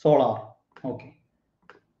 സോളാർ. ഓക്കെ,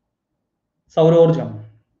 സൗരോർജം.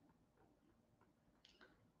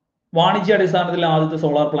 വാണിജ്യാടിസ്ഥാനത്തിൽ ആദ്യത്തെ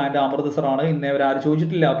സോളാർ പ്ലാന്റ് അമൃത്സറാണ്. ഇന്നേ വരെ ആരും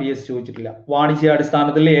ചോദിച്ചിട്ടില്ല, PSC ചോദിച്ചിട്ടില്ല.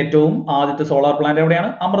 വാണിജ്യാടിസ്ഥാനത്തിൽ ഏറ്റവും ആദ്യത്തെ സോളാർ പ്ലാന്റ് എവിടെയാണ്?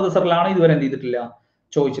 അമൃത്സറിലാണ്. ഇതുവരെ എന്ത് ചെയ്തിട്ടില്ല?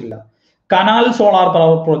 ചോദിച്ചിട്ടില്ല. കനാൽ സോളാർ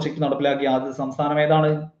പവർ പ്രോജക്ട് നടപ്പിലാക്കിയ ആദ്യത്തെ സംസ്ഥാനം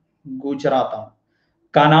ഏതാണ്? ഗുജറാത്താണ്.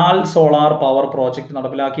 കനാൽ സോളാർ പവർ പ്രോജക്ട്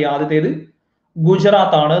നടപ്പിലാക്കിയ ആദ്യത്തേത്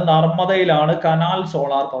ഗുജറാത്താണ്. നർമ്മദയിലാണ് കനാൽ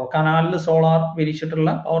സോളാർ പവർ, കനാലിൽ സോളാർ വിരിച്ചിട്ടുള്ള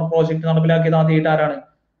പവർ പ്രോജക്ട് നടപ്പിലാക്കിയത് ആദ്യമായിട്ട് ആരാണ്?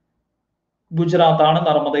 ഗുജറാത്താണ്,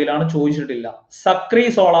 നർമ്മദയിലാണ്. ചോദിച്ചിട്ടില്ല. സക്രി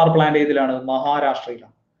സോളാർ പ്ലാന്റ് ഏതിലാണ്?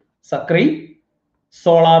 മഹാരാഷ്ട്രയിലാണ്. Sakhrie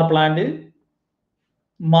solar plant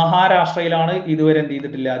മഹാരാഷ്ട്രയിലാണ്. ഇതുവരെ എന്ത്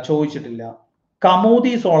ചെയ്തിട്ടില്ല? ചോദിച്ചിട്ടില്ല.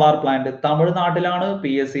 കമൂതി സോളാർ പ്ലാന്റ് തമിഴ്നാട്ടിലാണ്.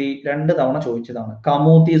 PSC 2 തവണ ചോദിച്ചതാണ്.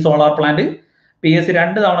 കമൂതി സോളാർ പ്ലാന്റ് PSC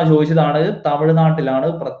 2 തവണ ചോദിച്ചതാണ്. തമിഴ്നാട്ടിലാണ്.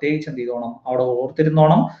 പ്രത്യേകിച്ച് എന്ത് ചെയ്തോണം? അവിടെ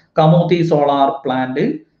ഓർത്തിരുന്നോണം. കമൂതി സോളാർ പ്ലാന്റ്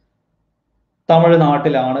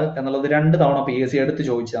തമിഴ്നാട്ടിലാണ് എന്നുള്ളത് 2 തവണ PSC എടുത്ത്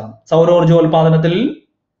ചോദിച്ചതാണ്. സൗരോർജോൽപാദനത്തിൽ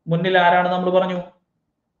മുന്നിൽ ആരാണ്? നമ്മൾ പറഞ്ഞു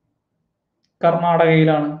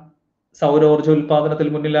കർണാടകയിലാണ്. സൗരോർജോൽപാദനത്തിൽ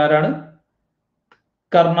മുന്നിൽ ആരാണ്?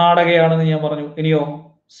 കർണാടകയാണെന്ന് ഞാൻ പറഞ്ഞു. ഇനിയോ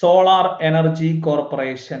സോളാർ എനർജി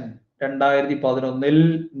കോർപ്പറേഷൻ 2011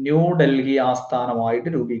 ന്യൂഡൽഹി ആസ്ഥാനമായിട്ട്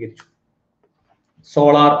രൂപീകരിച്ചു.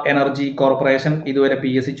 സോളാർ എനർജി കോർപ്പറേഷൻ ഇതുവരെ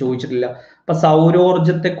PSC ചോദിച്ചിട്ടില്ല. അപ്പൊ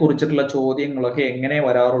സൗരോർജത്തെ കുറിച്ചിട്ടുള്ള ചോദ്യങ്ങളൊക്കെ എങ്ങനെ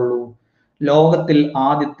വരാറുള്ളൂ?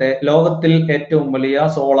 ലോകത്തിൽ ഏറ്റവും വലിയ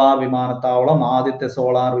സോളാർ വിമാനത്താവളം, ആദ്യത്തെ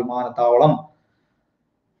സോളാർ വിമാനത്താവളം,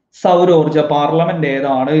 സൗരോർജ പാർലമെന്റ്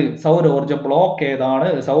ഏതാണ്, സൗരോർജ ബ്ലോക്ക് ഏതാണ്,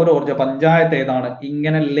 സൗരോർജ പഞ്ചായത്ത് ഏതാണ്,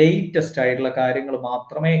 ഇങ്ങനെ ലേറ്റസ്റ്റ് ആയിട്ടുള്ള കാര്യങ്ങൾ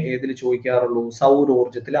മാത്രമേ ഏതിൽ ചോദിക്കാറുള്ളൂ?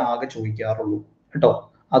 സൗരോർജത്തിൽ ആകെ ചോദിക്കാറുള്ളൂ കേട്ടോ.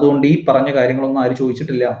 അതുകൊണ്ട് ഈ പറഞ്ഞ കാര്യങ്ങളൊന്നും ആരും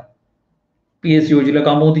ചോദിച്ചിട്ടില്ല. PSC ചോദിച്ചില്ല.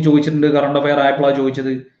 കമൂത്തി ചോദിച്ചിട്ടുണ്ട്, കറണ്ട് അഫയർ ആയപ്പോഴാണ്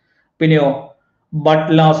ചോദിച്ചത്. പിന്നെയോ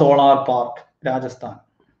ബട്ല solar park Rajasthan.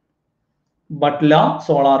 ബട്ല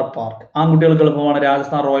solar park ആൺകുട്ടികൾക്ക് എളുപ്പമാണ്.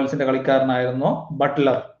 രാജസ്ഥാൻ റോയൽസിന്റെ കളിക്കാരനായിരുന്നു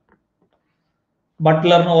ബട്ട്ലർ.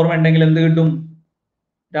 ബട്ട്ലറിന് ഓർമ്മ ഉണ്ടെങ്കിൽ എന്ത് കിട്ടും?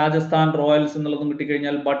 രാജസ്ഥാൻ റോയൽസ് എന്നുള്ളതും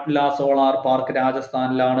കിട്ടിക്കഴിഞ്ഞാൽ ബട്ട്ല സോളാർ പാർക്ക്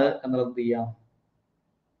രാജസ്ഥാനിലാണ് എന്നുള്ളത് എന്ത് ചെയ്യാം?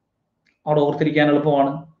 അവിടെ ഓർത്തിരിക്കാൻ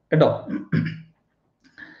എളുപ്പമാണ് കേട്ടോ.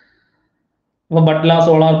 അപ്പൊ ബട്ട്ല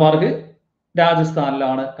സോളാർ പാർക്ക്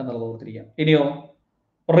രാജസ്ഥാനിലാണ് എന്നുള്ളത് ഓർത്തിരിക്കാം. ഇനിയോ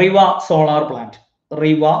Riva solar plant.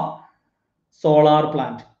 Riva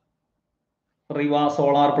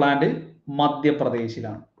solar plant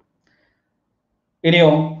മധ്യപ്രദേശിലാണ്.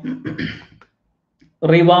 ഇനിയോ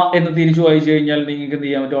റിവ എന്ന് തിരിച്ചു വായിച്ചു കഴിഞ്ഞാൽ നിങ്ങൾക്ക് എന്ത്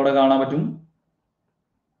ചെയ്യാൻ പറ്റും? അവിടെ കാണാൻ പറ്റും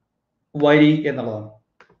വരി എന്നുള്ളതാണ്.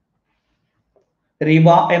 റിവ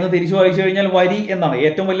എന്ന് തിരിച്ചു വായിച്ചു കഴിഞ്ഞാൽ വരി എന്നാണ്.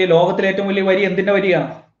 ലോകത്തിലെ ഏറ്റവും വലിയ വരി എന്തിന്റെ വരിയാണ്?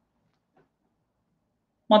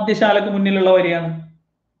 മദ്യശാലക്ക് മുന്നിലുള്ള വരിയാണ്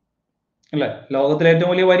അല്ലെ? ലോകത്തിലെ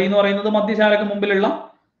ഏറ്റവും വലിയ വരി എന്ന് പറയുന്നത് മദ്യശാലക്ക് മുമ്പിലുള്ള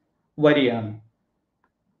വരിയാണ്.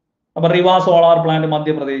 അപ്പൊ റിവ സോളാർ പ്ലാന്റ്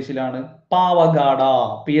മധ്യപ്രദേശിലാണ്. പാവഗാഡ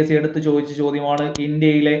PSC എടുത്ത് ചോദിച്ച ചോദ്യമാണ്.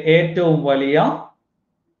 ഇന്ത്യയിലെ ഏറ്റവും വലിയ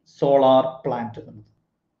സോളാർ പ്ലാന്റ്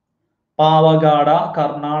പാവഗാഡ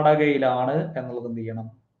കർണാടകയിലാണ് എന്നുള്ളത് എന്ത് ചെയ്യണം,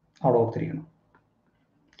 അവിടെ ഓർത്തിരിക്കണം.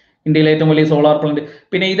 ഇന്ത്യയിലെ ഏറ്റവും വലിയ സോളാർ പ്ലാന്റ്.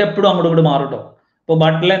 പിന്നെ ഇതെപ്പോഴും അങ്ങോട്ട് ഇങ്ങോട്ട് മാറും കേട്ടോ. ഇപ്പൊ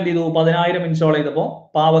ബട്ട്ല എന്ത് ചെയ്തു, 10,000 ഇൻസ്റ്റാൾ ചെയ്തപ്പോൾ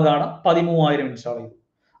പാവഗാഡ 13,000 ഇൻസ്റ്റാൾ ചെയ്തു.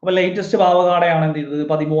 അപ്പൊ ലേറ്റസ്റ്റ് പാവഗാഡയാണ് എന്ത് ചെയ്തത്,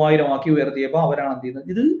 13,000 ആക്കി ഉയർത്തിയപ്പോൾ അവരാണ് എന്ത് ചെയ്യുന്നത്.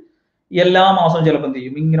 ഇത് എല്ലാ മാസവും ചിലപ്പോൾ എന്ത്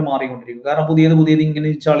ചെയ്യും, ഇങ്ങനെ മാറിക്കൊണ്ടിരിക്കും. കാരണം പുതിയത് ഇങ്ങനെ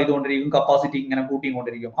ഇൻസ്റ്റാൾ ചെയ്തുകൊണ്ടിരിക്കും, കപ്പാസിറ്റി ഇങ്ങനെ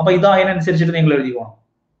കൂട്ടിക്കൊണ്ടിരിക്കും. അപ്പൊ ഇത് അതിനനുസരിച്ചിട്ട് നിങ്ങൾ എഴുതിക്കോണം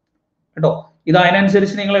കേട്ടോ. ഇത്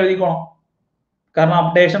അതിനനുസരിച്ച് നിങ്ങൾ എഴുതിക്കോണം. കാരണം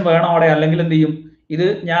അപ്ഡേഷൻ വേണം അവിടെ. അല്ലെങ്കിൽ എന്ത് ചെയ്യും, ഇത്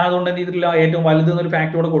ഞാൻ അതുകൊണ്ട് എന്ത് ചെയ്തിട്ടില്ല, ഏറ്റവും വലുത് എന്നൊരു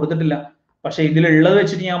ഫാക്ട് ഇവിടെ കൊടുത്തിട്ടില്ല. പക്ഷെ ഇതിലുള്ളത്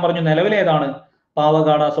വെച്ചിട്ട് ഞാൻ പറഞ്ഞു, നിലവിൽ ഏതാണ്,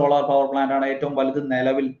 പാവഗാഡ സോളാർ പവർ പ്ലാന്റ് ആണ് ഏറ്റവും വലുത്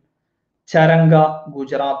നിലവിൽ. ചരങ്ക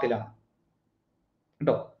ഗുജറാത്തിലാണ്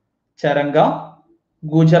കേട്ടോ. ചരങ്ക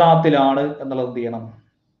ഗുജറാത്തിലാണ് എന്നുള്ളത് എന്ത് ചെയ്യണം,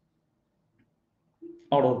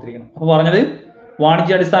 അവിടെ ഓർത്തിരിക്കണം. അപ്പൊ പറഞ്ഞത്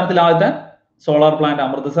വാണിജ്യാടിസ്ഥാനത്തിൽ ആദ്യത്തെ solar plant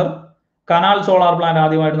Amritsar. Canal solar plant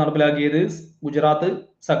ആദ്യമായിട്ട് നടപ്പിലാക്കിയത് ഗുജറാത്ത്.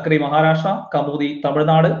 സക്രി മഹാരാഷ്ട്ര. കമൂതി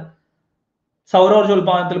തമിഴ്നാട്. സൗരോർജ്ജ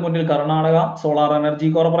ഉൽപാദനത്തിൽ മുന്നിൽ Karnataka. Solar energy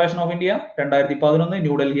corporation of India 2011.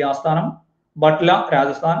 New Delhi ആസ്ഥാനം. ബട്ട്ല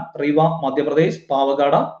രാജസ്ഥാൻ. റിവ മധ്യപ്രദേശ്.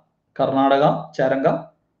 പാവഗാഡ കർണാടക. ചരങ്ക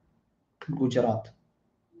ഗുജറാത്ത്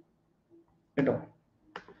കേട്ടോ.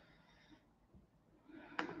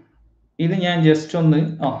 ഇത് ഞാൻ ജസ്റ്റ് ഒന്ന്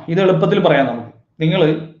ഇത് എളുപ്പത്തിൽ പറയാം നമുക്ക്. നിങ്ങൾ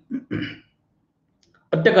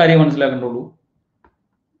ഒറ്റ കാര്യം മനസ്സിലാക്കേണ്ടുള്ളൂ,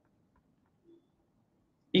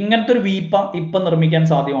 ഇങ്ങനത്തെ ഒരു വീപ്പ ഇപ്പൊ നിർമ്മിക്കാൻ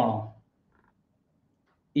സാധ്യമാണോ?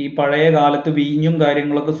 ഈ പഴയ കാലത്ത് വീഞ്ഞും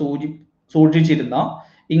കാര്യങ്ങളൊക്കെ സൂക്ഷിച്ചിരുന്ന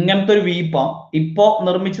ഇങ്ങനത്തെ ഒരു വീപ്പ ഇപ്പോ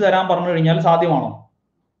നിർമ്മിച്ചു തരാൻ പറഞ്ഞു കഴിഞ്ഞാൽ സാധ്യമാണോ?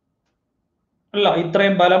 അല്ല.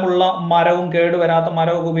 ഇത്രയും ബലമുള്ള മരവും കേടുവരാത്ത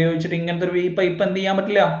മരവും ഉപയോഗിച്ചിട്ട് ഇങ്ങനത്തെ ഒരു വീപ്പ ഇപ്പൊ എന്ത് ചെയ്യാൻ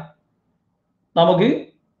പറ്റില്ല, നമുക്ക്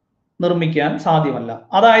നിർമ്മിക്കാൻ സാധ്യമല്ല.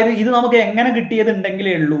 അതായത് ഇത് നമുക്ക് എങ്ങനെ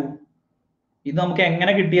കിട്ടിയതുണ്ടെങ്കിലേ ഉള്ളൂ, ഇത് നമുക്ക്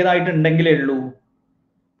എങ്ങനെ കിട്ടിയതായിട്ടുണ്ടെങ്കിലേ ഉള്ളൂ,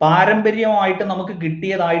 പാരമ്പര്യമായിട്ട് നമുക്ക്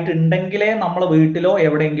കിട്ടിയതായിട്ടുണ്ടെങ്കിലേ നമ്മളെ വീട്ടിലോ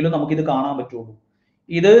എവിടെയെങ്കിലും നമുക്ക് ഇത് കാണാൻ പറ്റുള്ളൂ.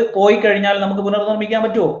 ഇത് പോയി കഴിഞ്ഞാൽ നമുക്ക് പുനർനിർമ്മിക്കാൻ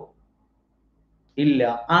പറ്റുമോ? ഇല്ല.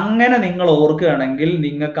 അങ്ങനെ നിങ്ങൾ ഓർക്കുകയാണെങ്കിൽ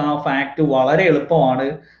നിങ്ങൾക്ക് ആ ഫാക്ട് വളരെ എളുപ്പമാണ്.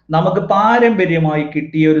 നമുക്ക് പാരമ്പര്യമായി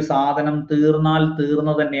കിട്ടിയ ഒരു സാധനം തീർന്നാൽ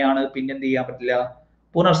തീർന്ന തന്നെയാണ്, പിന്നെന്ത് ചെയ്യാൻ പറ്റില്ല,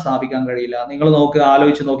 പുനഃസ്ഥാപിക്കാൻ കഴിയില്ല. നിങ്ങൾ നോക്കുക,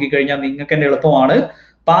 ആലോചിച്ച് നോക്കിക്കഴിഞ്ഞാൽ നിങ്ങൾക്ക് തന്നെ എളുപ്പമാണ്.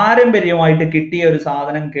 പാരമ്പര്യമായിട്ട് കിട്ടിയ ഒരു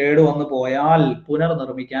സാധനം കേടുവന്നു പോയാൽ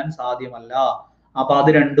പുനർനിർമ്മിക്കാൻ സാധ്യമല്ല. അപ്പൊ അത്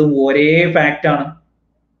രണ്ടും ഒരേ ഫാക്റ്റ് ആണ്.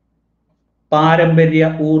 പാരമ്പര്യ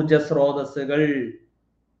ഊർജ സ്രോതസ്സുകൾ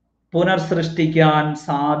പുനർസൃഷ്ടിക്കാൻ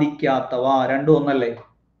സാധിക്കാത്തവ രണ്ടും ഒന്നല്ലേ.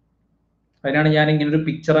 അതിനാണ് ഞാൻ ഇങ്ങനെ ഒരു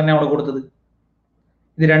പിക്ചർ തന്നെ അവിടെ കൊടുത്തത്.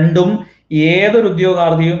 ഇത് രണ്ടും ഏതൊരു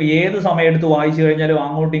ഉദ്യോഗാർത്ഥിയും ഏത് സമയം എടുത്ത് വായിച്ചു കഴിഞ്ഞാലും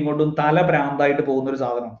അങ്ങോട്ടും ഇങ്ങോട്ടും തല ഭ്രാന്തായിട്ട് പോകുന്ന ഒരു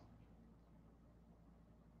സാധനം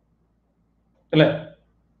അല്ലെ.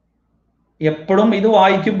 എപ്പോഴും ഇത്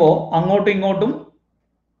വായിക്കുമ്പോൾ അങ്ങോട്ടും ഇങ്ങോട്ടും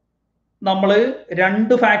നമ്മൾ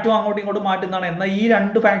രണ്ട് ഫാക്റ്റും അങ്ങോട്ടും ഇങ്ങോട്ടും മാറ്റുന്നതാണ്. എന്നാൽ ഈ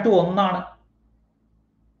രണ്ട് ഫാക്റ്റും ഒന്നാണ്.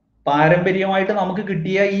 പാരമ്പര്യമായിട്ട് നമുക്ക്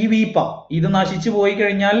കിട്ടിയ ഈ വീപ്പ ഇത് നശിച്ചു പോയി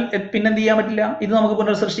കഴിഞ്ഞാൽ പിന്നെന്ത് ചെയ്യാൻ പറ്റില്ല, ഇത് നമുക്ക്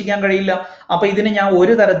പുനർസൃഷ്ടിക്കാൻ കഴിയില്ല. അപ്പൊ ഇതിന് ഞാൻ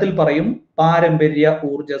ഒരു തരത്തിൽ പറയും, പാരമ്പര്യ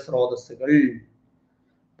ഊർജ സ്രോതസ്സുകൾ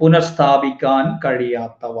പുനഃസ്ഥാപിക്കാൻ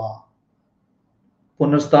കഴിയാത്തവ.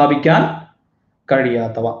 പുനഃസ്ഥാപിക്കാൻ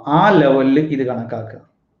കഴിയാത്തവ ആ ലെവലിൽ ഇത് കണക്കാക്കുക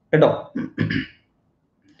കേട്ടോ.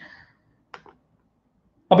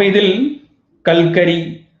 അപ്പൊ ഇതിൽ കൽക്കരി,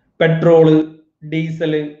 പെട്രോള്,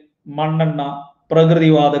 ഡീസല്, മണ്ണെണ്ണ,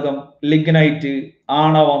 പ്രകൃതിവാതകം, ലിഗ്നൈറ്റ്,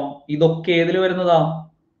 ആണവം, ഇതൊക്കെ ഏതിൽ വരുന്നതാ,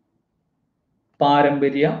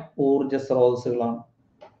 പാരമ്പര്യ ഊർജ സ്രോതസ്സുകളാണ്.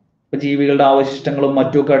 ഇപ്പൊ ജീവികളുടെ അവശിഷ്ടങ്ങളും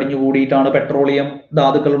മറ്റുമൊക്കെ അടിഞ്ഞുകൂടിയിട്ടാണ് പെട്രോളിയം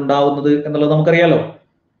ധാതുക്കൾ ഉണ്ടാവുന്നത് എന്നുള്ളത് നമുക്കറിയാലോ.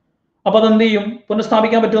 അപ്പൊ അതെന്ത് ചെയ്യും,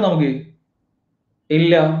 പുനഃസ്ഥാപിക്കാൻ പറ്റുമോ നമുക്ക്?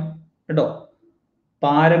 ഇല്ല കേട്ടോ.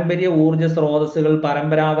 പാരമ്പര്യ ഊർജ സ്രോതസ്സുകൾ,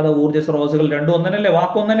 പരമ്പരാഗത ഊർജ സ്രോതസ്സുകൾ രണ്ടും ഒന്നല്ലേ,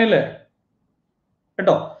 വാക്കൊന്നല്ലേ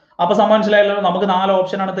കേട്ടോ. അപ്പൊ മനസ്സിലായല്ലോ. നമുക്ക് 4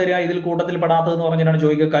 ഓപ്ഷനാണ് തരിക. ഇതിൽ കൂട്ടത്തിൽ പെടാത്തത് എന്ന് പറഞ്ഞിട്ടാണ്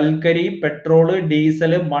ചോദിക്കുക. കൽക്കരി, പെട്രോള്,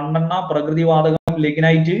 ഡീസല്, മണ്ണെണ്ണ, പ്രകൃതിവാതകം,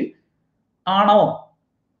 ലിഗ്നൈറ്റ്, ആണവം.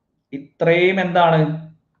 ഇത്രയും എന്താണ്,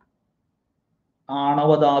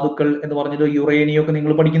 ആണവ ധാതുക്കൾ എന്ന് പറഞ്ഞിട്ട് യുറേനിയം ഒക്കെ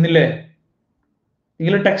നിങ്ങൾ പഠിക്കുന്നില്ലേ?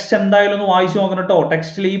 നിങ്ങൾ ടെക്സ്റ്റ് എന്തായാലും ഒന്ന് വായിച്ചു നോക്കണം കേട്ടോ.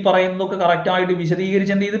 ടെക്സ്റ്റിൽ ഈ പറയുന്നതൊക്കെ കറക്റ്റ് ആയിട്ട്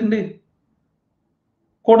വിശദീകരിച്ച് എന്ത് ചെയ്തിട്ടുണ്ട്,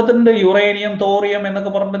 കൊടുത്തിട്ടുണ്ട്. യുറേനിയം, തോറിയം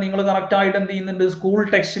എന്നൊക്കെ പറഞ്ഞിട്ട് നിങ്ങൾ കറക്റ്റ് ആയിട്ട് എന്ത് ചെയ്യുന്നുണ്ട്, സ്കൂൾ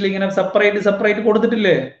ടെക്സ്റ്റിൽ ഇങ്ങനെ സെപ്പറേറ്റ്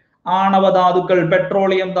കൊടുത്തിട്ടില്ലേ? ആണവ ധാതുക്കൾ,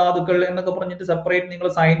 പെട്രോളിയം ധാതുക്കൾ എന്നൊക്കെ പറഞ്ഞിട്ട് സെപ്പറേറ്റ് നിങ്ങൾ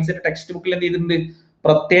സയൻസിന്റെ ടെക്സ്റ്റ് ബുക്കിൽ എന്ത് ചെയ്തിട്ടുണ്ട്,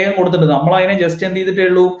 പ്രത്യേകം കൊടുത്തിട്ടുണ്ട്. നമ്മൾ അതിനെ ജസ്റ്റ് എന്ത് ചെയ്തിട്ടേ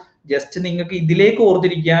ഉള്ളൂ, ജസ്റ്റ് നിങ്ങൾക്ക് ഇതിലേക്ക്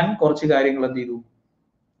ഓർത്തിരിക്കാൻ കുറച്ച് കാര്യങ്ങൾ എന്ത് ചെയ്തു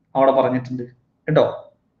അവിടെ പറഞ്ഞിട്ടുണ്ട് കേട്ടോ.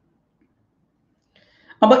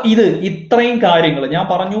 അപ്പൊ ഇത് ഇത്രയും കാര്യങ്ങൾ ഞാൻ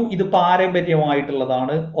പറഞ്ഞു. ഇത്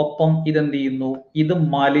പാരമ്പര്യമായിട്ടുള്ളതാണ്. ഒപ്പം ഇതെന്ത് ചെയ്യുന്നു, ഇത്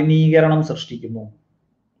മലിനീകരണം സൃഷ്ടിക്കുന്നു.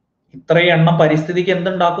 ഇത്രയും എണ്ണം പരിസ്ഥിതിക്ക്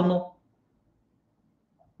എന്തുണ്ടാക്കുന്നു?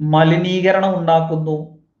 മലിനീകരണം ഉണ്ടാക്കുന്നു.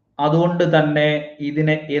 അതുകൊണ്ട് തന്നെ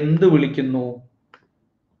ഇതിനെ എന്ത് വിളിക്കുന്നു?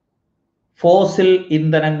 ഫോസിൽ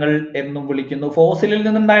ഇന്ധനങ്ങൾ എന്നും വിളിക്കുന്നു. ഫോസിലിൽ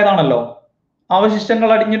നിന്നുണ്ടായതാണല്ലോ, അവശിഷ്ടങ്ങൾ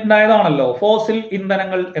അടിഞ്ഞിട്ടുണ്ടായതാണല്ലോ, ഫോസിൽ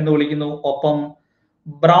ഇന്ധനങ്ങൾ എന്ന് വിളിക്കുന്നു. ഒപ്പം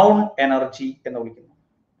ബ്രൗൺ എനർജി എന്ന് വിളിക്കുന്നു.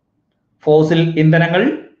 ഫോസിൽ ഇന്ധനങ്ങൾ,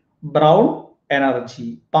 ബ്രൗൺ എനർജി,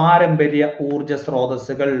 പാരമ്പര്യ ഊർജ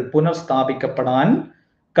സ്രോതസ്സുകൾ, പുനഃസ്ഥാപിക്കപ്പെടാൻ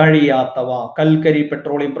കഴിയാത്തവ, കൽക്കരി,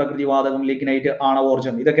 പെട്രോളിയം, പ്രകൃതിവാതകം, ലിഗ്നൈറ്റ്,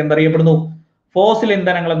 ആണവോർജം, ഇതൊക്കെ എന്തറിയപ്പെടുന്നു? ഫോസിൽ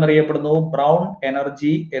ഇന്ധനങ്ങൾ എന്നറിയപ്പെടുന്നു. ബ്രൗൺ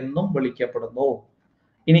എനർജി എന്നും വിളിക്കപ്പെടുന്നു.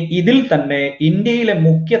 ഇനി ഇതിൽ തന്നെ ഇന്ത്യയിലെ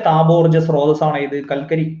മുഖ്യ താപോർജ സ്രോതസ്സാണ് ഇത്?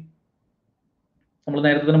 കൽക്കരി. നമ്മൾ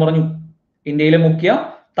നേരത്തെ തന്നെ പറഞ്ഞു, ഇന്ത്യയിലെ മുഖ്യ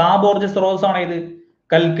താപോർജ സ്രോതസ്സാണ് ഇത്?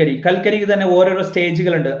 കൽക്കരി. കൽക്കരിക്ക് തന്നെ ഓരോരോ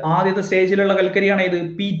സ്റ്റേജുകളുണ്ട്. ആദ്യത്തെ സ്റ്റേജിലുള്ള കൽക്കരിയാണ് ഇത്?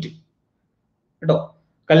 പീറ്റ്. കേട്ടോ,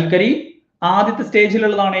 കൽക്കരി ആദ്യത്തെ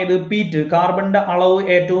സ്റ്റേജിലുള്ളതാണ് ഇത്? പീറ്റ്. കാർബണിന്റെ അളവ്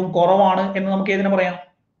ഏറ്റവും കുറവാണ് എന്ന് നമുക്ക് ഏതിനെ പറയാം?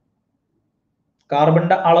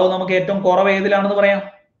 കാർബണിന്റെ അളവ് നമുക്ക് ഏറ്റവും കുറവ് ഏതിലാണെന്ന് പറയാം?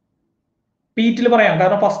 പീറ്റിൽ പറയാം.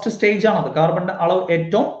 കാരണം ഫസ്റ്റ് സ്റ്റേജ് ആണത്, കാർബണിന്റെ അളവ്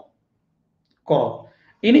ഏറ്റവും കുറവ്.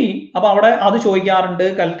 ഇനി അപ്പൊ അവിടെ അത് ചോദിക്കാറുണ്ട്,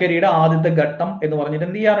 കൽക്കരിയുടെ ആദ്യത്തെ ഘട്ടം എന്ന് പറഞ്ഞിട്ട്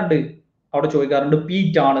എന്ത് ചെയ്യാറുണ്ട്? അവിടെ ചോദിക്കാറുണ്ട്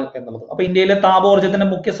പീറ്റ് ആണ് എന്നുള്ളത്. അപ്പൊ ഇന്ത്യയിലെ താപോർജത്തിന്റെ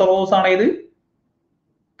മുഖ്യ സ്രോതസ്സാണ് ഇത്?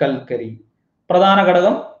 കൽക്കരി. പ്രധാന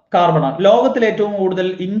ഘടകം കാർബൺ ആണ്. ലോകത്തിൽ ഏറ്റവും കൂടുതൽ,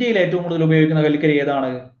 ഇന്ത്യയിൽ ഏറ്റവും കൂടുതൽ ഉപയോഗിക്കുന്ന കൽക്കരി ഏതാണ്?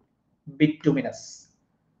 ബിറ്റുമിനസ്.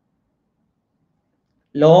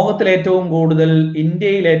 ലോകത്തിൽ ഏറ്റവും കൂടുതൽ,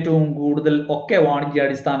 ഇന്ത്യയിൽ ഏറ്റവും കൂടുതൽ, ഒക്കെ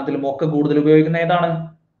വാണിജ്യാടിസ്ഥാനത്തിലും ഒക്കെ കൂടുതൽ ഉപയോഗിക്കുന്ന ഏതാണ്?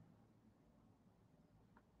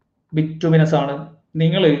 ബിറ്റുമിനസ് ആണ്.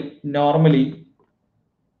 നിങ്ങൾ നോർമലി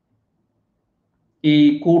ഈ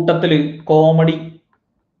കൂട്ടത്തില് കോമഡി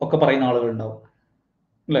ഒക്കെ പറയുന്ന ആളുകൾ ഉണ്ടാവും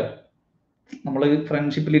അല്ലെ? നമ്മൾ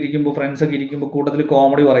ഫ്രണ്ട്ഷിപ്പിൽ ഇരിക്കുമ്പോൾ, ഫ്രണ്ട്സ് ഒക്കെ ഇരിക്കുമ്പോൾ കൂട്ടത്തിൽ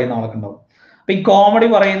കോമഡി പറയുന്ന ആളൊക്കെ ഉണ്ടാവും. അപ്പൊ ഈ കോമഡി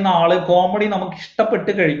പറയുന്ന ആള്, കോമഡി നമുക്ക്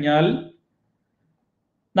ഇഷ്ടപ്പെട്ട് കഴിഞ്ഞാൽ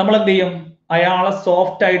നമ്മൾ എന്ത് ചെയ്യും? അയാളെ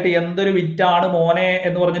സോഫ്റ്റ് ആയിട്ട് എന്തൊരു വിറ്റാണ് മോനെ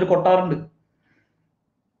എന്ന് പറഞ്ഞിട്ട് കൊട്ടാറുണ്ട്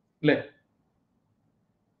അല്ലെ?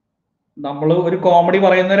 നമ്മൾ ഒരു കോമഡി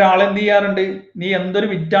പറയുന്ന ഒരാൾ എന്ത് ചെയ്യാറുണ്ട്? നീ എന്തൊരു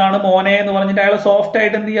വിറ്റാണ് മോനെ എന്ന് പറഞ്ഞിട്ട് അയാളെ സോഫ്റ്റ്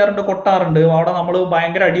ആയിട്ട് എന്ത് ചെയ്യാറുണ്ട്? കൊട്ടാറുണ്ട്. അവിടെ നമ്മൾ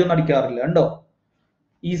ഭയങ്കര അടിയൊന്നും അടിക്കാറില്ല. ഉണ്ടോ?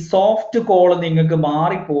 ഈ സോഫ്റ്റ് കോൾ നിങ്ങൾക്ക്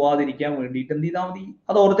മാറിപ്പോവാതിരിക്കാൻ വേണ്ടിയിട്ട് എന്ത് ചെയ്താൽ മതി?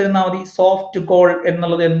 അത് ഓർത്തിരുന്നാൽ മതി. സോഫ്റ്റ് കോൾ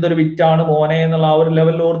എന്നുള്ളത് എന്തൊരു വിറ്റാണ് മോനെ എന്നുള്ള ആ ഒരു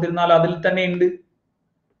ലെവലിൽ ഓർത്തിരുന്നാൽ അതിൽ തന്നെ ഉണ്ട്.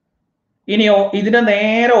 ഇനിയോ ഇതിന്റെ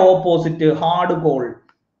നേരെ ഓപ്പോസിറ്റ് ഹാർഡ് കോൾ.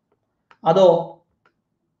 അതോ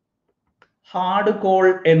ഹാർഡ് കോൾ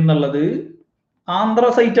എന്നുള്ളത്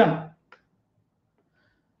ആന്ത്രസൈറ്റ് ആണ്.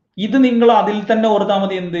 ഇത് നിങ്ങൾ അതിൽ തന്നെ ഓർത്താൽ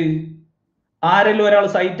മതി. എന്ത്? ആരെങ്കിലും ഒരാൾ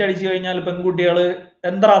സൈറ്റ് അടിച്ചു കഴിഞ്ഞാൽ പെൺകുട്ടികള്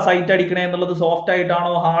എന്താ സൈറ്റ് അടിക്കണേ എന്നുള്ളത് സോഫ്റ്റ്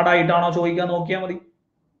ആയിട്ടാണോ ഹാർഡ് ആയിട്ടാണോ ചോദിക്കാൻ നോക്കിയാൽ മതി.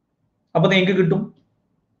 അപ്പൊ നിങ്ങൾക്ക് കിട്ടും.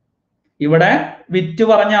 ഇവിടെ വിറ്റ്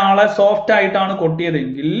പറഞ്ഞ ആളെ സോഫ്റ്റ് ആയിട്ടാണ്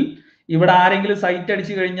കൊട്ടിയതെങ്കിൽ ഇവിടെ ആരെങ്കിലും സൈറ്റ്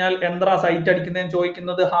അടിച്ചു കഴിഞ്ഞാൽ എന്താ സൈറ്റ് അടിക്കുന്നതെന്ന്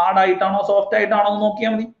ചോദിക്കുന്നത് ഹാർഡ് ആയിട്ടാണോ സോഫ്റ്റ് ആയിട്ടാണോ എന്ന്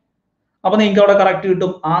നോക്കിയാൽ മതി. അപ്പൊ നിങ്ങൾക്ക് അവിടെ കറക്റ്റ്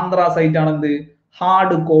കിട്ടും. ആന്ത്രസൈറ്റ് ആണ് എന്ത്?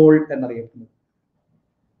 ഹാർഡ് കോൾ എന്നറിയപ്പെടുന്നത്.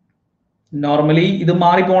 നോർമലി ഇത്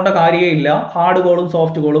മാറിപ്പോകേണ്ട കാര്യമേ ഇല്ല, ഹാർഡ് കോളും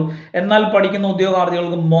സോഫ്റ്റ് കോളും. എന്നാൽ പഠിക്കുന്ന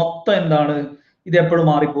ഉദ്യോഗാർത്ഥികൾക്ക് മൊത്തം എന്താണ്? ഇത് എപ്പോഴും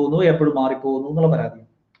മാറിപ്പോകുന്നു, എപ്പോഴും മാറിപ്പോകുന്നു എന്നുള്ള പരാതി.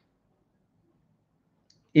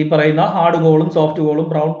 ഈ പറയുന്ന ഹാർഡ് കോളും സോഫ്റ്റ് കോളും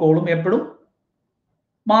ബ്രൗൺ കോളും എപ്പോഴും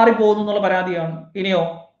മാറിപ്പോകുന്നു എന്നുള്ള പരാതിയാണ്. ഇനിയോ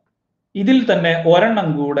ഇതിൽ തന്നെ ഒരെണ്ണം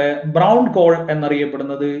കൂടെ, ബ്രൗൺ കോൾ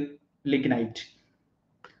എന്നറിയപ്പെടുന്നത് ലിഗ്നൈറ്റ്.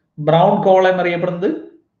 ബ്രൗൺ കോൾ എന്നറിയപ്പെടുന്നത്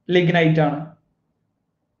ലിഗ്നൈറ്റ് ആണ്.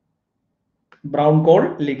 Brown call,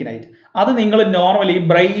 lignite. അത് നിങ്ങൾ നോർമലി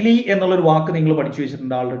ബ്രെയിലി എന്നുള്ളൊരു വാക്ക് നിങ്ങൾ പഠിച്ചു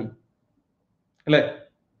വെച്ചിട്ടുണ്ട് ആൾറെഡി അല്ലെ?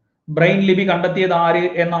 ബ്രെയിൻ ലിപി കണ്ടെത്തിയത് ആര്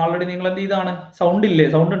എന്ന് ആൾറെഡി നിങ്ങൾ എന്ത് ചെയ്താണ്? സൗണ്ട് ഇല്ലേ?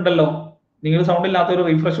 സൗണ്ട് ഉണ്ടല്ലോ. നിങ്ങൾ സൗണ്ട് ഇല്ലാത്ത ഒരു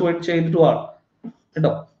റിഫ്രഷ് ചെയ്തിട്ട് വാ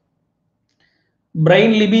കേട്ടോ.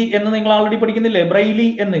 ബ്രെയിൻ ലിപി എന്ന് നിങ്ങൾ ആൾറെഡി പഠിക്കുന്നില്ലേ? ബ്രെയിലി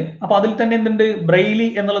എന്ന്. അപ്പൊ അതിൽ തന്നെ എന്തുണ്ട്? ബ്രെയിലി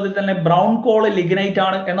എന്നുള്ളതിൽ തന്നെ ബ്രൗൺ കോൾ ലിഗ്നൈറ്റ്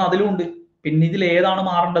ആണ് എന്ന് അതിലും ഉണ്ട്. പിന്നെ ഇതിൽ ഏതാണ്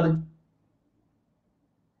മാറേണ്ടത്?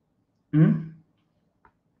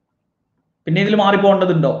 പിന്നെ ഇതിൽ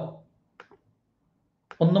മാറിപ്പോകേണ്ടതുണ്ടോ?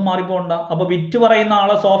 ഒന്നും മാറിപ്പോകണ്ട. അപ്പൊ വിറ്റ് പറയുന്ന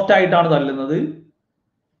ആളെ സോഫ്റ്റ് ആയിട്ടാണ് തല്ലുന്നത്,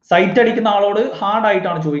 സൈറ്റ് അടിക്കുന്ന ആളോട് ഹാർഡ്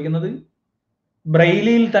ആയിട്ടാണ് ചോദിക്കുന്നത്.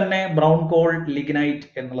 ബ്രെയിലിയിൽ തന്നെ ബ്രൗൺ കോൾ ലിഗ്നൈറ്റ്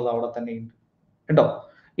എന്നുള്ളത് അവിടെ തന്നെ ഉണ്ട് കേട്ടോ.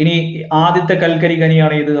 ഇനി ആദ്യത്തെ കൽക്കരി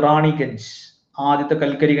ഖനിയാണ് ഇത്? റാണിഗഞ്ച്. ആദ്യത്തെ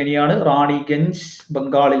കൽക്കരി ഖനിയാണ് റാണിഗഞ്ച്,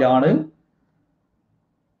 ബംഗാളിലാണ്.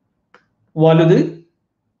 വലുത്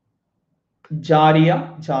ജാരിയ,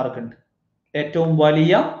 ജാർഖണ്ഡ്. ഏറ്റവും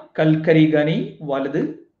വലിയ കൽക്കരി ഖനി വലുത്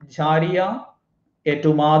ജാരിയ,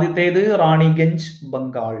 ഏറ്റവും ആദ്യത്തേത് റാണിഗഞ്ച്,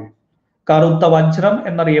 ബംഗാൾ. കറുത്ത വജ്രം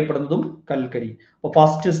എന്നറിയപ്പെടുന്നതും കൽക്കരി. അപ്പൊ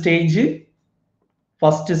ഫസ്റ്റ്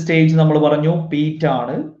സ്റ്റേജ് നമ്മൾ പറഞ്ഞു പീറ്റ്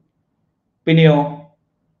ആണ്. പിന്നെയോ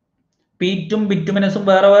പീറ്റും ബിറ്റുമിനസും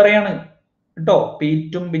വേറെ വേറെയാണ് കേട്ടോ.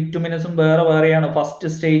 പീറ്റും ബിറ്റുമിനസും വേറെ വേറെയാണ്. ഫസ്റ്റ്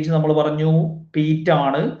സ്റ്റേജ് നമ്മൾ പറഞ്ഞു പീറ്റ്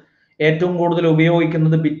ആണ്. ഏറ്റവും കൂടുതൽ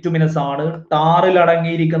ഉപയോഗിക്കുന്നത് ബിറ്റുമിനസ് ആണ്. ടാറിൽ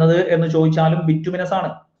അടങ്ങിയിരിക്കുന്നത് എന്ന് ചോദിച്ചാലും ബിറ്റുമിനസ്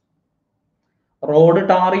ആണ്. റോഡ്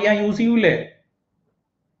ടാർ ചെയ്യാൻ യൂസ് ചെയ്യൂലേ?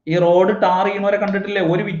 ഈ റോഡ് ടാർ ചെയ്യുന്നവരെ കണ്ടിട്ടില്ലേ?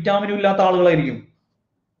 ഒരു വിറ്റാമിനും ഇല്ലാത്ത ആളുകളായിരിക്കും.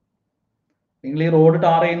 നിങ്ങൾ ഈ റോഡ്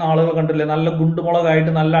ടാർ ചെയ്യുന്ന ആളുകൾ കണ്ടില്ലേ? നല്ല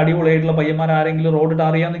ഗുണ്ടുമുളകായിട്ട് നല്ല അടിപൊളിയായിട്ടുള്ള പയ്യന്മാർ ആരെങ്കിലും റോഡ്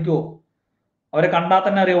ടാർ ചെയ്യാൻ നിൽക്കുവോ? അവരെ കണ്ടാൽ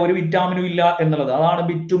തന്നെ അറിയാം ഒരു വിറ്റാമിനും ഇല്ല എന്നുള്ളത്. അതാണ്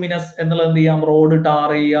ബിറ്റുമിനസ് എന്നുള്ളത്. എന്ത് ചെയ്യാം? റോഡ്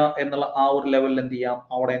ടാർ ചെയ്യുക എന്നുള്ള ആ ഒരു ലെവലിൽ എന്ത് ചെയ്യാം?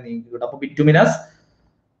 അവിടെ നീങ്ങി കിട്ടും. അപ്പൊ ബിറ്റുമിനസ്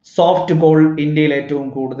സോഫ്റ്റ് കോൾ ഇന്ത്യയിൽ ഏറ്റവും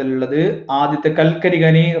കൂടുതൽ ഉള്ളത്. ആദ്യത്തെ കൽക്കരി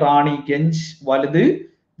ഖനി റാണിഗഞ്ച് വലുത്.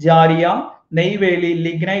 ജാരിയ, നെയ്വേലി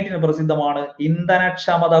ലിഗ്നൈറ്റിന് പ്രസിദ്ധമാണ്.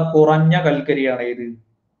 ഇന്ധനക്ഷമത കുറഞ്ഞ കൽക്കരിയാണ് ഏത്?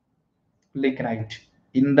 ലിഗ്നൈറ്റ്.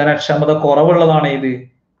 ഇന്ധനക്ഷമത കുറവുള്ളതാണ് ഏത്?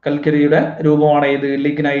 കൽക്കരിയുടെ രൂപമാണ് ഏത്?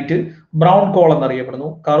 ലിഗ്നൈറ്റ്. ബ്രൗൺ കോൾ എന്നറിയപ്പെടുന്നു.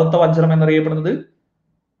 കറുത്ത വജ്രം എന്നറിയപ്പെടുന്നത്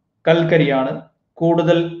കൽക്കരിയാണ്.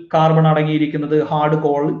 കൂടുതൽ കാർബൺ അടങ്ങിയിരിക്കുന്നത് ഹാർഡ്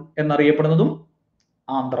കോൾ എന്നറിയപ്പെടുന്നതും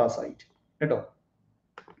ആന്ത്രാസൈറ്റ്. കേട്ടോ.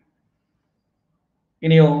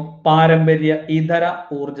 ഇനിയോ പാരമ്പര്യ ഇതര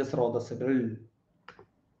ഊർജ സ്രോതസ്സുകൾ.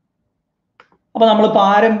 അപ്പൊ നമ്മൾ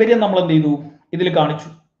പാരമ്പര്യം നമ്മൾ എന്ത് ചെയ്തു? ഇതിൽ കാണിച്ചു.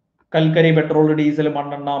 കൽക്കരി, പെട്രോൾ, ഡീസൽ,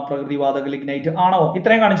 മണ്ണെണ്ണ, പ്രകൃതിവാതക, ലിഗ്നൈറ്റ് ആണോ?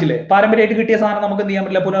 ഇത്രയും കാണിച്ചില്ലേ? പാരമ്പര്യമായിട്ട് കിട്ടിയ സാധനം നമുക്ക് എന്ത് ചെയ്യാൻ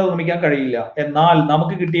പറ്റില്ല? പുനർനിർമ്മിക്കാൻ കഴിയില്ല. എന്നാൽ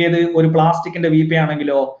നമുക്ക് കിട്ടിയത് ഒരു പ്ലാസ്റ്റിക്കിന്റെ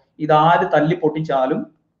വീപ്പയാണെങ്കിലോ ഇത് ആര് തല്ലി പൊട്ടിച്ചാലും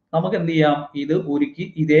നമുക്ക് എന്ത് ചെയ്യാം? ഇത് ഉരുക്കി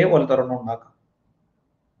ഇതേപോലത്തെ ഒരെണ്ണം ഉണ്ടാക്കാം.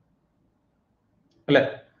 അല്ലെ?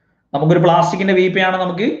 നമുക്കൊരു പ്ലാസ്റ്റിക്കിന്റെ വീപ്പയാണ്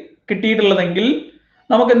നമുക്ക് കിട്ടിയിട്ടുള്ളതെങ്കിൽ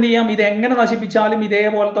നമുക്ക് എന്ത് ചെയ്യാം? ഇത് എങ്ങനെ നശിപ്പിച്ചാലും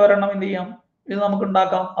ഇതേപോലത്തെ ഒരെണ്ണം എന്ത് ചെയ്യാം? ഇത് നമുക്ക്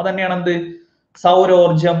ഉണ്ടാക്കാം. അത് തന്നെയാണ് എന്ത്?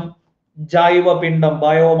 സൗരോർജം, ജൈവപിണ്ഡം,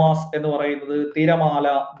 ബയോമാസ് എന്ന് പറയുന്നത്, തിരമാല,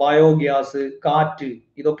 ബയോഗ്യാസ്, കാറ്റ്,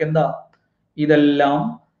 ഇതൊക്കെ എന്താ? ഇതെല്ലാം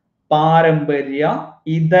പാരമ്പര്യ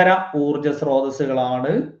ഇതര ഊർജ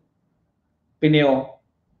സ്രോതസ്സുകളാണ്. പിന്നെയോ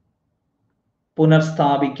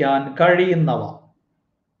പുനഃസ്ഥാപിക്കാൻ കഴിയുന്നവ.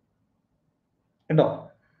 കേട്ടോ?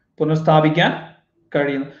 പുനഃസ്ഥാപിക്കാൻ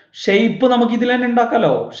കഴിയുന്നു. ഷേപ്പ് നമുക്ക് ഇതിൽ തന്നെ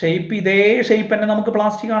ഉണ്ടാക്കാലോ. ഷേപ്പ് ഇതേ ഷേപ്പ് തന്നെ നമുക്ക്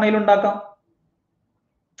പ്ലാസ്റ്റിക് ആണെങ്കിലും ഉണ്ടാക്കാം.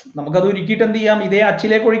 നമുക്കത് ഉരുക്കിയിട്ട് എന്ത് ചെയ്യാം? ഇതേ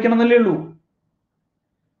അച്ചിലേക്ക് ഒഴിക്കണം എന്നല്ലേ ഉള്ളൂ.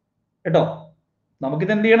 കേട്ടോ?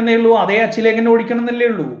 നമുക്കിത് എന്ത് ചെയ്യണമെന്നേ ഉള്ളൂ? അതേ അച്ചിലേക്ക് തന്നെ ഒഴിക്കണം എന്നല്ലേ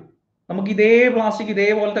ഉള്ളൂ. നമുക്ക് ഇതേ പ്ലാസ്റ്റിക്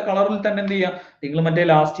ഇതേപോലത്തെ കളറിൽ തന്നെ എന്ത് ചെയ്യാം? നിങ്ങൾ മറ്റേ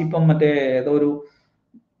ലാസ്റ്റ് ഇപ്പം മറ്റേ ഏതോ ഒരു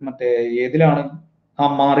മറ്റേ ഏതിലാണ് ആ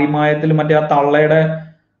മാറിമായത്തിൽ മറ്റേ ആ തള്ളയുടെ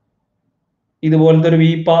ഇതുപോലത്തെ ഒരു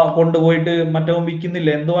വീപ്പ കൊണ്ടുപോയിട്ട് മറ്റവൻ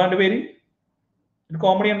വിൽക്കുന്നില്ലേ? എന്തുവാന്റെ പേര്?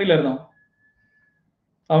 കോമഡി കണ്ടില്ലായിരുന്നോ?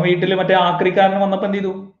 ആ വീട്ടിൽ മറ്റേ ആക്രിക്കാരന് വന്നപ്പോ എന്ത്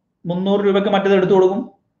ചെയ്തു? 300 രൂപക്ക് മറ്റേത് എടുത്തു കൊടുക്കും.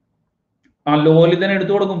 ആ ലോലിതനെ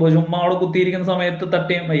എടുത്തു കൊടുക്കുമ്പോ ചുമ്മാ അവിടെ കുത്തിയിരിക്കുന്ന സമയത്ത്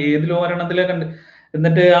തട്ടിയും ഏതിലോ ഒരെണ്ണത്തിലേക്ക് ഉണ്ട്.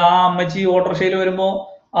 എന്നിട്ട് ആ അമ്മച്ചി ഓട്ടോറിക്ഷയിൽ വരുമ്പോ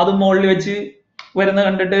അത് മുകളിൽ വെച്ച് വരുന്ന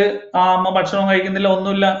കണ്ടിട്ട് ആ അമ്മ ഭക്ഷണം കഴിക്കുന്നില്ല,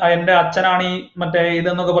 ഒന്നുമില്ല, എന്റെ അച്ഛനാണ് ഈ മറ്റേ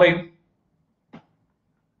ഇതെന്നൊക്കെ പറയും.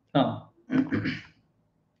 ആ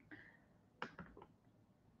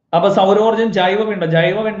അപ്പൊ സൗരോർജം, ജൈവപിണ്ഡം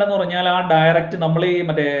എന്ന് പറഞ്ഞാൽ ആ ഡയറക്റ്റ് നമ്മൾ ഈ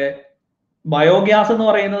മറ്റേ ബയോഗ്യാസ് എന്ന്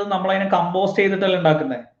പറയുന്നത് നമ്മൾ അതിനെ കമ്പോസ്റ്റ് ചെയ്തിട്ടല്ല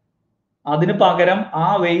ഉണ്ടാക്കുന്നത്. അതിന് പകരം ആ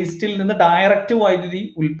വേസ്റ്റിൽ നിന്ന് ഡയറക്റ്റ് വൈദ്യുതി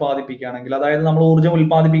ഉൽപ്പാദിപ്പിക്കുകയാണെങ്കിൽ, അതായത് നമ്മൾ ഊർജ്ജം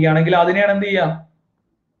ഉൽപ്പാദിപ്പിക്കുകയാണെങ്കിൽ അതിനെയാണ് എന്ത് ചെയ്യുക?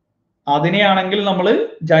 അതിനെയാണെങ്കിൽ നമ്മൾ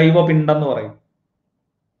ജൈവപിണ്ഡം എന്ന് പറയും.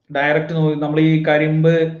 ഡയറക്റ്റ് നമ്മൾ ഈ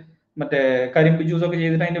മറ്റേ കരിമ്പ് ജ്യൂസ് ഒക്കെ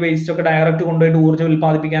ചെയ്തിട്ട് അതിന്റെ വേസ്റ്റ് ഒക്കെ ഡയറക്റ്റ് കൊണ്ടുപോയിട്ട് ഊർജ്ജം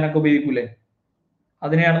ഉൽപ്പാദിപ്പിക്കാനൊക്കെ ഉപയോഗിക്കൂലേ?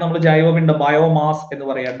 അതിനെയാണ് നമ്മൾ ജൈവപിണ്ഡം, ബയോമാസ് എന്ന്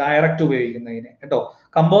പറയുക, ഡയറക്റ്റ് ഉപയോഗിക്കുന്നതിന്. കേട്ടോ?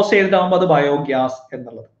 കമ്പോസ്റ്റ് ചെയ്തിട്ടാകുമ്പോൾ അത് ബയോഗ്യാസ്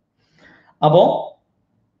എന്നുള്ളത്. അപ്പോ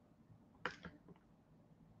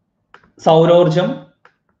സൗരോർജം,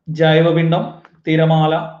 ജൈവപിണ്ഡം,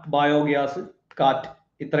 തിരമാല, ബയോഗ്യാസ്, കാറ്റ്,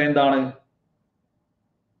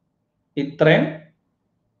 ഇത്രയും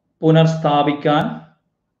പുനഃസ്ഥാപിക്കാൻ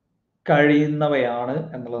കഴിയുന്നവയാണ്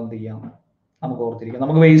എന്നുള്ളത് എന്ത് ചെയ്യാം? നമുക്ക് ഓർത്തിരിക്കാം.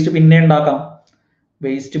 നമുക്ക് വേസ്റ്റ്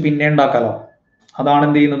പിന്നെ ഉണ്ടാക്കാലോ. അതാണ്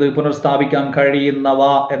എന്ത് ചെയ്യുന്നത്? പുനഃസ്ഥാപിക്കാൻ കഴിയുന്നവ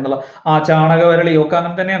എന്നുള്ള. ആ ചാണകവരളി ഒക്കെ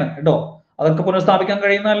അങ്ങനെ തന്നെയാണ്. കേട്ടോ? അതൊക്കെ പുനഃസ്ഥാപിക്കാൻ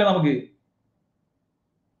കഴിയുന്നതല്ലേ നമുക്ക്.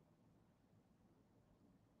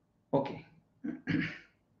 ഓക്കെ,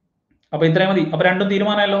 അപ്പൊ ഇത്രയും മതി. അപ്പൊ രണ്ടും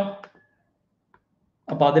തീരുമാനമല്ലോ.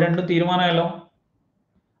 അത് രണ്ടും തീരുമാനമല്ലോ.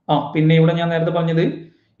 പിന്നെ ഇവിടെ ഞാൻ നേരത്തെ പറഞ്ഞത്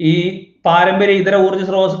ഈ പാരമ്പര്യ ഇതര ഊർജ്ജ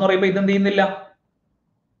സ്രോതസ് എന്ന് പറയുമ്പോൾ ഇതെന്ത് ചെയ്യുന്നില്ല?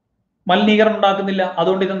 മലിനീകരണം ഉണ്ടാക്കുന്നില്ല.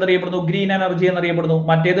 അതുകൊണ്ട് ഇതെന്തറിയപ്പെടുന്നു? ഗ്രീൻ എനർജി എന്നറിയപ്പെടുന്നു.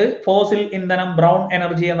 മറ്റേത് ഫോസിൽ ഇന്ധനം, ബ്രൗൺ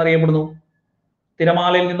എനർജി എന്നറിയപ്പെടുന്നു.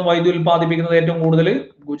 തിരമാലയിൽ നിന്ന് വൈദ്യുതി ഉൽപ്പാദിപ്പിക്കുന്നത് ഏറ്റവും കൂടുതൽ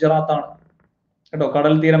ഗുജറാത്താണ്. കേട്ടോ?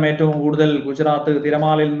 കടൽ തീരം ഏറ്റവും കൂടുതൽ ഗുജറാത്ത്,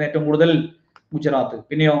 തിരമാലയിൽ നിന്ന് ഏറ്റവും കൂടുതൽ ഗുജറാത്ത്.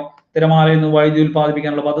 പിന്നെയോ തിരമാലയിൽ നിന്ന് വൈദ്യുതി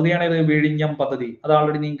ഉൽപ്പാദിപ്പിക്കാനുള്ള പദ്ധതിയാണ് ഇത് വിഴിഞ്ഞം പദ്ധതി. അത്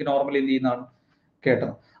ആൾറെഡി നിങ്ങൾക്ക് നോർമലി എന്ത് ചെയ്യുന്നതാണ്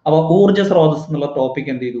കേട്ടത്. അപ്പൊ ഊർജ്ജ സ്രോതസ് എന്നുള്ള ടോപ്പിക്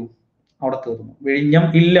എന്ത് ചെയ്തു? അവിടെ തീർന്നു. വിഴിഞ്ഞം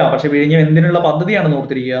ഇല്ല, പക്ഷെ വിഴിഞ്ഞം എന്തിനുള്ള പദ്ധതിയാണെന്ന്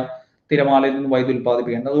ഓർത്തിരിക്കുക? തിരമാലയിൽ നിന്ന് വൈദ്യുതി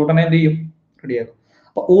ഉൽപ്പാദിപ്പിക്കാൻ. അത് ഉടനെ എന്ത് ചെയ്യും? റെഡിയാക്കും.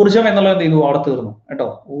 അപ്പൊ ഊർജ്ജം എന്നുള്ളത് എന്ത് ചെയ്തു? അവിടെ തീർന്നു. കേട്ടോ?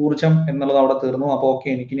 ഊർജ്ജം എന്നുള്ളത് അവിടെ തീർന്നു. അപ്പൊ ഓക്കെ,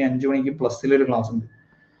 എനിക്കിനി 5 മണിക്ക് പ്ലസ്സിൽ ഒരു ക്ലാസ് ഉണ്ട്.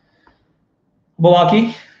 അപ്പൊ ബാക്കി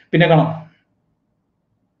പിന്നെ കാണാം.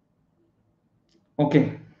 ഓക്കെ.